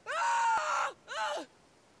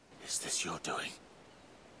 Is this your doing?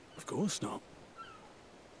 Of course not.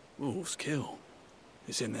 Wolves kill.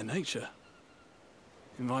 It's in their nature.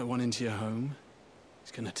 Invite one into your home,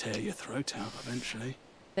 he's gonna tear your throat out eventually.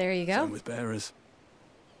 There you go. Same with bearers.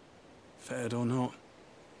 Fed or not,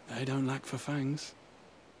 they don't lack for fangs.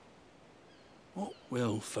 What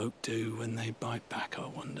will folk do when they bite back, I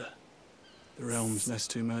wonder? The realm's less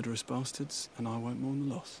two murderous bastards, and I won't mourn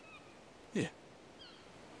the loss. Here.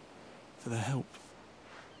 For their help.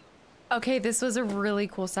 Okay, this was a really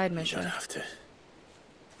cool side mission. You don't have to.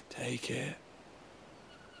 Take it.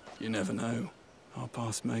 You never know. Our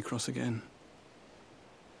paths may cross again.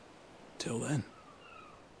 Till then.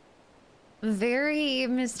 Very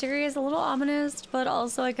mysterious, a little ominous, but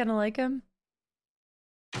also I kind of like him.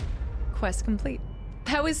 Quest complete.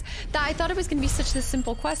 I thought it was gonna be such a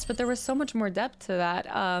simple quest, but there was so much more depth to that.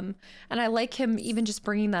 And I like him even just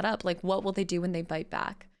bringing that up. Like, what will they do when they bite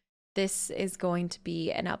back? This is going to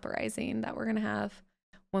be an uprising that we're gonna have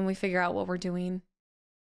when we figure out what we're doing.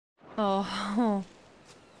 Oh,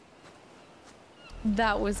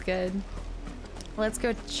 that was good. Let's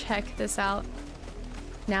go check this out.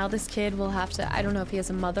 Now this kid will have to, I don't know if he has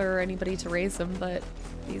a mother or anybody to raise him, but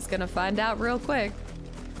he's gonna find out real quick.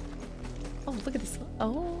 Oh, look at this.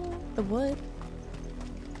 Oh, the wood.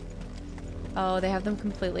 Oh, they have them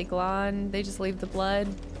completely gone. They just leave the blood.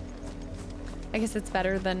 I guess it's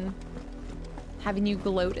better than having you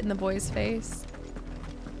gloat in the boy's face.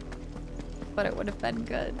 But it would have been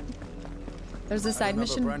good. There's a side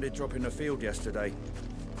mission. Branded drop in the field yesterday.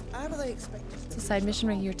 How do they expect us It's a side mission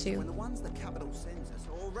right here too. when the ones the capital sends us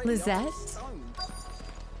are already Lizette?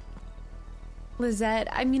 Lizette,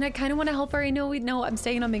 I mean, I kind of want to help her. I know I'm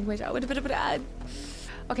staying on main mission.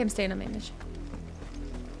 Okay, I'm staying on main mission.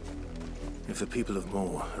 If the people of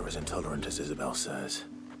Moor are as intolerant as Isabel says,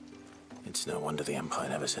 it's no wonder the Empire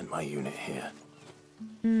never sent my unit here.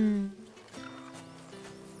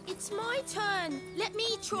 It's my turn. Let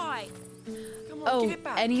me try. Come on, Oh, give it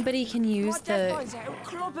back. anybody can use My dad the... finds out, he'll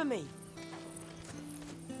clobber me.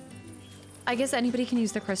 I guess anybody can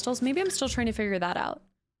use the crystals. Maybe I'm still trying to figure that out.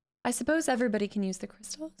 I suppose everybody can use the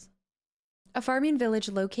crystals. A farming village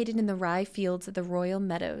located in the rye fields of the Royal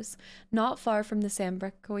Meadows, not far from the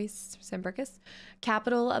Sanbreque,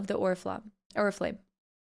 capital of the Oriflamme.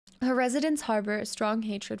 Her residents harbor a strong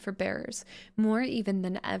hatred for bearers, more even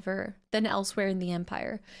than elsewhere in the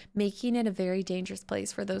Empire, making it a very dangerous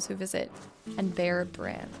place for those who visit and bear a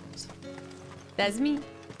brand. That's me.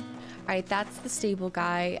 All right, that's the stable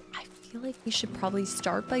guy. I feel like we should probably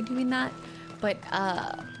start by doing that, but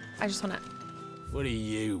I just want to... What do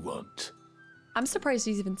you want? I'm surprised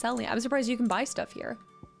he's even selling it. I'm surprised you can buy stuff here.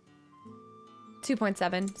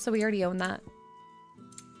 2.7, so we already own that.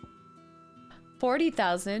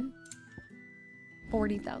 40,000.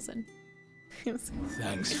 40,000.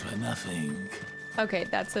 Thanks for nothing. Okay,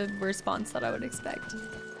 that's a response that I would expect.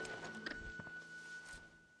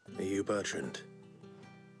 Are you Bertrand?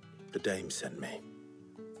 The dame sent me.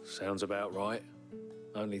 Sounds about right.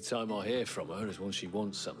 Only time I hear from her is when she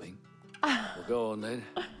wants something. Well, go on then.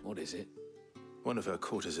 What is it? One of her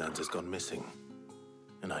courtesans has gone missing,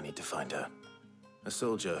 and I need to find her. A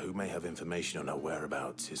soldier who may have information on her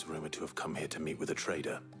whereabouts is rumored to have come here to meet with a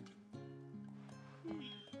trader.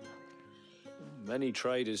 Many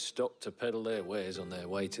traders stop to peddle their wares on their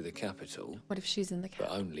way to the capital. What if she's in the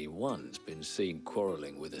capital? But only one's been seen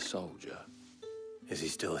quarreling with a soldier. Is he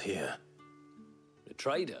still here? The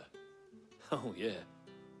trader? Oh, yeah.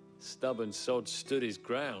 Stubborn sod stood his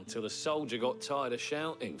ground till the soldier got tired of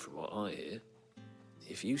shouting, from what I hear.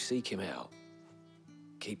 If you seek him out,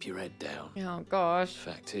 keep your head down. Oh, gosh.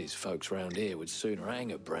 Fact is, folks round here would sooner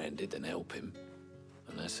hang a branded than help him.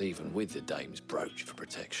 And that's even with the dame's brooch for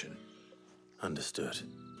protection. Understood.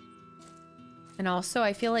 And also,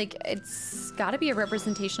 I feel like it's got to be a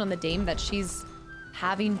representation on the dame that she's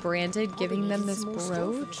having branded, giving them this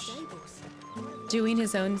brooch, doing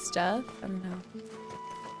his own stuff. I don't know.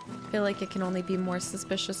 I feel like it can only be more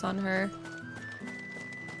suspicious on her.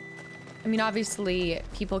 I mean, obviously,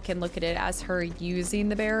 people can look at it as her using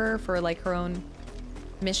the bearer for, like, her own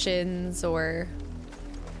missions or,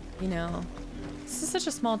 you know. This is such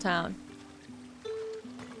a small town. Okay.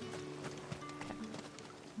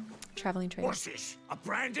 Traveling trader. What's this? A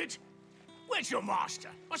branded? Where's your master?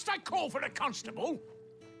 Must I call for the constable?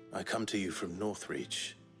 I come to you from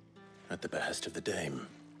Northreach, at the behest of the dame.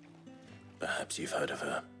 Perhaps you've heard of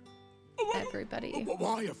her. Everybody.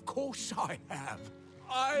 Why, of course I have.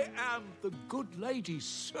 I am the good lady's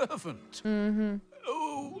servant. Mm-hmm.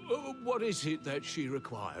 What is it that she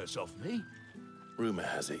requires of me? Rumor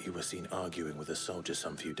has it you were seen arguing with a soldier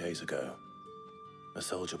some few days ago. A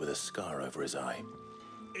soldier with a scar over his eye.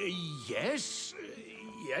 Yes,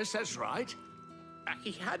 that's right.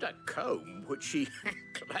 He had a comb which he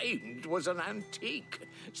claimed was an antique.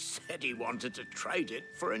 Said he wanted to trade it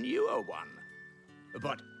for a newer one.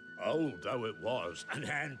 But old though it was, an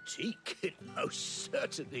antique it most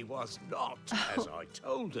certainly was not, as I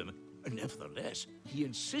told him. Nevertheless, he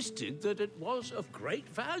insisted that it was of great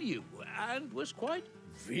value and was quite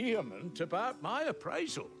vehement about my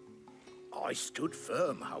appraisal. I stood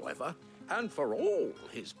firm, however, and for all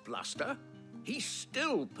his bluster, he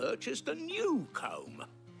still purchased a new comb,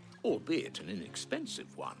 albeit an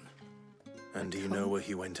inexpensive one. And do you know where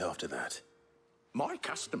he went after that? My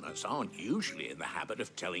customers aren't usually in the habit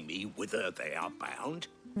of telling me whither they are bound.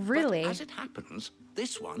 Really? But as it happens,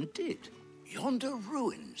 this one did. Yonder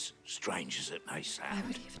ruins, strange as it may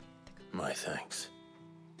sound. My thanks.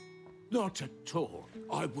 Not at all.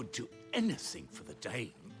 I would do anything for the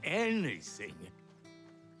dame. Anything.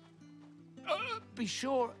 Be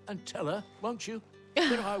sure and tell her, won't you,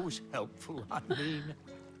 that I was helpful. I mean,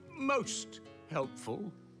 most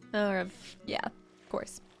helpful. Yeah, of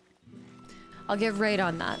course. I'll get right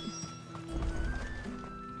on that.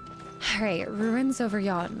 Alright, ruins over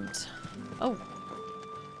yond. Oh.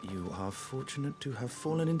 You are fortunate to have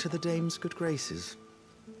fallen into the dame's good graces,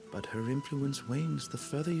 but her influence wanes the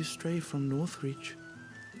further you stray from Northreach.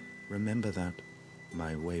 Remember that,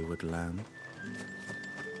 my wayward lamb.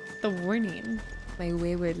 The warning, my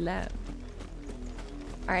wayward lamb.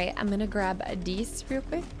 Alright, I'm gonna grab a Dees real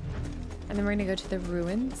quick, and then we're gonna go to the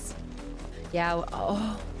ruins. Yeah,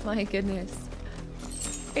 oh my goodness.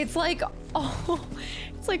 It's like, oh,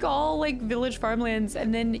 it's like all like village farmlands,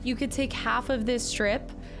 and then you could take half of this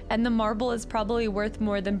strip, and the marble is probably worth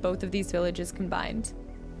more than both of these villages combined.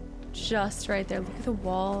 Just right there. Look at the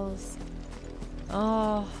walls.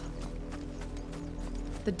 Oh,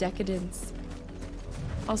 the decadence.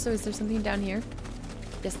 Also, is there something down here?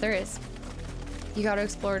 Yes, there is. You gotta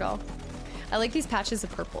explore it all. I like these patches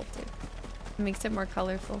of purple too. It makes it more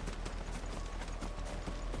colorful.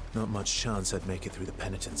 Not much chance I'd make it through the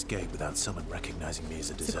Penitent's Gate without someone recognizing me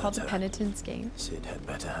as a deserter. Is it called the Penitent's Gate? Sid had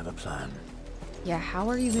better have a plan. Yeah, how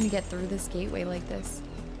are you gonna get through this gateway like this?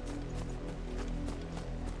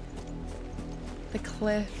 The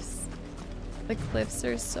cliffs. The cliffs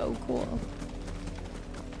are so cool.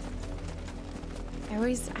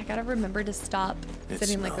 I gotta remember to stop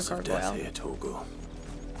sitting like a gargoyle. Here, Torgal.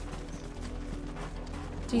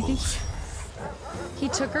 Do you think he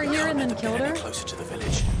took her here and then killed her? Closer to the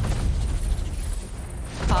village.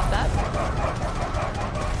 Pop that.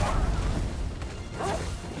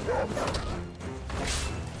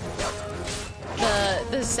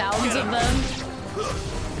 The sounds of them.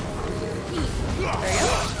 There you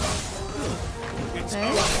go.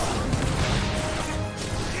 There.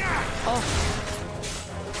 Oh.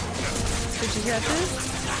 Did you hear this?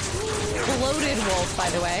 Bloated wolf, by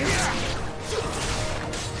the way.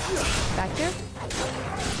 Back here.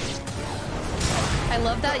 I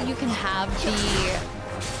love that you can have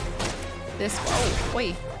this. Oh,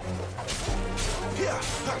 wait.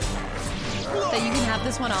 That you can have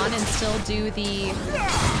this one on and still do the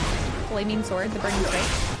flaming sword, the burning sword.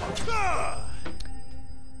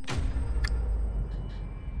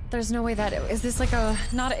 There's no way that is this like a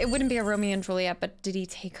not. It wouldn't be a Romeo and Juliet, but did he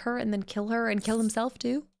take her and then kill her and kill himself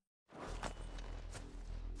too?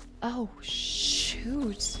 Oh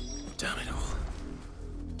shoot! Damn it all.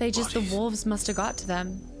 They just the wolves must have got to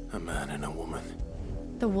them. A man and a woman.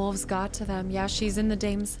 The wolves got to them. Yeah, she's in the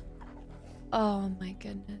dames. Oh my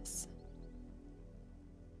goodness.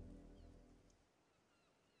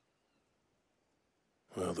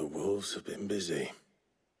 Well, the wolves have been busy.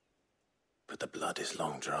 But the blood is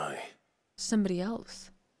long dry. Somebody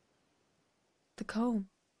else. The comb.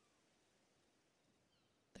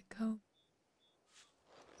 The comb.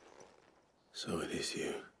 So it is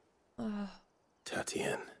you. Oh.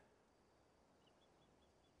 Tatienne.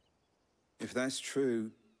 If that's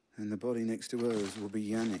true, then the body next to hers will be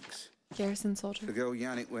Yannick's. Garrison soldier. The girl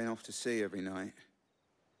Yannick went off to sea every night.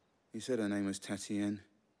 You said her name was Tatienne.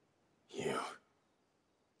 You.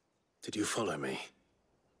 Did you follow me?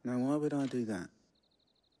 Now, why would I do that?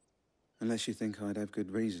 Unless you think I'd have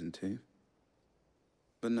good reason to.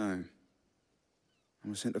 But no. I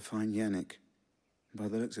was sent to find Yannick. By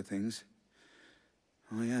the looks of things,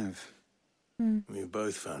 I have. We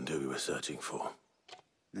both found who we were searching for.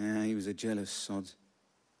 Nah, he was a jealous sod.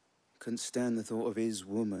 Couldn't stand the thought of his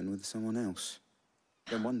woman with someone else.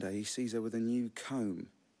 Then one day he sees her with a new comb.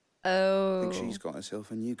 Oh. Thinks she's got herself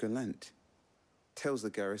a new gallant. Tells the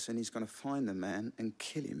garrison he's going to find the man and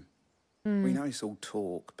kill him. We know it's all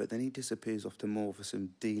talk, but then he disappears off to Moor for some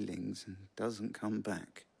dealings and doesn't come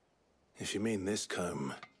back. If you mean this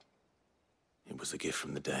comb, it was a gift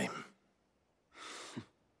from the dame.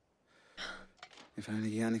 If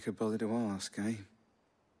only Yannick had bothered to ask, eh?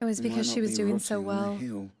 It was because she was doing so well.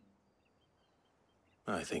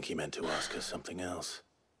 I think he meant to ask her something else.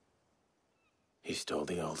 He stole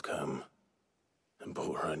the old comb and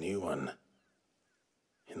bought her a new one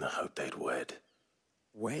in the hope they'd wed.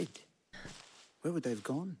 Wed? Where would they have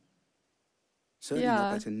gone? Certainly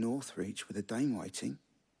not back to Northreach with a dame waiting.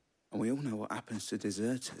 And we all know what happens to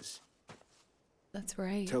deserters. That's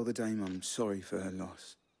right. Tell the dame I'm sorry for her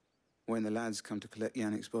loss. When the lads come to collect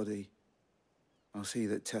Yannick's body, I'll see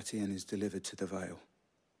that Tatienne is delivered to the Vale.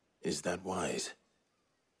 Is that wise?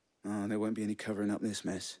 Oh, there won't be any covering up this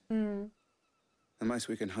mess. The most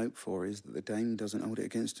we can hope for is that the dame doesn't hold it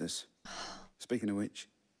against us. Speaking of which,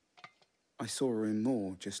 I saw her in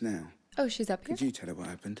Moor just now. Oh, she's up here? Could you tell her what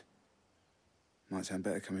happened? Might sound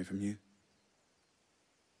better coming from you.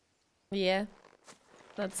 Yeah,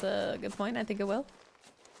 that's a good point. I think it will.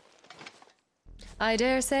 I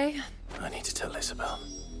dare say. I need to tell Isabel.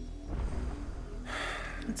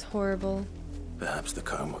 It's horrible. Perhaps the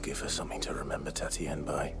comb will give her something to remember Tatienne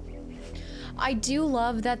by. I do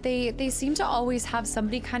love that they seem to always have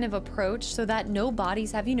somebody kind of approach so that no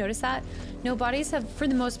bodies, have you noticed that? No bodies have, for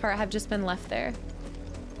the most part, have just been left there.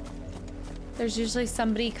 There's usually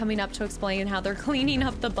somebody coming up to explain how they're cleaning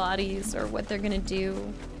up the bodies or what they're gonna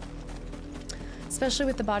do. Especially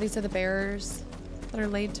with the bodies of the bearers that are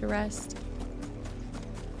laid to rest.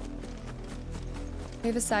 We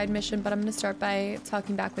have a side mission, but I'm gonna start by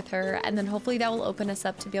talking back with her, and then hopefully that will open us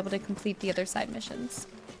up to be able to complete the other side missions.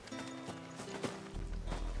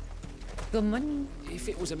 Good morning. If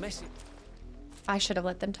it was a message... I should have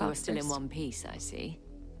let them talk You are still in first. one piece, I see.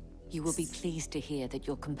 You will be pleased to hear that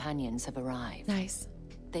your companions have arrived. Nice.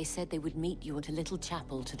 They said they would meet you at a little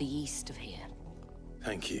chapel to the east of here.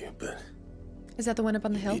 Thank you, but... Is that the one up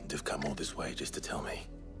on the hill? You needn't have come all this way just to tell me.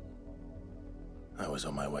 I was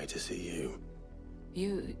on my way to see you.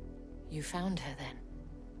 You found her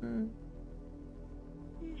then?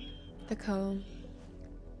 The comb.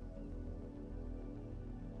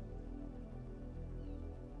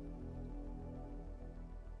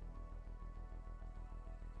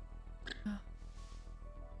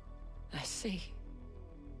 I see.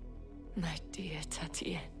 My dear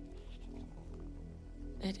Tatienne.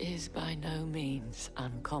 It is by no means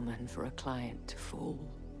uncommon for a client to fall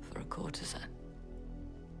for a courtesan.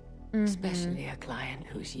 Especially a client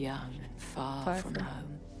who's young and far from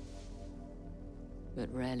home.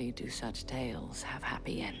 But rarely do such tales have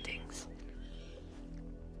happy endings.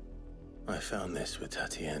 I found this with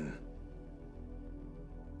Tatienne.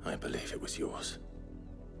 I believe it was yours.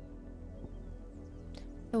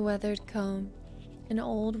 The weathered comb. An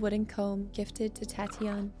old wooden comb gifted to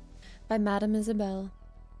Tatienne by Madame Isabelle.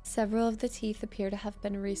 Several of the teeth appear to have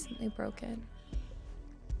been recently broken.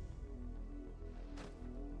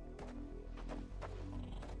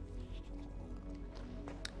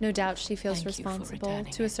 No doubt she feels responsible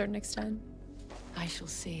to a certain extent. I shall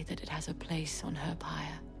see that it has a place on her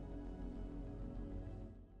pyre.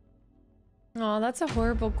 Oh, that's a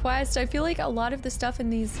horrible quest. I feel like a lot of the stuff in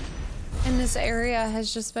this area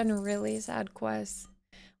has just been really sad quests,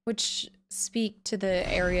 which speak to the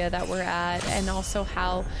area that we're at, and also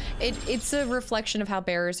how it's a reflection of how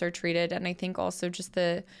bearers are treated, and I think also just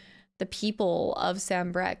the people of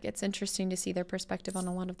Sanbreque. It's interesting to see their perspective on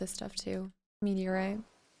a lot of this stuff too. Meteorite.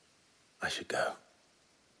 I should go.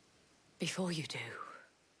 Before you do,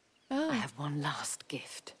 I have one last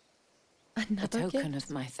gift. Another a token gift?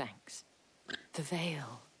 of my thanks. The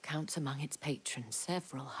Vale counts among its patrons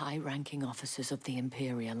several high-ranking officers of the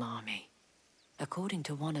Imperial Army. According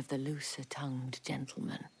to one of the looser-tongued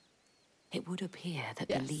gentlemen, it would appear that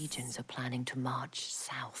the legions are planning to march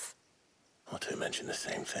south. Not to mention the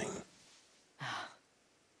same thing.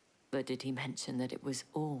 But did he mention that it was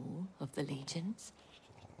all of the legions?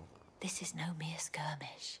 This is no mere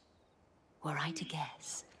skirmish. Were I to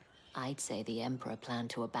guess, I'd say the Emperor planned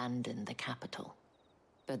to abandon the capital.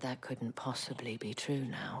 But that couldn't possibly be true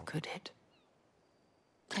now, could it?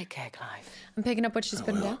 Take care, Clive. I'm picking up what she's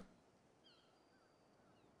putting down.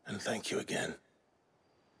 And thank you again.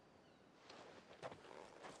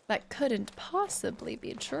 That couldn't possibly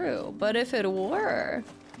be true, but if it were...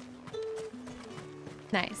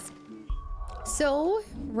 Nice. So,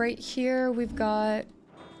 right here we've got...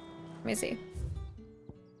 Let me see.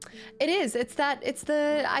 It is. It's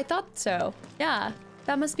the... I thought so. Yeah.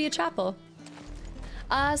 That must be a chapel.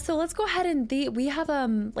 So let's go ahead and... We have,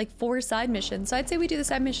 like 4 side missions. So I'd say we do the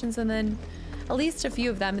side missions and then at least a few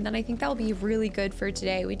of them. And then I think that'll be really good for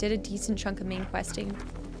today. We did a decent chunk of main questing.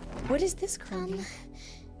 What is this, Crony?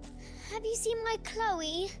 Have you seen my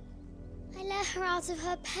Chloe? I let her out of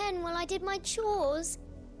her pen while I did my chores.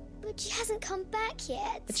 But she hasn't come back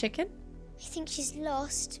yet. The chicken? I think she's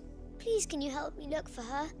lost. Please, can you help me look for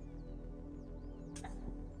her?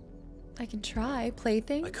 I can try.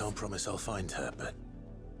 Playthings? I can't promise I'll find her, but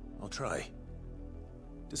I'll try.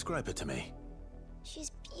 Describe her to me. She's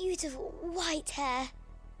beautiful white hair.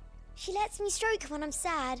 She lets me stroke her when I'm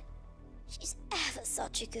sad. She's ever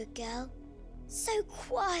such a good girl. So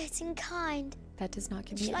quiet and kind. That does not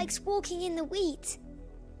give me... She likes walking in the wheat.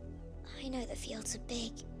 I know the fields are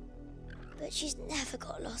big, but she's never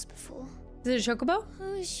got lost before. Is it a chocobo?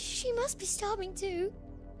 Oh, she must be starving too.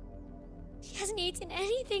 She hasn't eaten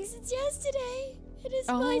anything since yesterday. It is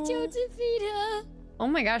my job to feed her. Oh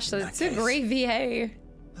my gosh, that's a great VA.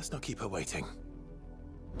 Let's not keep her waiting.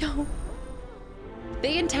 No.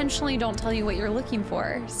 They intentionally don't tell you what you're looking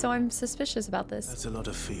for, so I'm suspicious about this. That's a lot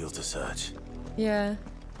of field to search. Yeah.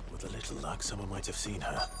 With a little luck, someone might have seen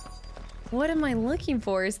her. What am I looking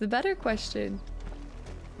for is the better question.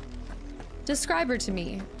 Describe her to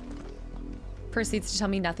me. Proceeds to tell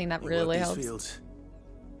me nothing. That really helps. These fields.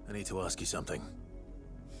 I need to ask you something.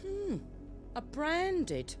 A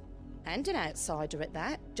branded. And an outsider at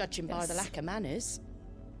that, judging by the lack of manners.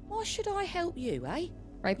 Why should I help you, eh?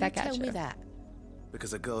 Right back at you. Tell me that.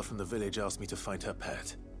 Because a girl from the village asked me to find her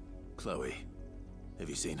pet, Chloe. Have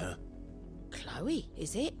you seen her? Chloe,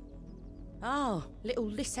 is it? Oh, little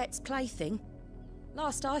Lisette's plaything.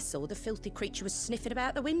 Last I saw, the filthy creature was sniffing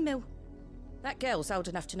about the windmill. That girl's old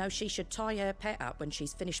enough to know she should tie her pet up when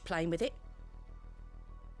she's finished playing with it.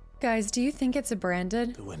 Guys, do you think it's a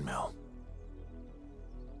branded? The windmill.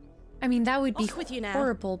 I mean, that would be Off with you now.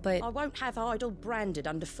 horrible, but... I won't have idle branded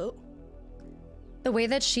underfoot. The way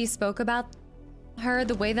that she spoke about her,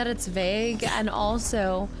 the way that it's vague, and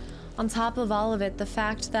also, on top of all of it, the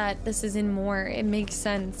fact that this is in Moore, it makes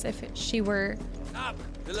sense if she were... Up,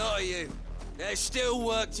 the lot of you. There's still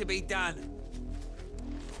work to be done.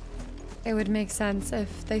 It would make sense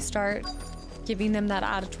if they start giving them that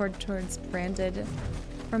attitude towards branded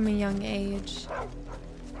from a young age.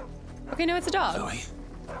 Okay, no, it's a dog. Chloe.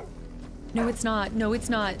 No, it's not. No, it's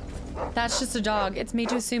not. That's just a dog. It's made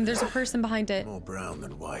to assume there's a person behind it. More brown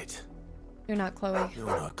than white. You're not Chloe. You're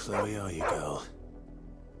not Chloe, are you, girl?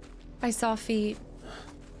 I saw feet.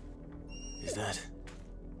 Is that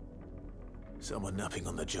Someone napping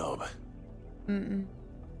on the job.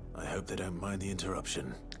 I hope they don't mind the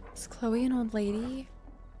interruption. Is Chloe an old lady?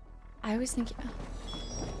 I was thinking...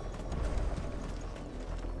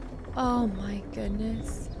 Oh my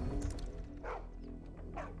goodness.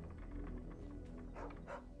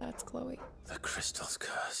 That's Chloe. The crystal's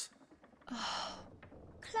curse. Oh.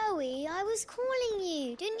 Chloe, I was calling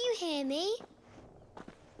you. Didn't you hear me?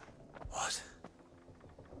 What?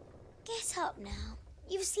 Get up now.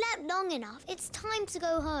 You've slept long enough. It's time to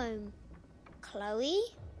go home. Chloe?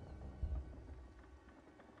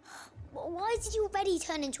 Why did you already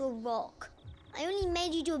turn into a rock? I only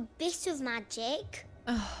made you do a bit of magic.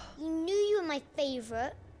 You knew you were my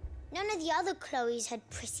favourite. None of the other Chloes had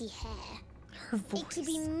pretty hair. Her voice. It could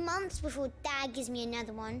be months before Dad gives me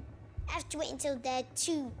another one. I have to wait until they're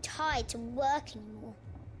too tired to work anymore.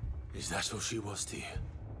 Is that all she was to you?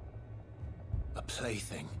 A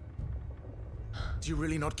plaything? Do you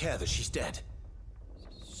really not care that she's dead?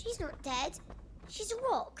 She's not dead. She's a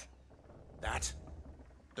rock. That?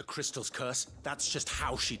 The crystal's curse? That's just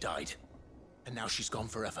how she died. And now she's gone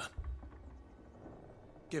forever.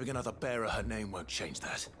 Giving another bearer her name won't change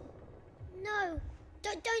that. No,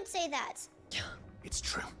 don't say that. It's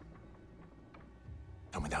true.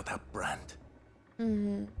 And without that brand,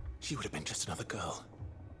 she would have been just another girl.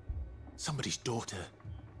 Somebody's daughter.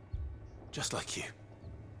 Just like you.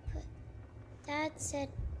 But Dad said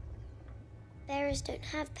bearers don't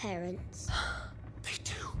have parents. They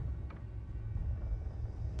do.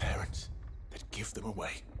 Parents that give them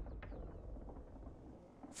away.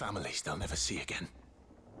 Families they'll never see again.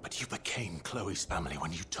 But you became Chloe's family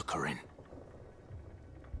when you took her in.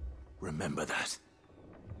 Remember that.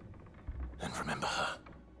 And remember her.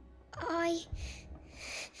 I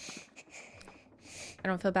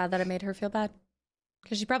don't feel bad that I made her feel bad.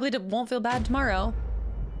 Because she probably won't feel bad tomorrow.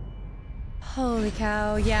 Holy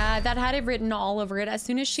cow. Yeah, that had it written all over it. As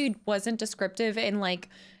soon as she wasn't descriptive in like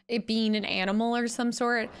it being an animal or some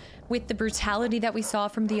sort, with the brutality that we saw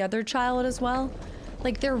from the other child as well.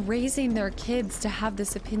 Like they're raising their kids to have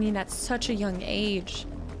this opinion at such a young age.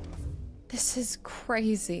 This is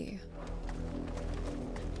crazy.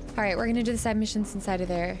 All right, we're gonna do the side missions inside of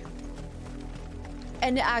there.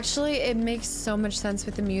 And actually, it makes so much sense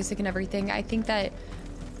with the music and everything. I think that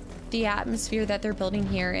the atmosphere that they're building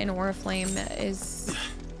here in Oriflame is...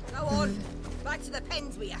 Go on, back to the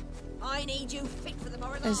pens with ya. I need you fit for the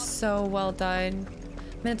morrow. Is so well done.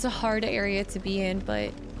 I mean, it's a hard area to be in,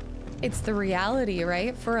 but it's the reality,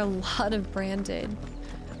 right? For a lot of Brandon.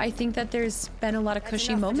 I think that there's been a lot of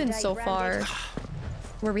cushy moments so far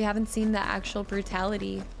where we haven't seen the actual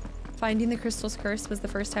brutality. Finding the Crystal's Curse was the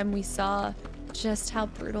first time we saw just how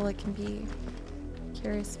brutal it can be.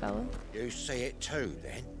 Curious fellow. You see it too,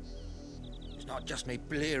 then? It's not just me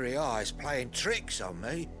bleary eyes playing tricks on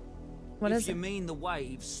me. What is If you mean the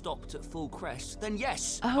waves stopped at full crest, then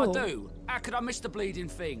yes, Oh. I do. How could I miss the bleeding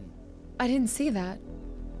thing? I didn't see that.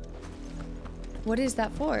 What is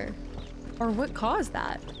that for? Or what caused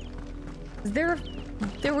that? Is there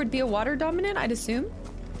would be a water dominant, I'd assume?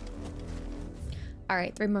 All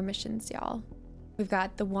right, 3 more missions, y'all. We've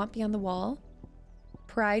got the Want Beyond the Wall,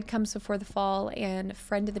 Pride Comes Before the Fall, and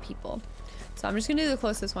Friend of the People. So I'm just gonna do the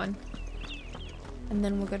closest one. And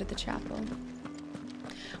then we'll go to the chapel.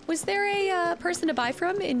 Was there a person to buy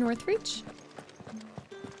from in Northreach?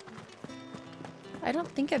 I don't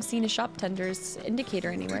think I've seen a shop tender's indicator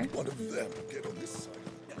anywhere. One of them get on this side.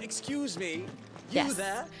 Excuse me, Yes,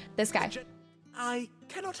 this guy. I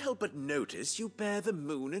cannot help but notice you bear the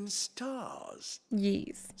moon and stars.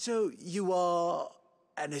 Yes. So you are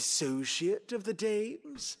an associate of the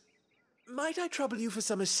dames? Might I trouble you for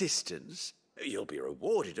some assistance? You'll be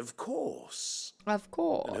rewarded, of course. Of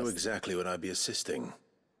course. And who exactly would I be assisting?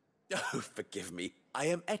 Oh, forgive me. I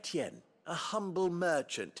am Etienne, a humble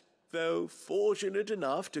merchant, though fortunate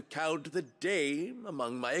enough to count the dame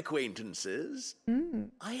among my acquaintances.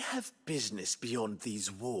 I have business beyond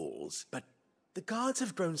these walls, but the guards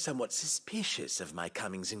have grown somewhat suspicious of my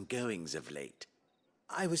comings and goings of late.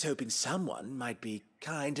 I was hoping someone might be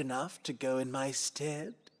kind enough to go in my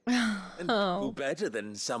stead. And who better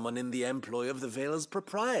than someone in the employ of the Vale's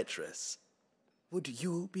proprietress? Would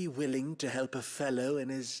you be willing to help a fellow in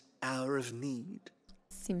his hour of need?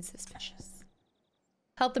 Seems suspicious.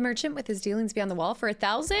 Help the merchant with his dealings beyond the wall for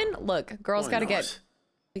 1,000? Look, girls Why gotta not? get...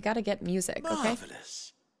 We gotta get music, okay?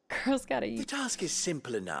 Marvelous. Girls gotta eat. The task is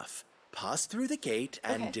simple enough. Pass through the gate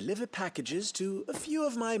and Okay. deliver packages to a few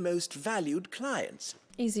of my most valued clients.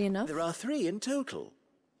 Easy enough. There are 3 in total.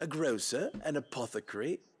 A grocer, an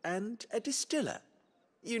apothecary, and a distiller.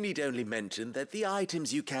 You need only mention that the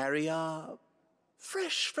items you carry are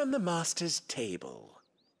fresh from the master's table.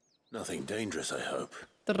 Nothing dangerous, I hope.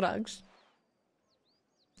 Drugs.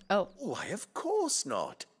 Oh. Why, of course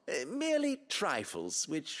not. Merely trifles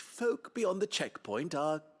which folk beyond the checkpoint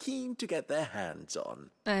are keen to get their hands on.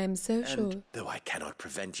 I'm so And sure. though I cannot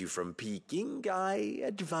prevent you from peeking, I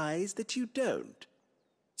advise that you don't.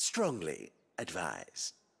 Strongly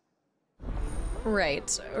advise.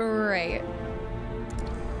 Right.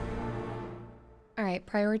 Alright,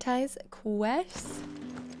 prioritize quests.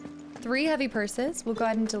 3 heavy purses. We'll go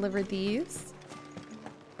ahead and deliver these.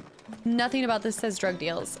 Nothing about this says drug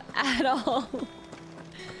deals at all.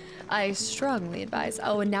 I strongly advise.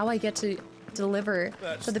 Oh, and now I get to deliver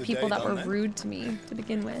to the people that were rude to me to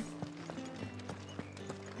begin with.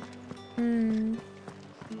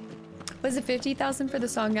 Was it 50,000 for the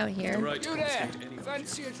song out here? Right. You there!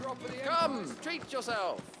 Fancy a drop of the Come, treat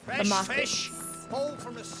yourself. The mockfish. All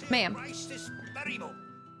from the sea. Ma'am.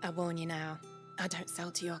 I warn you now, I don't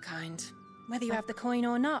sell to your kind, whether you have the coin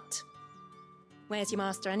or not. Where's your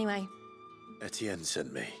master anyway? Etienne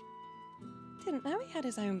sent me. Didn't know he had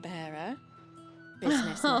his own bearer.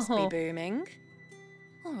 Business must be booming.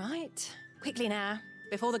 All right, quickly now,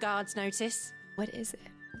 before the guards notice. What is it?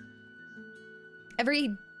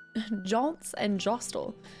 Every jaunts and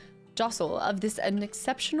jostle of this an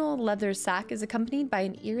exceptional leather sack is accompanied by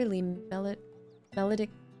an eerily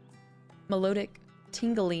melodic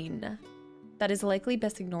tingling that is likely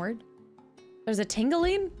best ignored. There's a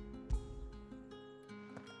tingling?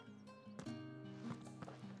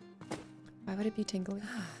 Why would it be tingling?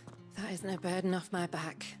 That is no burden off my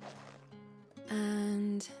back.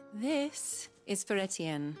 And this is for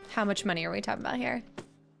Etienne. How much money are we talking about here?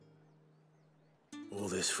 All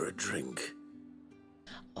this for a drink.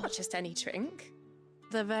 Not just any drink.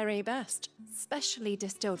 The very best, specially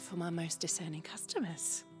distilled for my most discerning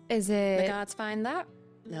customers. Is it... The guards find that,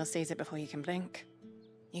 they'll seize it before you can blink.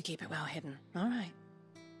 You keep it well hidden, all right?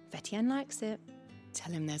 If Etienne likes it,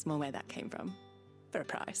 tell him there's more where that came from. For a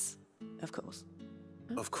price, of course.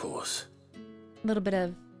 Of course. A little bit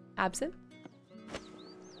of absinthe.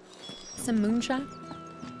 Some moonshine.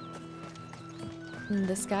 And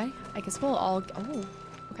this guy. I guess we'll all... Oh,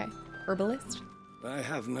 okay. Herbalist. I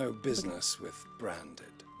have no business with Branded.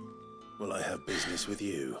 Well, I have business with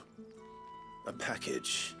you. A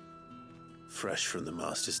package. Fresh from the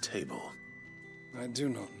master's table. I do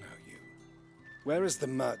not know you. Where is the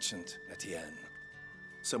merchant, Etienne?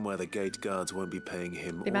 Somewhere the gate guards won't be paying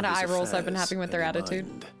him. The amount of eye rolls I've been having with their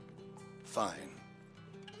attitude. Fine.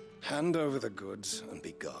 Hand over the goods and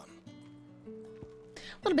be gone.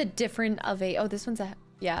 A little bit different of a... Oh, this one's a...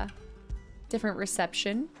 Yeah. Different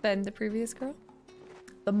reception than the previous girl.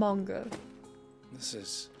 The manga. This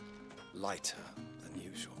is lighter than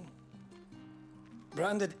usual.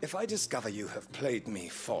 Branded, if I discover you have played me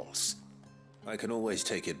false... I can always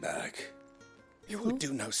take it back. You will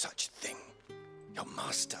do no such thing. Your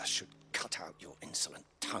master should cut out your insolent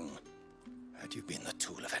tongue. Had you been the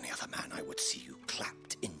tool of any other man, I would see you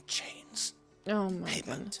clapped in chains. Oh my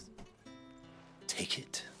Payment. Take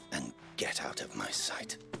it and get out of my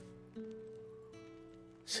sight.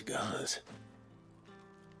 Cigars.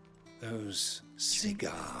 Those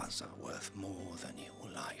cigars are worth more than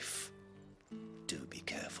your life. Do be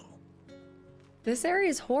careful. This area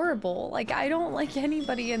is horrible. Like, I don't like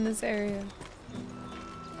anybody in this area.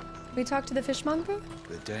 We talked to the fishmonger?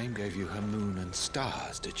 The dame gave you her moon and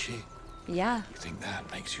stars, did she? Yeah. You think that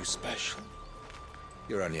makes you special?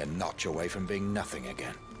 You're only a notch away from being nothing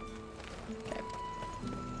again. Okay.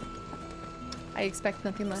 I expect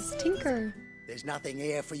nothing less. Tinker. There's nothing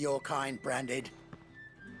here for your kind, Branded.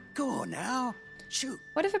 Go on now. Shoot.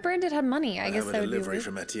 What if a Branded had money? I guess have a that would be delivery weird.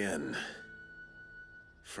 from Etienne.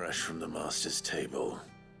 Fresh from the master's table.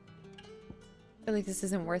 I feel like this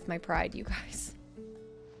isn't worth my pride, you guys.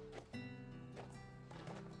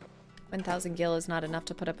 1,000 gil is not enough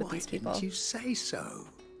to put up with these people. Why didn't you say so?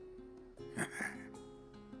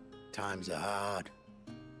 Times are hard.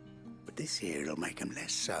 But this here'll make them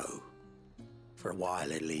less so. For a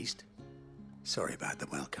while, at least. Sorry about the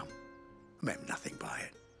welcome. I meant nothing by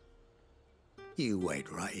it. You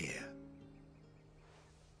wait right here.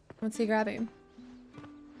 What's he grabbing?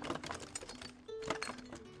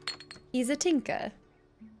 He's a tinker.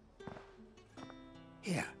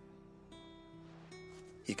 Here.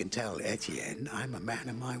 You can tell Etienne I'm a man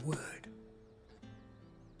of my word.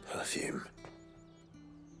 Perfume.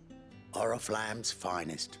 Oriflamme's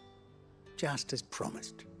finest. Just as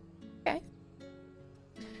promised. Okay.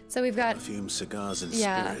 So we've got... Perfume, cigars, and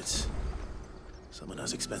Yeah. spirits. Someone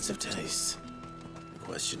has expensive tastes. The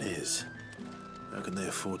question is, how can they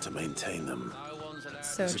afford to maintain them?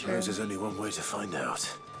 So I suppose true. there's only one way to find out.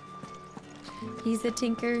 He's a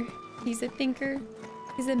tinker. He's a thinker.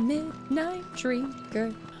 He's a midnight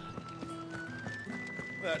drinker.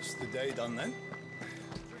 That's the day done then.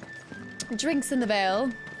 Drinks in the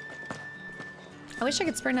Vale. I wish I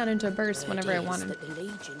could sprint out into a burst whenever I wanted.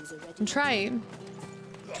 I'm trying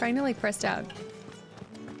to like press down.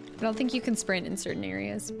 I don't think you can sprint in certain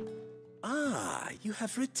areas. Ah, you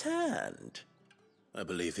have returned. I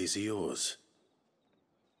believe these are yours.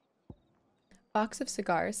 Box of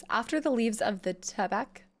cigars. After the leaves of the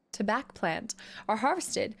tobacco plant are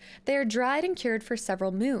harvested, they are dried and cured for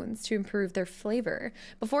several moons to improve their flavor,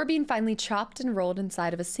 before being finally chopped and rolled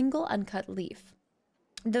inside of a single uncut leaf.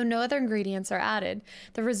 Though no other ingredients are added,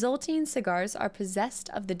 the resulting cigars are possessed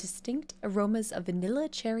of the distinct aromas of vanilla,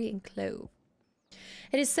 cherry, and clove.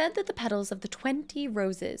 It is said that the petals of the 20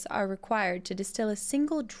 roses are required to distill a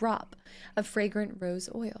single drop of fragrant rose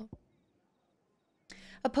oil.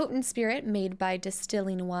 A potent spirit made by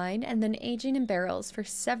distilling wine and then aging in barrels for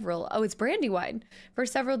it's brandy wine, for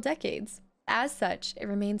several decades. As such, it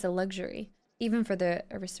remains a luxury, even for the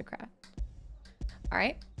aristocrat. All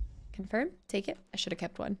right, confirm, take it. I should have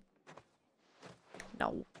kept one.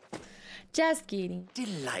 No. Just kidding.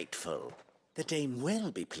 Delightful. The dame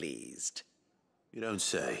will be pleased. You don't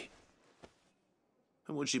say.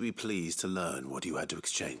 And would she be pleased to learn what you had to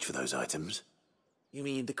exchange for those items? You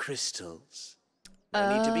mean the crystals?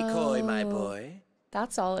 No need to be coy, my boy.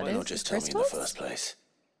 That's all it is. Why not just tell me in the first place?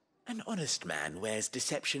 An honest man wears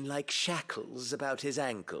deception like shackles about his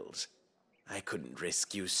ankles. I couldn't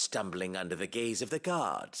risk you stumbling under the gaze of the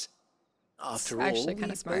guards. After all, we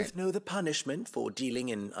both know the punishment for dealing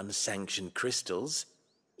in unsanctioned crystals,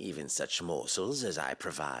 even such morsels as I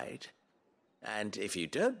provide. And if you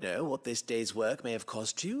don't know what this day's work may have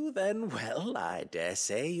cost you, then, well, I dare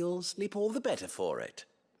say you'll sleep all the better for it.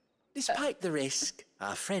 Despite the risk,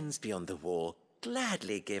 our friends beyond the wall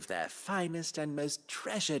gladly give their finest and most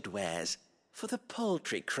treasured wares for the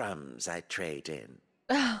paltry crumbs I trade in.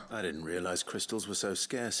 I didn't realize crystals were so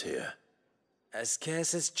scarce here. As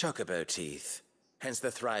scarce as chocobo teeth, hence the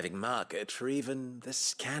thriving market for even the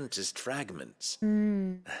scantest fragments.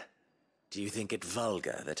 Do you think it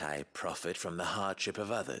vulgar that I profit from the hardship of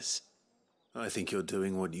others? I think you're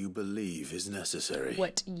doing what you believe is necessary.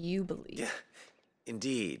 What you believe. Yeah,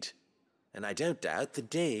 indeed. And I don't doubt the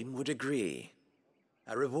dame would agree.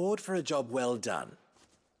 A reward for a job well done.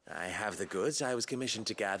 I have the goods I was commissioned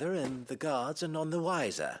to gather, and the guards are none the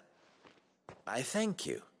wiser. I thank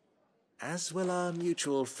you, as will our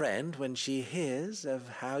mutual friend when she hears of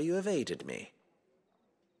how you have aided me.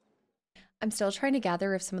 I'm still trying to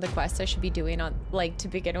gather if some of the quests I should be doing on, like, to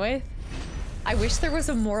begin with. I wish there was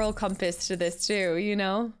a moral compass to this too, you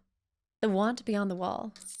know? The want beyond the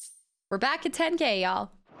wall. We're back at 10K,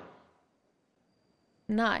 y'all.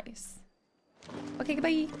 Nice. Okay,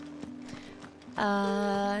 goodbye.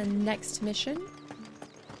 Next mission.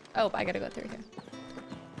 Oh, I gotta go through here.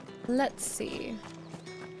 Let's see.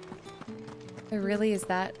 It really is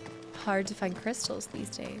that hard to find crystals these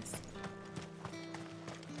days.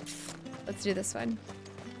 Let's do this one.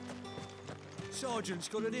 Sergeant's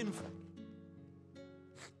got an info.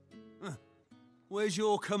 Where's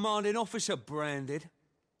your commanding officer, Branded?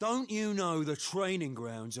 Don't you know the training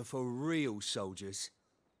grounds are for real soldiers?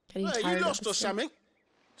 Hey, you lost or something?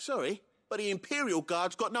 Sorry, but the Imperial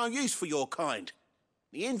Guard's got no use for your kind.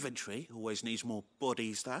 The infantry always needs more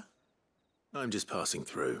bodies, though. I'm just passing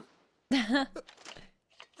through. I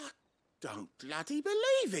don't bloody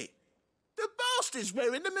believe it. The bastard's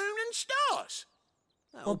wearing the moon and stars.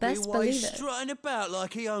 Well, best believe it. Strutting about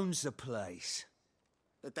like he owns the place.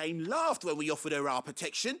 The dame laughed when we offered her our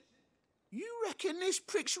protection. You reckon this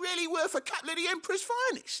prick's really worth a couple of the Emperor's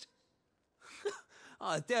finest?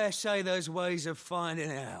 I dare say there's ways of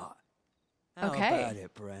finding out. How about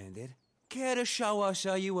it, Branded? Care to show us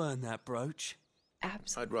how you earned that brooch?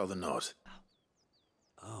 Absolutely. I'd rather not.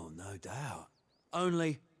 Oh, no doubt.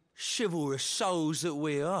 Only chivalrous souls that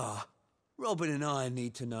we are. Robin and I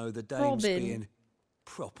need to know the dame's being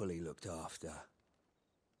properly looked after.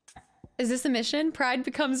 Is this a mission? Pride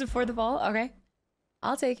becomes before the ball? Okay.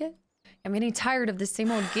 I'll take it. I'm getting tired of this same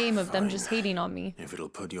old game of them just hating on me. If it'll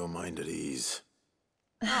put your mind at ease.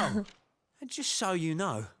 Oh, and just so you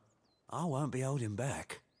know, I won't be holding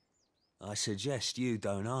back. I suggest you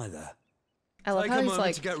don't either. I love Take how a he's moment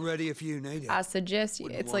like, to get ready if you need it. I suggest you.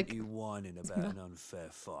 Wouldn't It's want like you whining about an unfair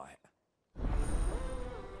fight.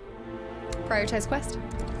 prioritize quest.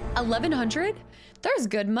 1100? There's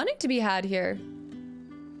good money to be had here.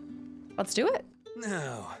 Let's do it.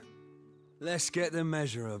 Now, let's get the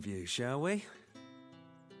measure of you, shall we?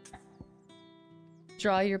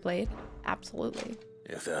 Draw your blade. Absolutely.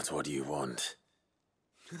 If that's what you want.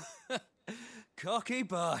 Cocky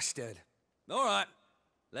bastard. All right,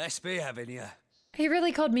 Let's be having you. He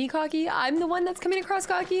really called me cocky? I'm the one that's coming across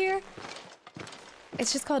cocky here?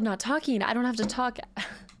 It's just called not talking. I don't have to talk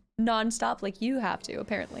non-stop like you have to,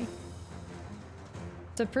 apparently.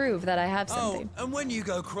 To prove that I have something. Oh, and when you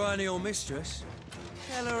go crying to your mistress,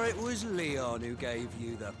 tell her it was Leon who gave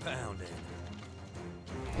you the pounding.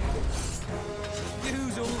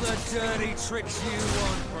 Use all the dirty tricks you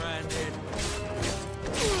want, Brandon.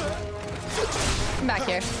 Come back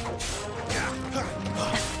here.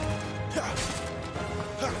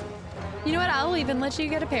 You know what? I'll even let you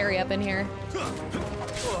get a parry up in here.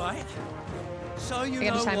 All right. So you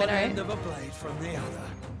know one end of a blade from the other.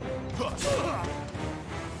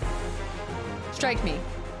 Strike me.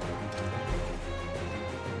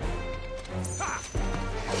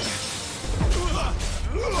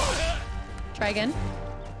 Try again.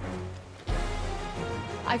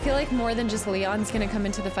 I feel like more than just Leon's gonna come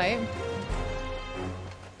into the fight.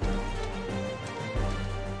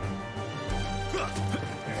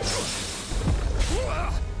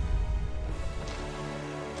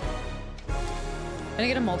 Gonna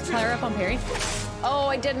get a multiplier up on parry. Oh,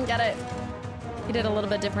 I didn't get it. He did a little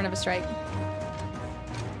bit different of a strike.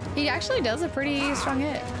 He actually does a pretty strong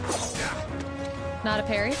hit. Not a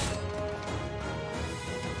parry.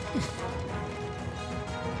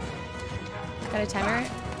 Gotta timer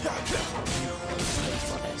it.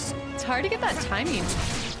 It's hard to get that timing.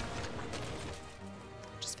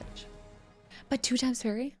 Just finish. But 2 times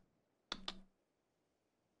parry?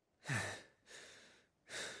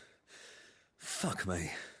 Fuck me.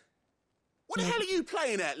 What the hell are you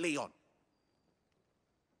playing at, Leon?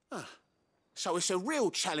 So it's a real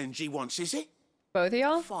challenge he wants, is it? Both of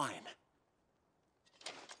y'all? Fine.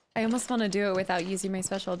 I almost want to do it without using my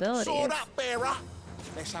special ability. Sword up, bearer.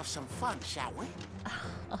 Let's have some fun, shall we?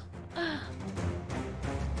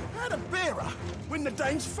 How'd a bearer win the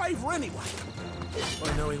dame's favour anyway?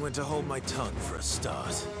 By knowing when to hold my tongue for a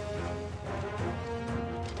start.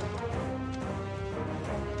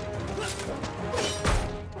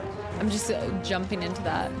 I'm just jumping into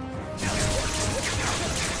that.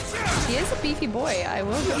 He is a beefy boy. I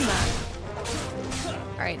will give him that.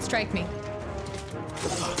 All right, strike me.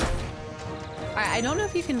 I don't know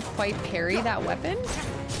if you can quite parry that weapon.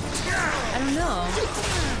 I don't know.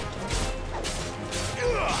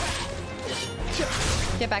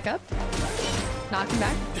 Get back up. Knock him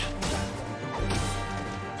back.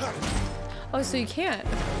 Oh, so you can't.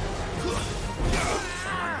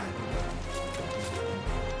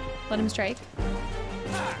 Let him strike.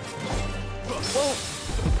 Whoa.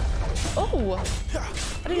 Oh!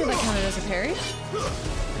 I didn't know that counted as a parry.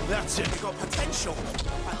 That's it. You've got potential.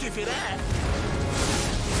 I'll give you that.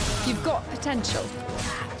 You've got potential.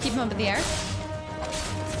 Keep him up in the air.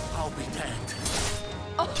 I'll be damned.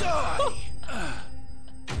 Oh.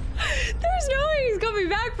 There's no way he's coming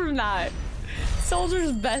back from that.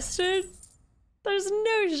 Soldiers bested? There's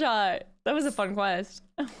no shot. That was a fun quest.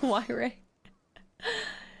 Why, Ray?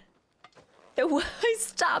 I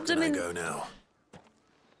stopped him in. Go now.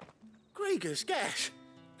 Grieger's gas.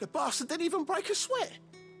 The bastard didn't even break a sweat.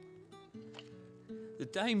 The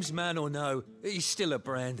dame's man or no, he's still a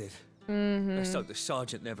Branded. Let's hope the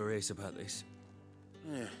sergeant never hears about this.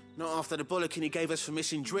 Yeah, not after the bullocking he gave us for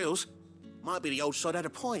missing drills. Might be the old sod had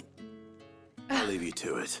a point. I'll leave you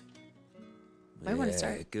to it. I want to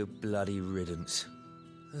start. Good bloody riddance.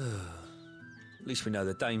 At least we know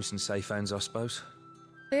the dame's in safe hands, I suppose.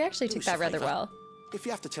 They actually took that rather well. If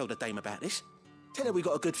you have to tell the dame about this, tell her we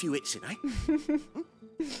got a good few hits in, eh?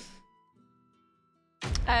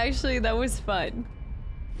 Actually, that was fun.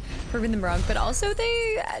 Proving them wrong, but also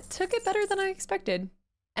they took it better than I expected.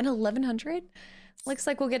 And 1100? Looks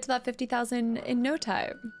like we'll get to that 50,000 in no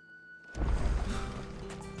time.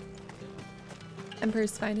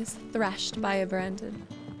 Emperor's Finest, thrashed by a Branded.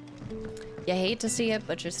 You hate to see it,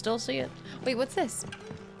 but you still see it. Wait, what's this?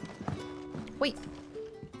 Wait.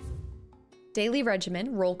 Daily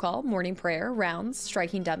regimen, roll call, morning prayer, rounds,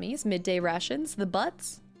 striking dummies, midday rations, the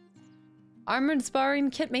butts, armored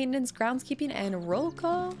sparring, kit maintenance, groundskeeping, and roll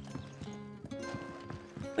call.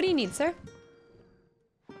 What do you need, sir?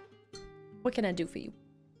 What can I do for you?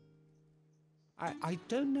 I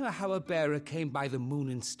don't know how a bearer came by the moon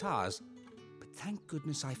and stars, but thank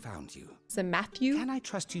goodness I found you. Is it Matthew? Can I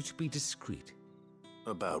trust you to be discreet?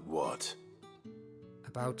 About what?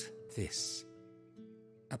 About this.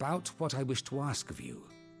 About what I wish to ask of you.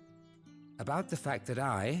 About the fact that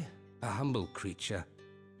I, a humble creature,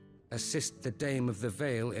 assist the Dame of the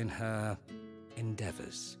Vale in her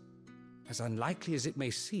endeavors. As unlikely as it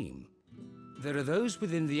may seem, there are those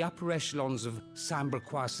within the upper echelons of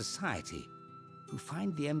Sanbreque society who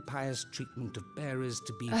find the Empire's treatment of bearers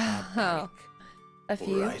to be barbaric. A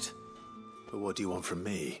few. All right. But what do you want from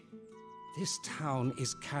me? This town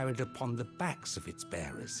is carried upon the backs of its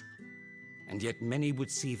bearers, and yet many would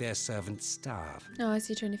see their servants starve. Oh, I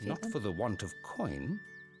see, trying to feed Not them. for the want of coin.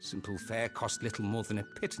 Simple fare cost little more than a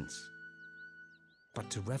pittance. But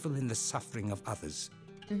to revel in the suffering of others,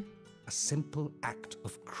 a simple act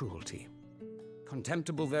of cruelty.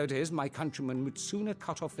 Contemptible though it is, my countrymen would sooner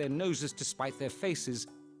cut off their noses to spite their faces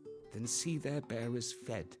than see their bearers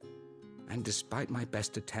fed. And despite my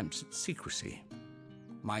best attempts at secrecy,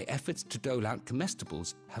 my efforts to dole out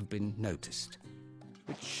comestibles have been noticed.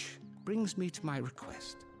 Which brings me to my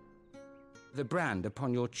request. The brand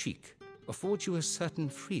upon your cheek affords you a certain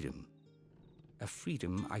freedom. A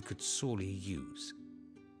freedom I could sorely use.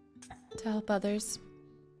 To help others.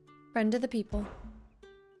 Friend of the people.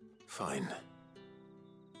 Fine.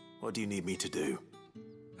 What do you need me to do?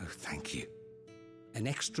 Oh, thank you. An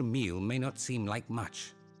extra meal may not seem like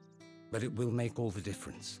much, but it will make all the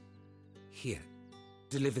difference. Here,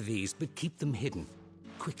 deliver these, but keep them hidden.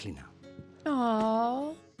 Quickly now.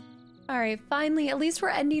 Aww. Alright, finally, at least we're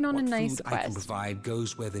ending on a nice Food quest. I can provide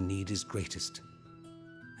goes where the need is greatest.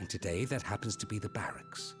 And today that happens to be the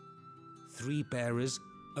barracks. 3 bearers,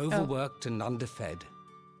 overworked and underfed.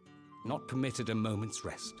 Not permitted a moment's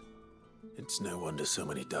rest. It's no wonder so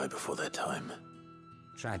many die before their time.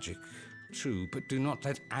 Tragic, true, but do not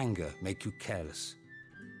let anger make you careless.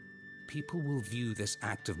 People will view this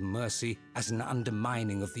act of mercy as an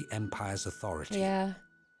undermining of the Empire's authority. Yeah.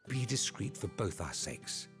 Be discreet for both our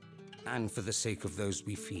sakes, and for the sake of those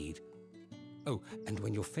we feed. Oh, and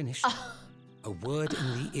when you're finished, a word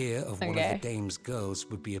in the ear of one of the dame's girls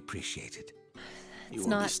would be appreciated. You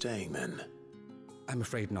won't be staying then? I'm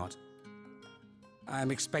afraid not.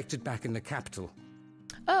 I'm expected back in the capital.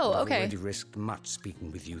 Oh, I've okay. already risked much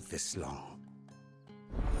speaking with you this long.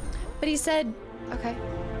 But he said, okay.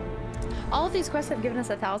 All of these quests have given us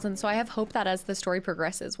 1,000, so I have hope that as the story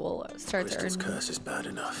progresses, we'll start to earn. Crystal's curse is bad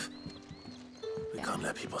enough. We can't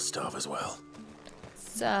let people starve as well.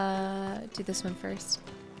 Let's do this one first.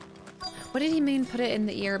 What did he mean put it in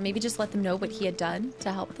the ear? Maybe just let them know what he had done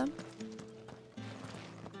to help them?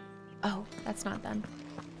 Oh, that's not them.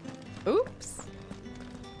 Oops.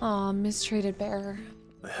 Aw, mistreated bearer.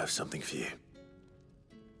 I have something for you.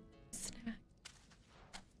 Snack.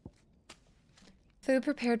 Food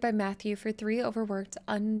prepared by Matthew for 3 overworked,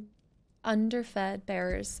 underfed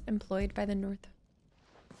bearers employed by the North.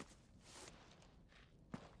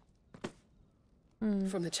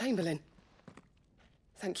 From the Chamberlain.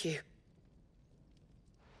 Thank you.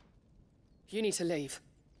 You need to leave.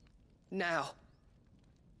 Now.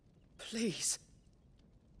 Please.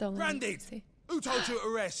 Brandy! Who told you to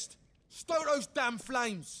rest? Stoke those damn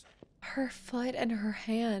flames! Her foot and her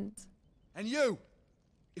hand. And you!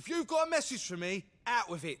 If you've got a message for me, out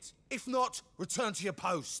with it. If not, return to your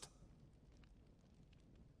post.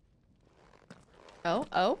 Oh,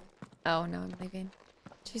 no, I'm leaving.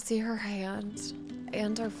 Do you see her hand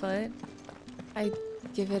and her foot? I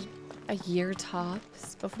give it a year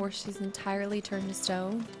tops before she's entirely turned to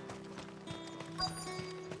stone.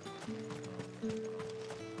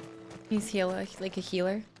 He's like a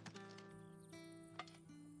healer.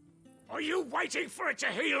 Are you waiting for it to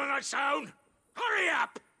heal on its own? Hurry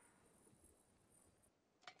up!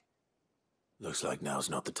 Looks like now's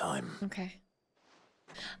not the time. Okay.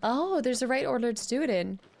 Oh, there's a right order to do it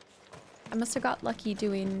in. I must have got lucky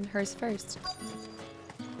doing hers first.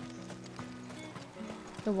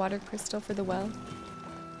 The water crystal for the well.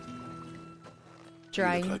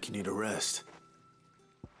 Drying. You look like you need a rest.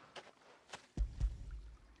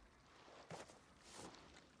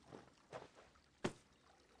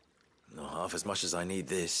 Not half as much as I need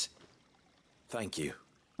this. Thank you.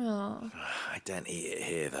 Oh. I don't eat it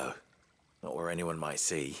here, though. Not where anyone might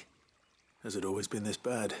see. Has it always been this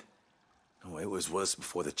bad? Oh, it was worse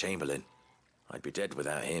before the Chamberlain. I'd be dead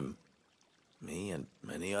without him. Me and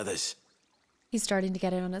many others. He's starting to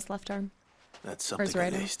get it on his left arm. That's Or his something right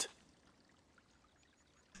at arm. least.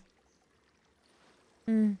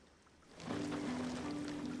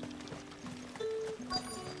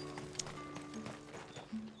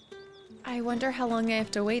 I wonder how long I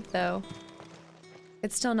have to wait, though.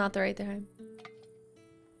 It's still not the right time.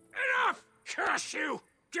 Enough! Curse you!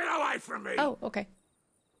 Get away from me! Oh, okay.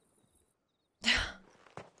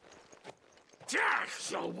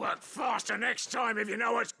 You'll work faster next time if you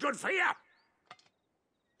know what's good for you!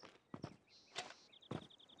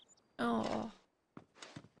 Oh.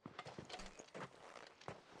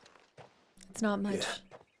 It's not much. Yeah.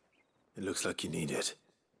 It looks like you need it.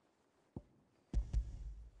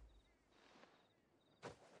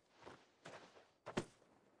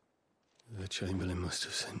 The Chamberlain must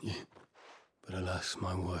have sent you, But alas,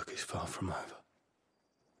 my work is far from over.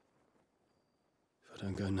 If I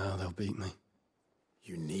don't go now, they'll beat me.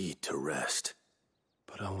 You need to rest.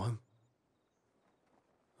 But I won't.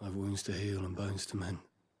 I've wounds to heal and bones to mend.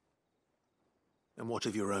 And what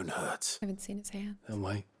of your own hurts? I haven't seen his hand. They'll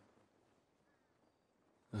wait.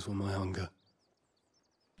 As will my hunger.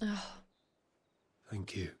 Oh.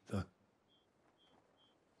 Thank you, though.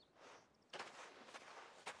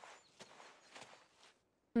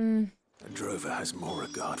 A drover has more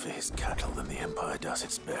regard for his cattle than the Empire does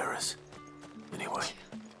its bearers. Anyway,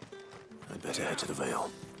 I'd better head to the Vale.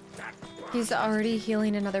 He's already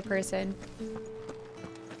healing another person.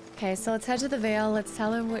 Okay, so let's head to the Vale. Let's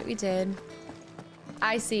tell him what we did.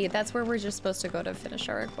 I see. That's where we're just supposed to go to finish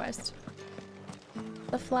our request.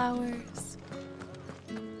 The flowers.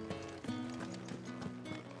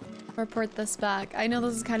 Report this back. I know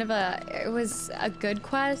this is kind of it was a good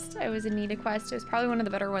quest. It was a needed quest. It was probably one of the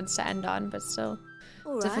better ones to end on, but still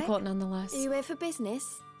difficult nonetheless. Are you here for business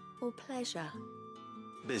or pleasure?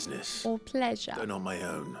 Business. Or pleasure. Though not my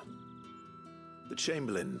own. The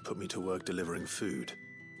Chamberlain put me to work delivering food.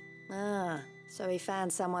 Ah, so he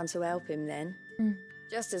found someone to help him then.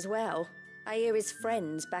 Just as well. I hear his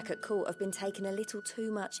friends back at court have been taking a little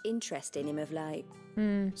too much interest in him of late.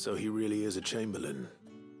 So he really is a Chamberlain.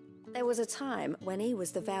 There was a time when he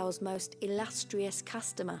was the Vale's most illustrious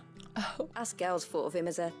customer. Us girls thought of him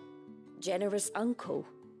as a generous uncle.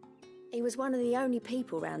 He was one of the only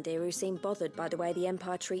people round here who seemed bothered by the way the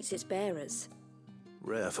Empire treats its bearers.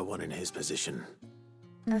 Rare for one in his position.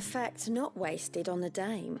 A fact not wasted on the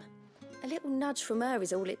dame. A little nudge from her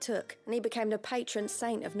is all it took, and he became the patron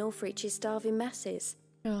saint of Northreach's starving masses.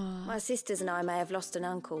 My sisters and I may have lost an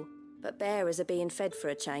uncle, but bearers are being fed for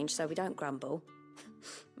a change, so we don't grumble.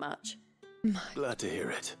 Much. Glad to hear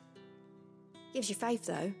it. Gives you faith,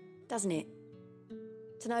 though, doesn't it?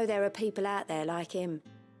 To know there are people out there like him.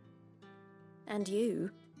 And you,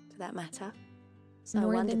 for that matter. It's no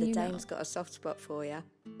wonder the dame's got a soft spot for you.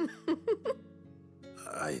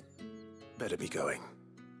 I better be going.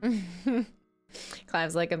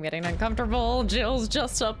 Clive's like, I'm getting uncomfortable. Jill's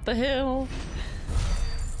just up the hill.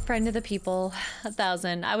 Friend of the people,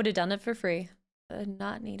 1,000. I would have done it for free. I did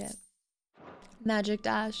not need it. Magic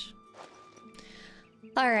dash.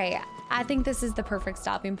 All right, I think this is the perfect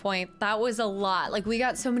stopping point. That was a lot. Like, we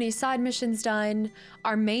got so many side missions done.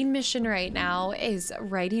 Our main mission right now is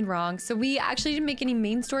righting wrongs. So we actually didn't make any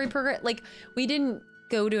main story progress. Like, we didn't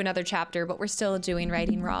go to another chapter, but we're still doing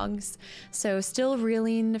righting wrongs. So still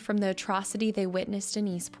reeling from the atrocity they witnessed in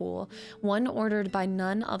Eastpool, one ordered by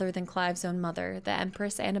none other than Clive's own mother, the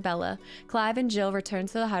Empress Annabella. Clive and Jill returned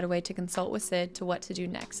to the hideaway to consult with Sid to what to do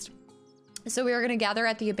next. So we are going to gather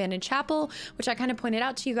at the abandoned chapel, which I kind of pointed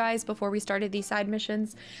out to you guys before we started these side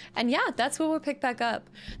missions. And yeah, that's where we'll pick back up.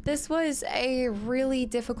 This was a really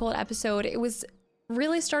difficult episode. It was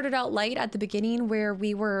really started out light at the beginning where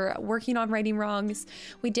we were working on righting wrongs.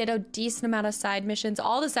 We did a decent amount of side missions,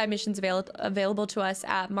 all the side missions available to us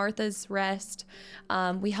at Martha's Rest.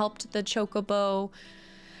 We helped the Chocobo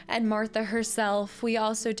and Martha herself. We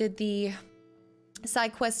also did the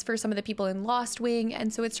side quests for some of the people in Lost Wing,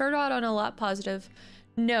 and so it started out on a lot positive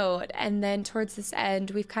note, and then towards this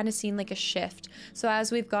end we've kind of seen like a shift. So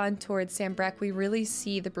as we've gone towards Sanbreque, we really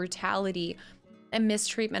see the brutality and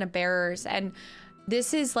mistreatment of bearers, and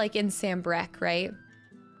this is like in Sanbreque, right?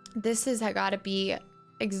 This has got to be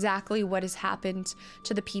exactly what has happened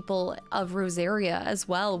to the people of Rosaria as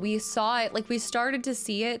well. We saw it, like we started to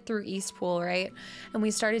see it through Eastpool, right? And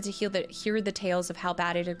we started to hear the tales of how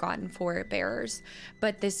bad it had gotten for bearers.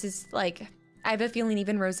 But this is like, I have a feeling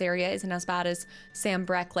even Rosaria isn't as bad as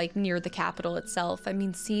Sanbreque, like near the capital itself. I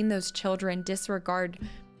mean, seeing those children disregard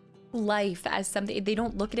life as something, they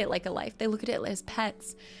don't look at it like a life. They look at it as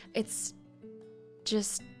pets. It's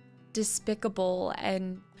just despicable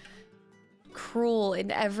and cruel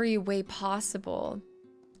in every way possible.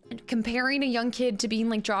 And comparing a young kid to being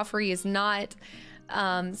like Joffrey is not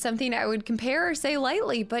something I would compare or say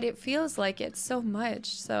lightly, but it feels like it so much.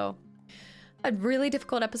 So a really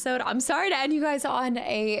difficult episode. I'm sorry to end you guys on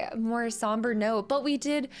a more somber note, but we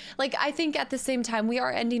did, like, I think at the same time we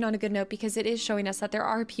are ending on a good note because it is showing us that there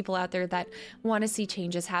are people out there that want to see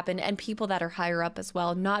changes happen, and people that are higher up as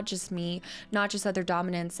well, not just me, not just other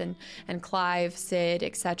dominants and Clive, Sid,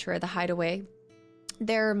 etc., the hideaway.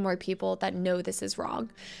 There are more people that know this is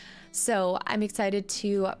wrong. So I'm excited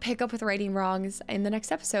to pick up with righting wrongs in the next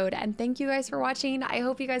episode. And thank you guys for watching. I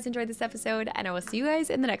hope you guys enjoyed this episode, and I will see you guys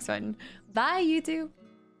in the next one. Bye, YouTube.